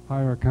to get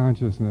higher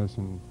consciousness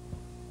and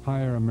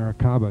higher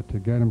Merkaba to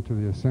get them to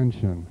the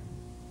ascension.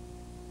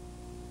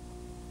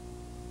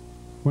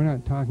 We're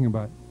not talking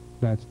about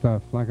that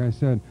stuff. Like I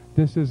said,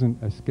 this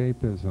isn't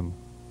escapism.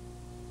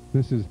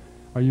 This is,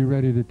 are you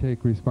ready to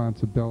take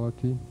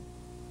responsibility?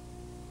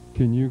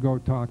 Can you go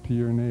talk to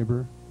your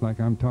neighbor like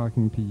I'm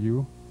talking to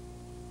you?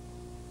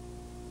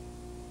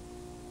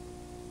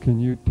 Can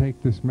you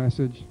take this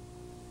message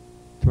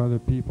to other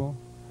people?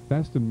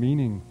 That's the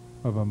meaning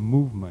of a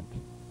movement.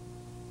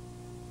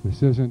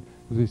 This isn't,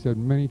 as I said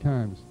many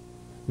times,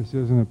 this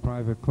isn't a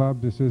private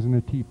club, this isn't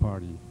a tea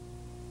party.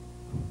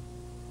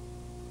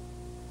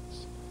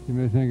 You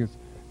may think it's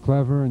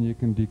clever and you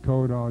can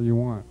decode all you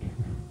want.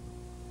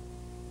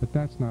 But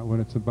that's not what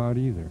it's about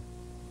either.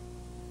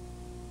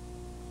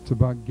 It's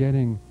about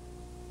getting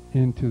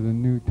into the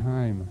new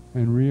time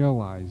and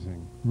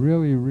realizing,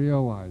 really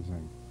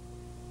realizing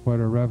what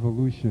a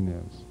revolution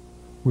is.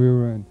 We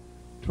were in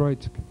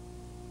Troitsk,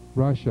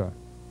 Russia,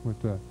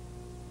 with a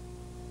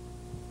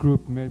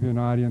group, maybe an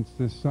audience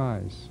this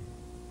size.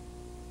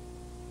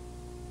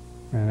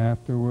 And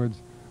afterwards,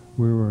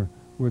 we were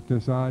with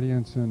this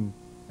audience, and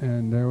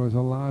there was a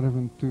lot of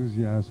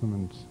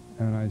enthusiasm.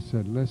 And I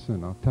said,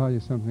 listen, I'll tell you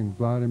something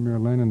Vladimir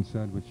Lenin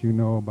said, which you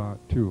know about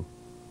too.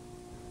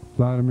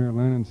 Vladimir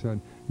Lenin said,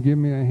 give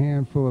me a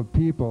handful of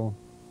people,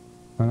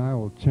 and I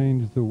will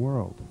change the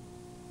world.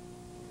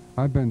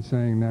 I've been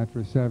saying that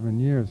for 7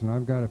 years, and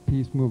I've got a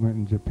peace movement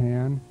in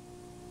Japan.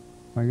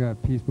 I got a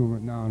peace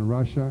movement now in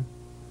Russia.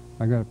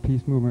 I got a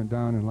peace movement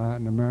down in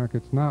Latin America.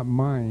 It's not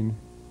mine.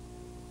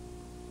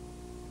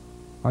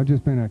 I've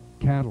just been a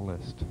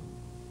catalyst.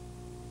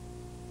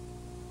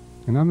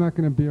 And I'm not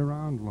going to be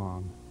around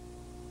long.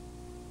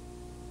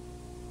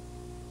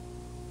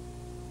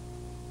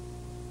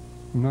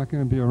 I'm not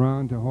going to be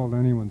around to hold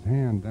anyone's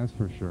hand, that's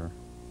for sure.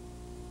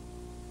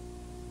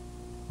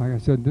 Like I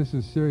said, this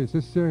is serious.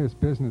 This is serious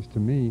business to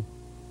me.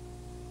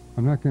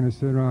 I'm not going to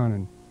sit around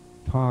and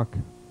talk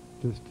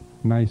just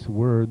nice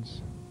words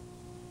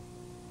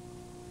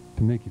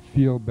to make you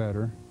feel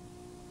better.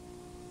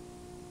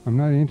 I'm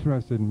not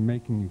interested in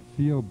making you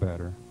feel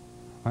better.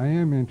 I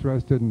am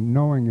interested in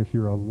knowing if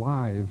you're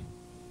alive,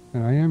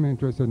 and I am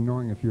interested in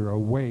knowing if you're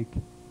awake,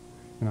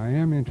 and I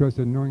am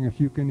interested in knowing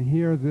if you can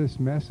hear this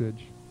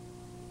message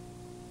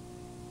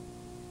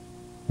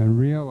and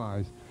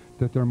realize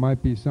that there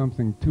might be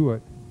something to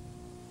it,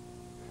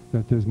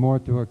 that there's more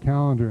to a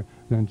calendar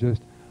than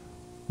just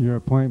your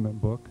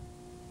appointment book,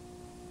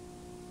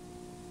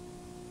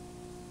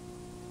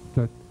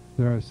 that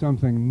there is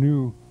something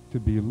new to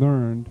be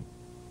learned,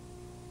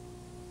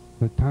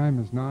 that time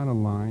is not a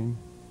line,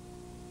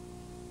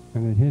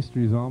 and that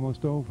history is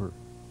almost over.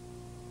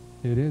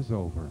 It is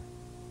over.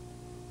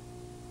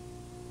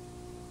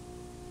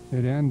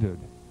 It ended.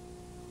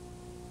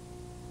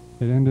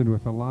 It ended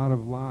with a lot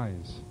of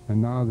lies,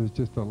 and now there's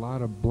just a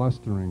lot of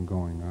blustering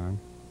going on.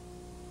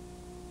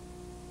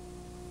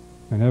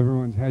 And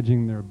everyone's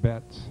hedging their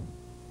bets,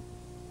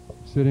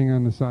 sitting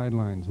on the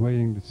sidelines,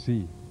 waiting to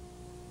see.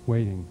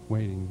 Waiting,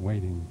 waiting,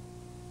 waiting.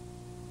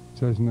 It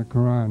says in the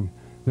Quran,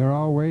 they're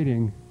all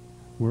waiting,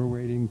 we're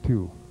waiting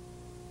too.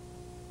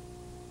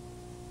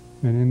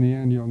 And in the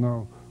end you'll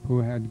know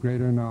who had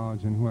greater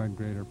knowledge and who had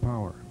greater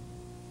power.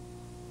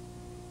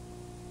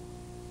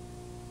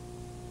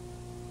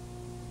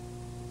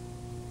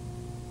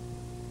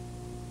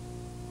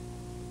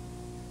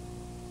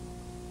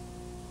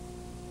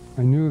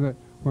 I knew that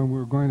when we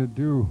were going to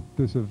do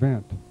this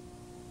event,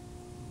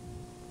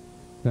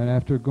 that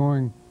after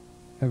going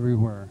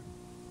everywhere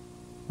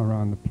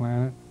around the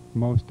planet,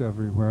 most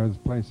everywhere, there's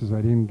places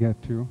I didn't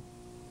get to,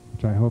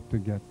 which I hope to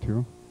get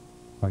to,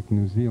 like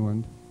New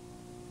Zealand.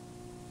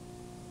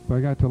 But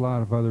I got to a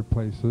lot of other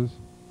places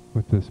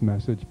with this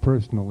message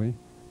personally,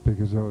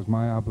 because it was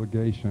my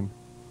obligation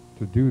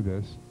to do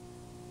this.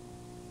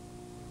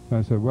 And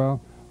I said,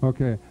 well,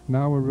 okay,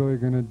 now we're really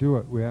going to do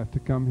it. We have to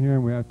come here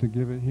and we have to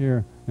give it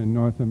here in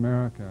North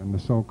America, in the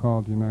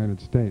so-called United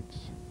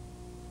States.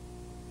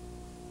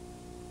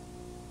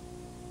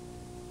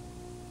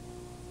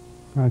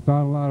 I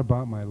thought a lot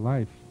about my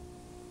life.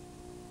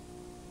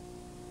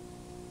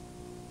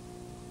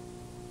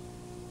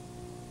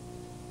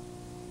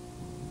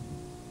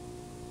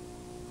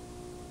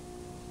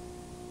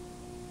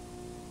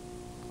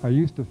 I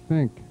used to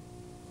think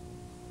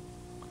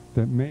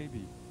that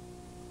maybe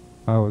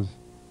I was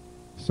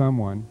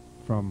someone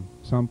from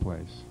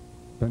someplace,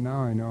 but now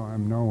I know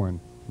I'm no one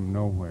from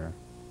nowhere.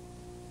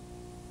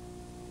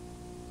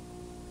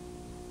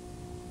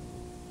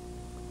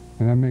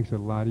 And that makes it a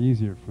lot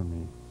easier for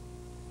me,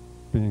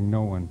 being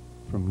no one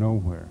from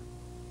nowhere,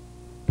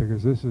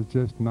 because this is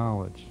just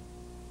knowledge.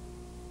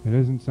 It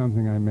isn't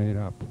something I made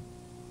up.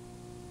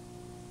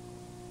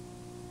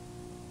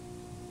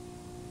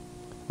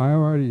 I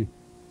already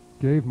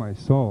gave my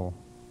soul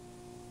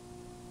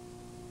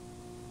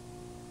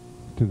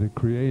to the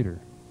Creator.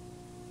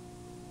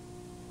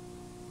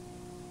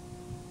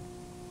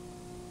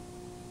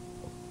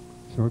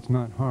 So it's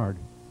not hard,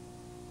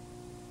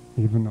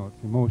 even though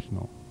it's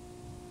emotional.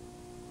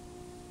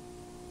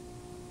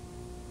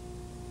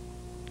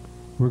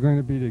 We're going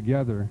to be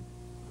together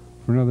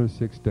for another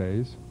 6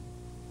 days,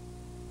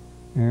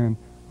 and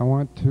I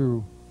want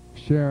to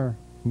share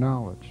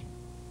knowledge,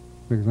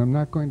 because I'm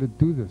not going to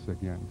do this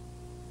again.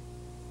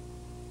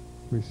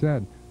 We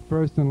said,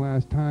 first and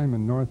last time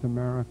in North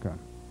America.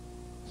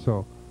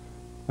 So,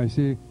 I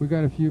see we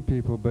got a few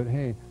people, but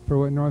hey, for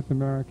what North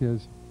America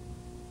is,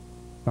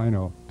 I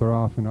know, they're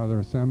off in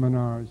other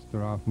seminars,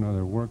 they're off in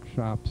other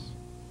workshops.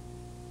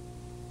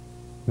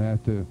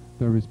 They're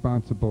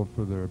responsible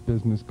for their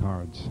business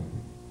cards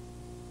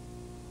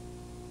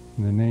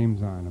and the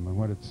names on them and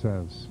what it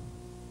says.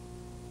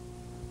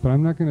 But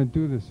I'm not going to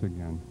do this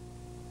again.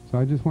 So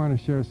I just want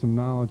to share some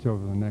knowledge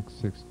over the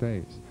next 6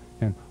 days.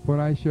 And what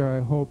I share,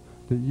 I hope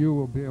that you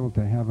will be able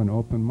to have an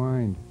open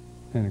mind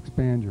and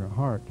expand your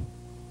heart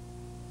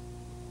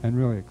and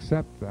really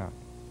accept that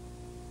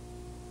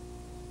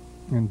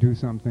and do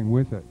something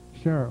with it.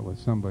 Share it with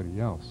somebody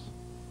else.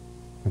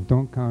 And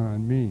don't count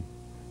on me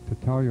to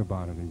tell you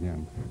about it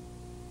again.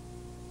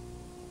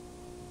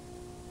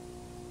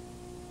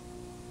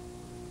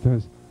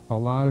 There's a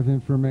lot of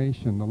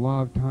information. The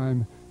law of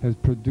time has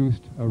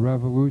produced a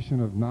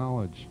revolution of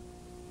knowledge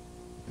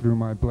through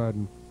my blood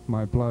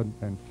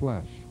and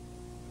flesh.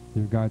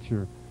 You've got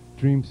your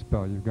dream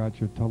spell, you've got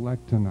your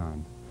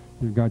telectanon,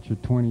 you've got your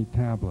 20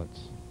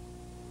 tablets.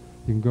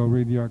 You can go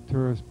read the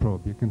Arcturus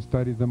probe, you can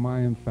study the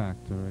Mayan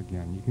factor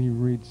again, you can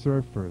even read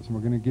surfers, and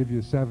we're going to give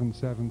you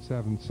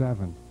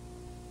 7777.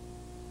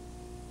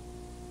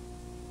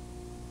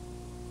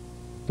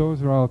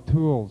 Those are all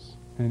tools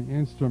and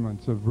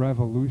instruments of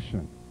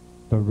revolution,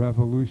 the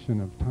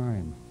revolution of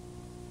time.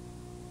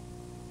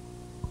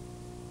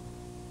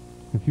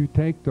 If you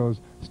take those,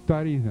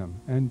 study them,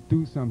 and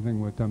do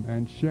something with them,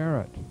 and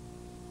share it.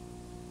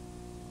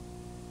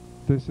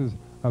 This is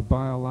a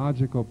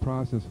biological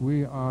process.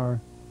 We are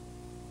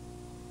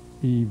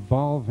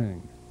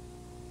evolving.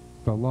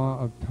 The law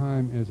of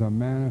time is a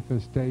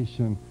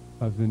manifestation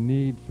of the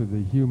need for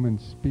the human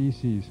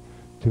species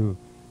to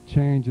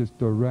change its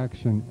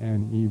direction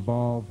and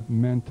evolve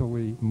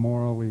mentally,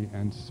 morally,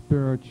 and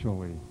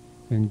spiritually,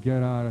 and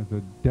get out of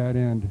the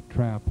dead-end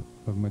trap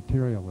of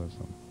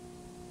materialism.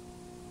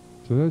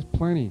 So there's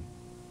plenty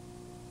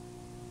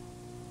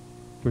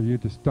for you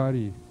to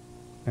study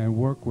and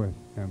work with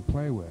and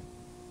play with.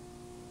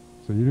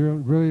 So you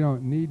really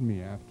don't need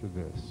me after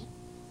this.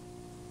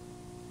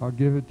 I'll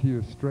give it to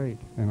you straight,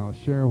 and I'll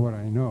share what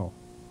I know.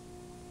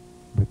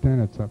 But then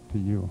it's up to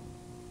you.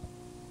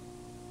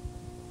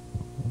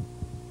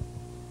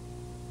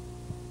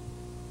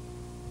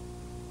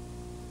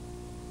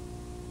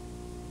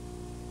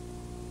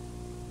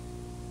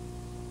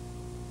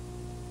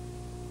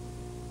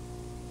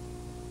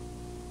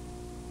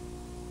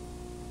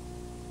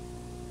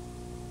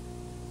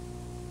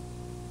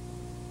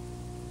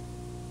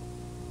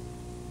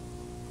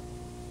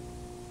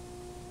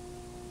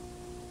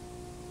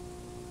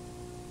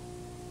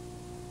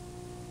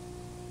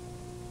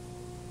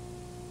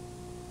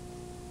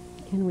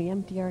 Can we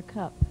empty our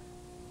cup?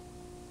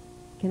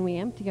 Can we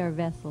empty our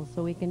vessel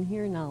so we can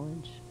hear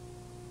knowledge?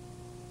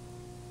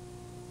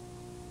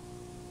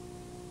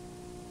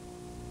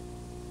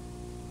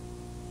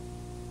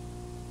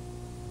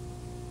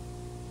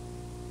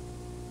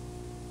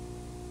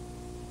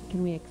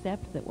 Can we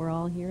accept that we're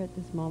all here at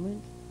this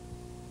moment?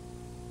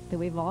 That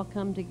we've all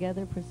come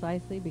together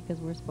precisely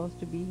because we're supposed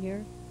to be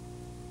here?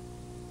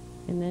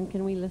 And then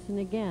can we listen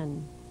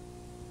again?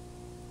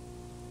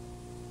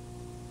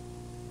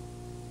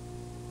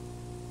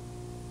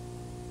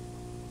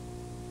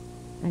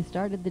 I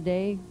started the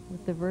day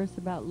with the verse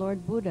about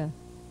Lord Buddha,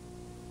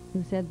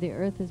 who said, "The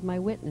earth is my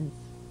witness."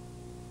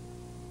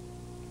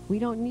 We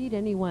don't need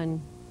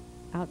anyone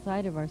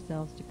outside of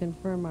ourselves to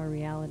confirm our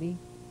reality.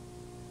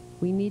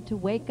 We need to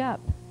wake up.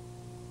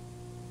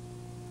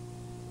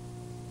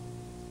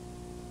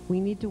 We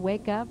need to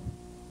wake up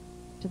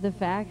to the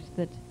fact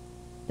that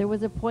there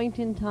was a point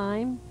in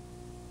time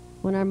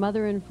when our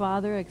mother and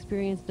father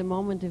experienced a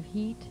moment of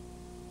heat,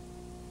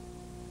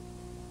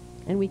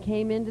 and we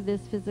came into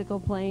this physical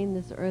plane,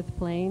 this earth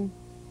plane,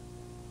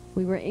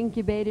 We were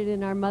incubated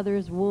in our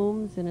mother's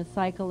wombs in a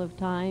cycle of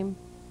time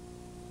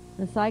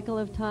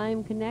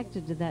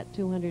connected to that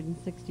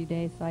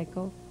 260-day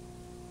cycle,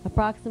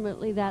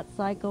 approximately that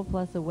cycle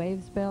plus a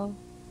wave spell.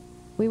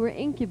 We were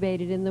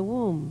incubated in the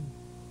womb,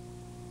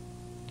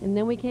 and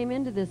then we came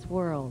into this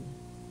world.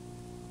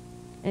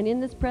 And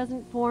in this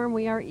present form,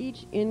 we are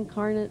each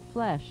incarnate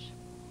flesh.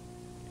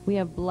 We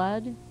have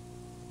blood.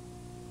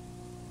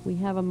 We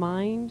have a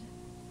mind.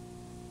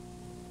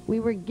 We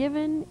were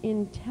given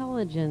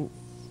intelligence.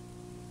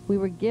 We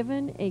were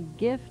given a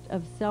gift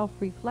of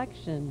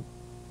self-reflection.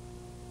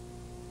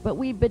 But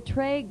we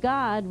betray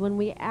God when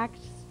we act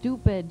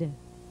stupid.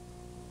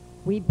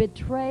 We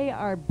betray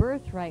our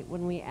birthright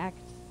when we act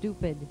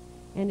stupid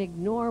and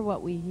ignore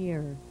what we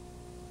hear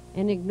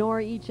and ignore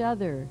each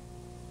other.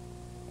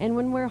 And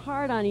when we're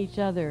hard on each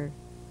other,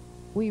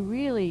 we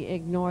really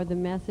ignore the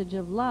message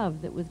of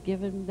love that was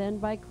given then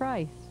by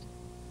Christ.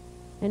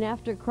 And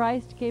after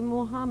Christ came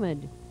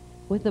Muhammad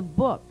with a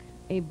book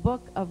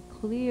of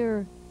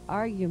clear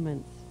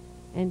arguments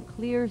and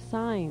clear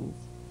signs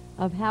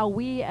of how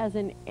we as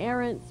an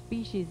errant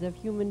species of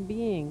human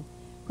being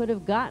could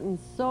have gotten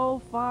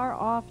so far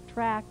off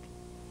track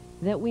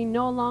that we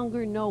no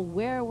longer know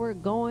where we're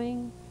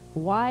going,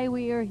 why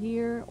we are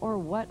here, or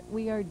what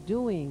we are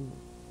doing.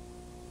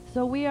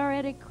 So we are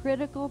at a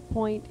critical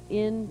point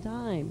in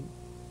time.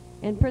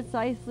 And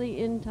precisely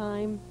in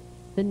time,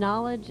 the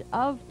knowledge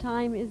of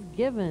time is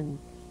given.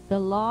 The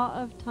law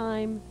of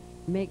time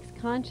makes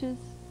conscious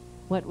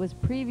what was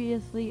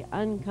previously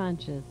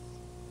unconscious.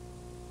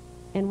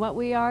 And what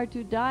we are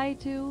to die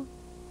to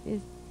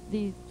is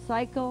the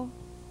cycle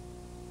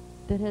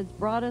that has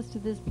brought us to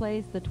this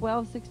place, the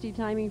 1260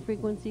 timing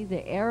frequency,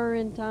 the error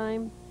in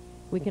time.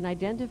 We can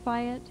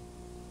identify it.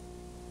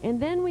 And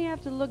then we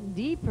have to look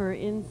deeper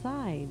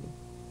inside,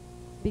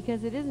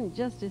 because it isn't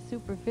just a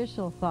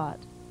superficial thought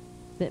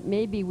that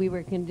maybe we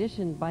were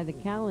conditioned by the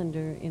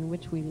calendar in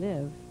which we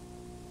live.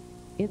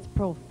 It's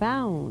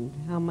profound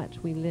how much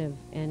we live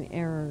an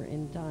error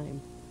in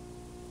time.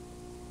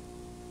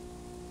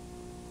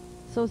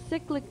 So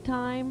cyclic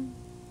time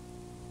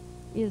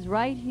is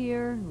right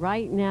here,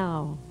 right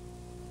now.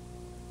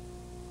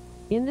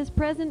 In this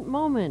present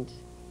moment,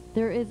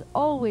 there is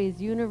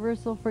always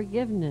universal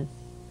forgiveness,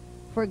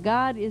 for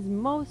God is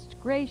most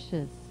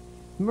gracious,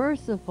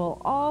 merciful,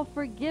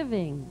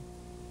 all-forgiving.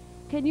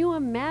 Can you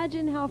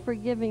imagine how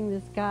forgiving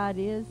this God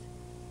is?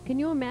 Can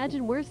you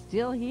imagine we're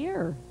still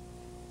here?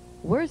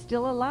 We're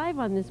still alive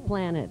on this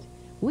planet.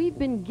 We've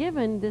been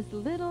given this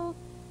little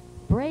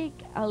break,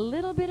 a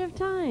little bit of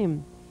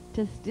time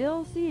to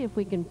still see if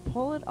we can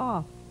pull it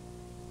off.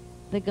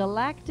 The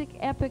galactic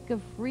epic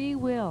of free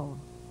will.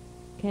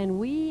 Can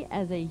we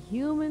as a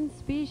human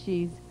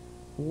species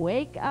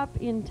wake up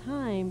in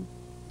time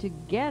to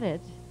get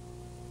it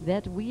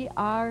that we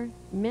are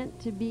meant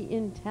to be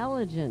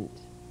intelligent?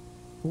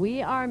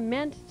 We are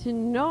meant to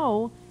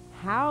know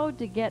how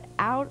to get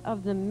out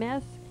of the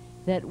mess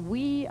that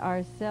we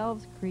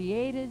ourselves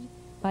created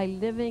by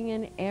living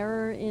in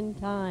error in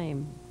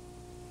time.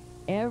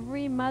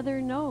 Every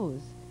mother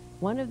knows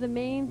one of the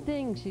main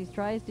things she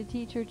tries to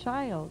teach her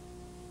child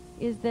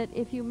is that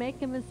if you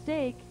make a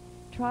mistake,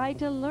 try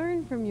to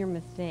learn from your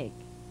mistake.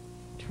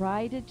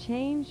 Try to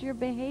change your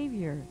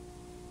behavior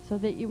so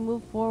that you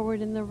move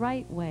forward in the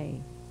right way.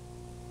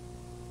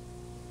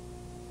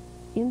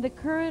 In the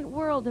current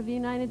world of the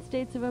United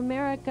States of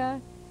America,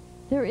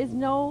 there is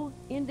no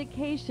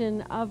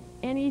indication of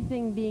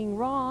anything being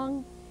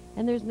wrong,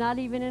 and there's not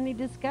even any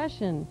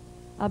discussion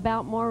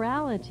about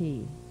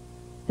morality.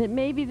 That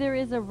maybe there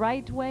is a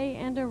right way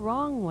and a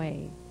wrong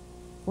way.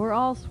 We're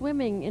all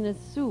swimming in a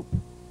soup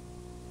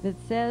that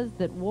says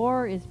that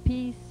war is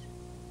peace,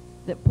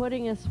 that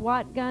putting a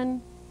SWAT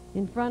gun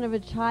in front of a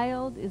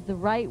child is the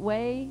right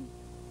way,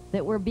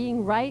 that we're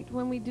being right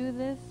when we do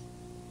this.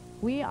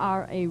 We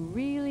are a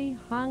really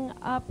hung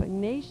up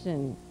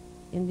nation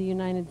in the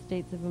United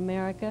States of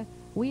America.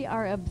 We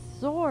are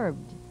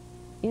absorbed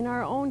in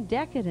our own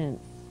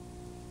decadence.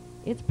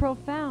 It's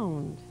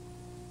profound.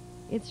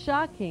 It's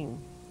shocking.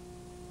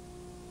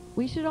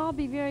 We should all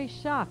be very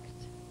shocked.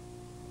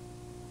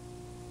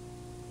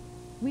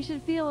 We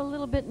should feel a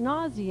little bit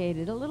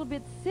nauseated, a little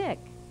bit sick,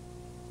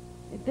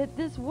 that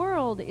this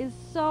world is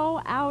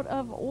so out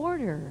of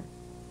order.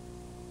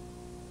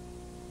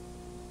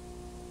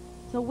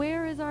 So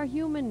where is our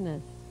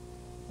humanness?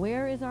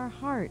 Where is our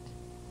heart?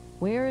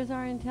 Where is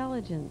our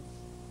intelligence?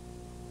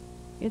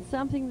 It's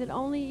something that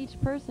only each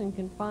person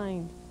can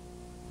find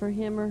for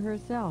him or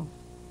herself.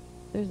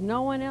 There's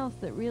no one else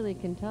that really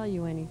can tell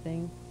you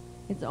anything.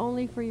 It's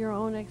only for your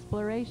own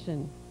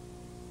exploration.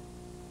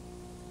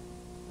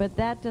 But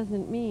that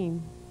doesn't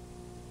mean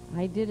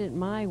I did it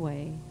my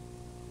way.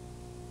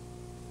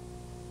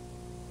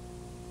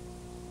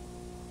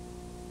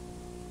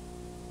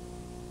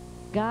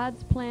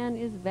 God's plan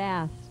is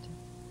vast,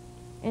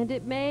 and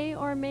it may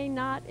or may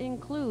not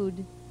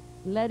include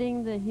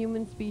letting the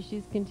human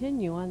species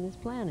continue on this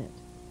planet.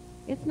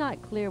 It's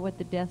not clear what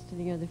the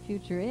destiny or the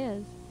future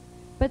is,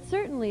 but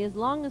certainly as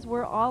long as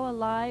we're all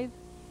alive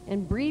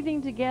and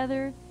breathing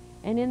together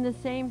And in the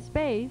same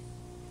space,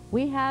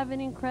 we have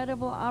an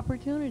incredible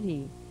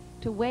opportunity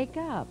to wake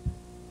up.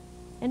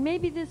 And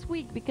maybe this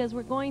week, because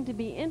we're going to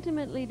be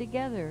intimately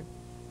together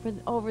for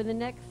over the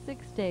next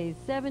 6 days,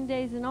 7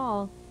 days in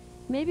all,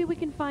 maybe we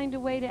can find a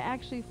way to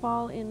actually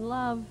fall in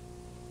love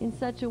in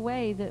such a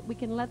way that we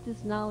can let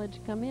this knowledge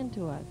come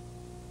into us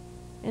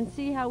and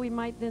see how we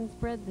might then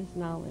spread this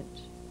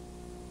knowledge.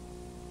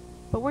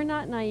 But we're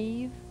not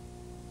naive.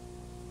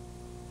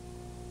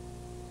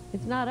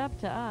 It's not up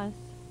to us.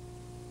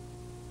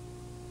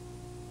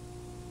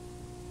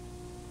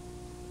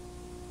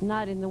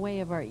 Not in the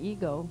way of our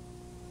ego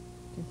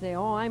to say,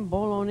 oh, I'm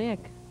Bolonik.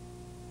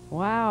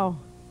 Wow,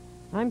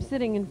 I'm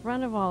sitting in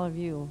front of all of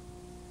you.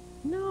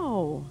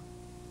 No.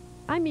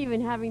 I'm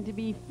even having to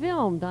be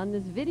filmed on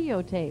this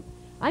videotape.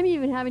 I'm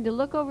even having to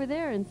look over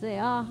there and say,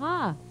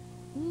 aha,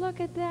 look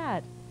at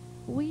that.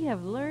 We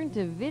have learned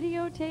to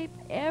videotape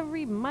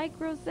every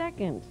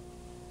microsecond.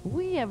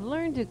 We have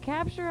learned to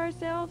capture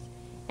ourselves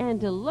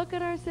and to look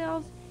at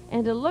ourselves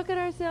and to look at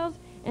ourselves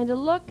and to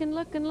look and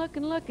look and look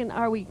and look. And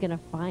are we going to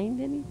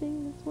find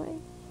anything this way?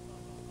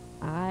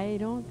 I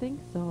don't think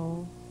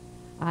so.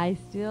 I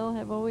still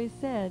have always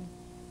said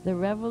the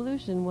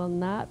revolution will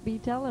not be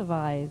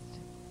televised,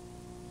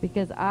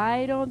 because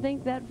I don't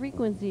think that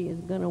frequency is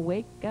going to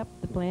wake up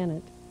the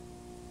planet.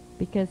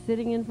 Because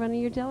sitting in front of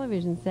your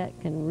television set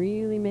can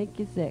really make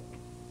you sick.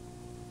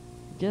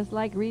 Just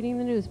like reading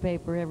the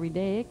newspaper every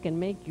day, it can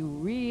make you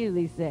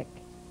really sick.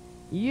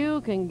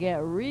 You can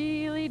get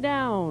really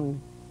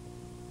down.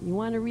 You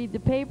want to read the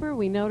paper?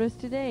 We noticed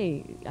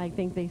today, I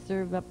think they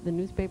served up the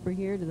newspaper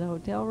here to the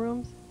hotel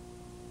rooms,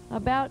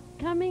 about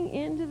coming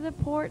into the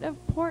port of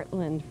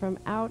Portland from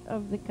out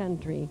of the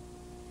country.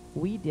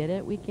 We did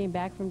it. We came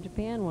back from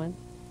Japan once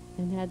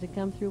and had to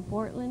come through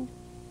Portland.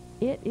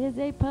 It is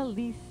a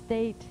police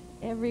state.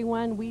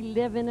 Everyone, we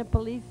live in a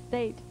police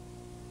state.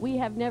 We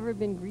have never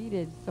been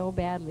greeted so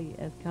badly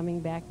as coming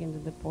back into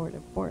the port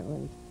of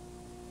Portland.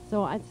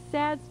 So it's a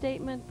sad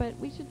statement, but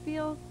we should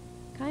feel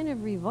kind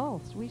of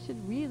revulsed. We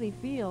should really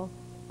feel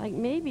like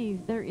maybe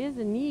there is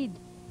a need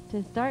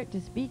to start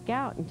to speak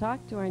out and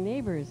talk to our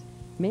neighbors.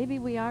 Maybe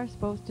we are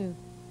supposed to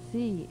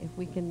see if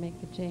we can make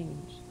a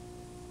change.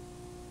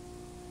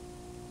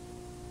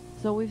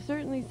 So we've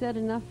certainly said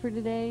enough for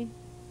today,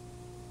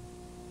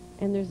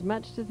 and there's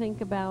much to think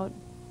about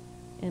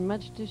and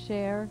much to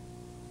share.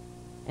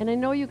 And I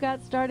know you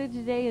got started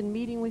today in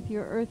meeting with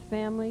your Earth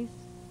families.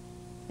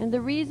 And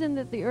the reason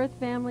that the Earth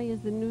family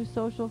is the new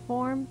social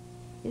form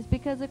is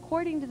because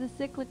according to the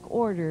cyclic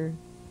order,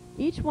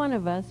 each one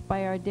of us,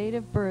 by our date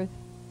of birth,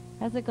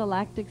 has a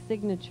galactic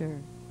signature.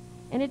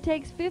 And it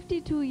takes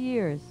 52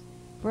 years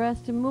for us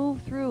to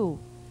move through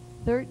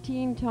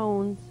 13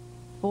 tones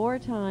 4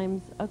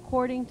 times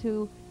according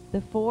to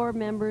the 4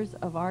 members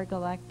of our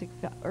galactic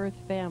Earth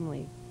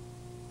family.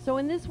 So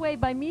in this way,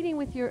 by meeting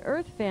with your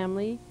Earth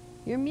family,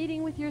 you're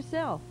meeting with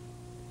yourself.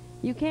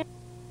 You can't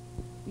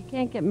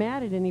get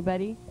mad at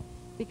anybody,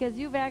 because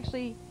you've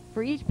actually,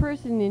 for each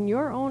person in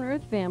your own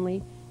Earth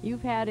family,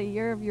 you've had a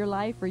year of your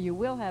life, or you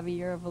will have a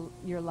year of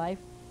your life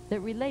that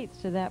relates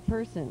to that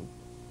person.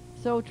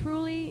 So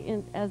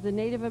truly, as the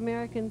Native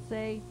Americans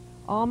say,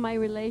 all my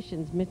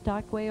relations,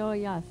 mitakwe o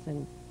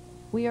yasin,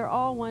 we are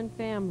all one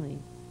family.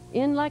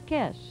 In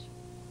Lakesh,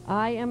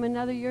 I am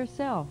another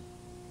yourself.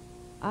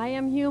 I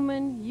am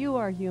human, you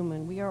are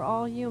human. We are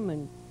all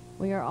human.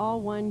 We are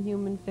all one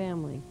human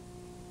family.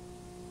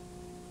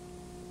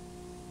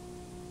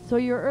 So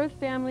your Earth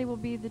family will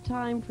be the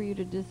time for you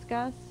to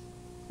discuss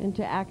and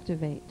to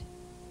activate.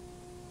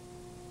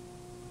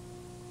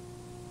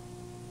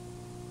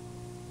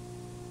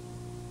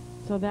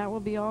 So that will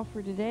be all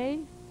for today.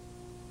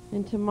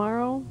 And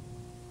tomorrow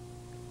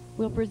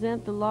we'll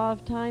present the law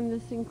of time,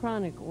 the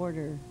synchronic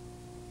order.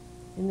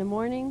 In the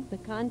morning, the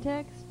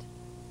context.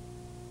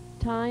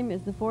 Time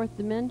is the 4th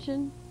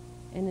dimension.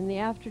 And in the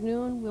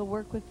afternoon, we'll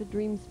work with the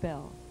dream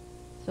spell.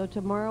 So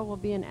tomorrow will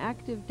be an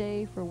active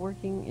day for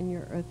working in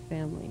your Earth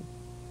family.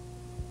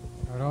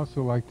 I'd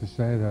also like to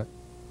say that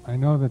I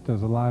know that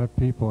there's a lot of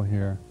people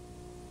here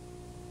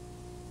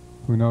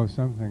who know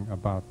something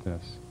about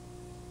this.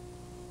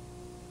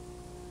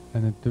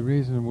 And that the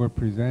reason we're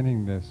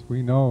presenting this,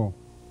 we know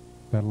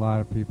that a lot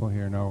of people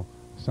here know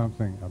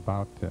something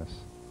about this,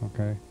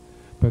 okay?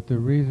 But the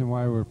reason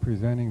why we're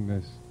presenting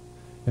this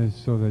is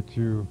so that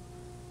you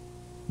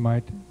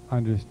might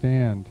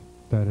understand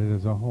that it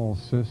is a whole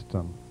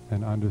system,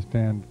 and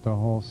understand the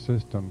whole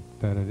system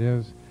that it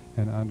is,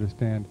 and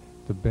understand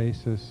the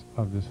basis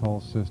of this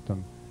whole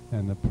system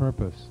and the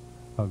purpose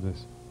of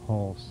this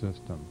whole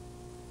system.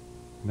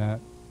 And that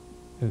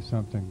is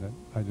something that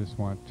I just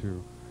want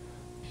to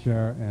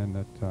share, and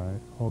that I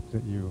hope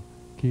that you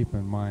keep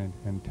in mind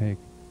and take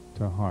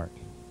to heart.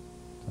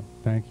 So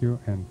thank you,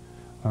 and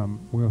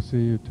we'll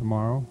see you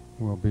tomorrow.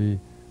 We'll be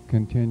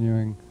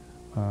continuing.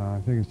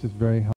 I think it's just very helpful.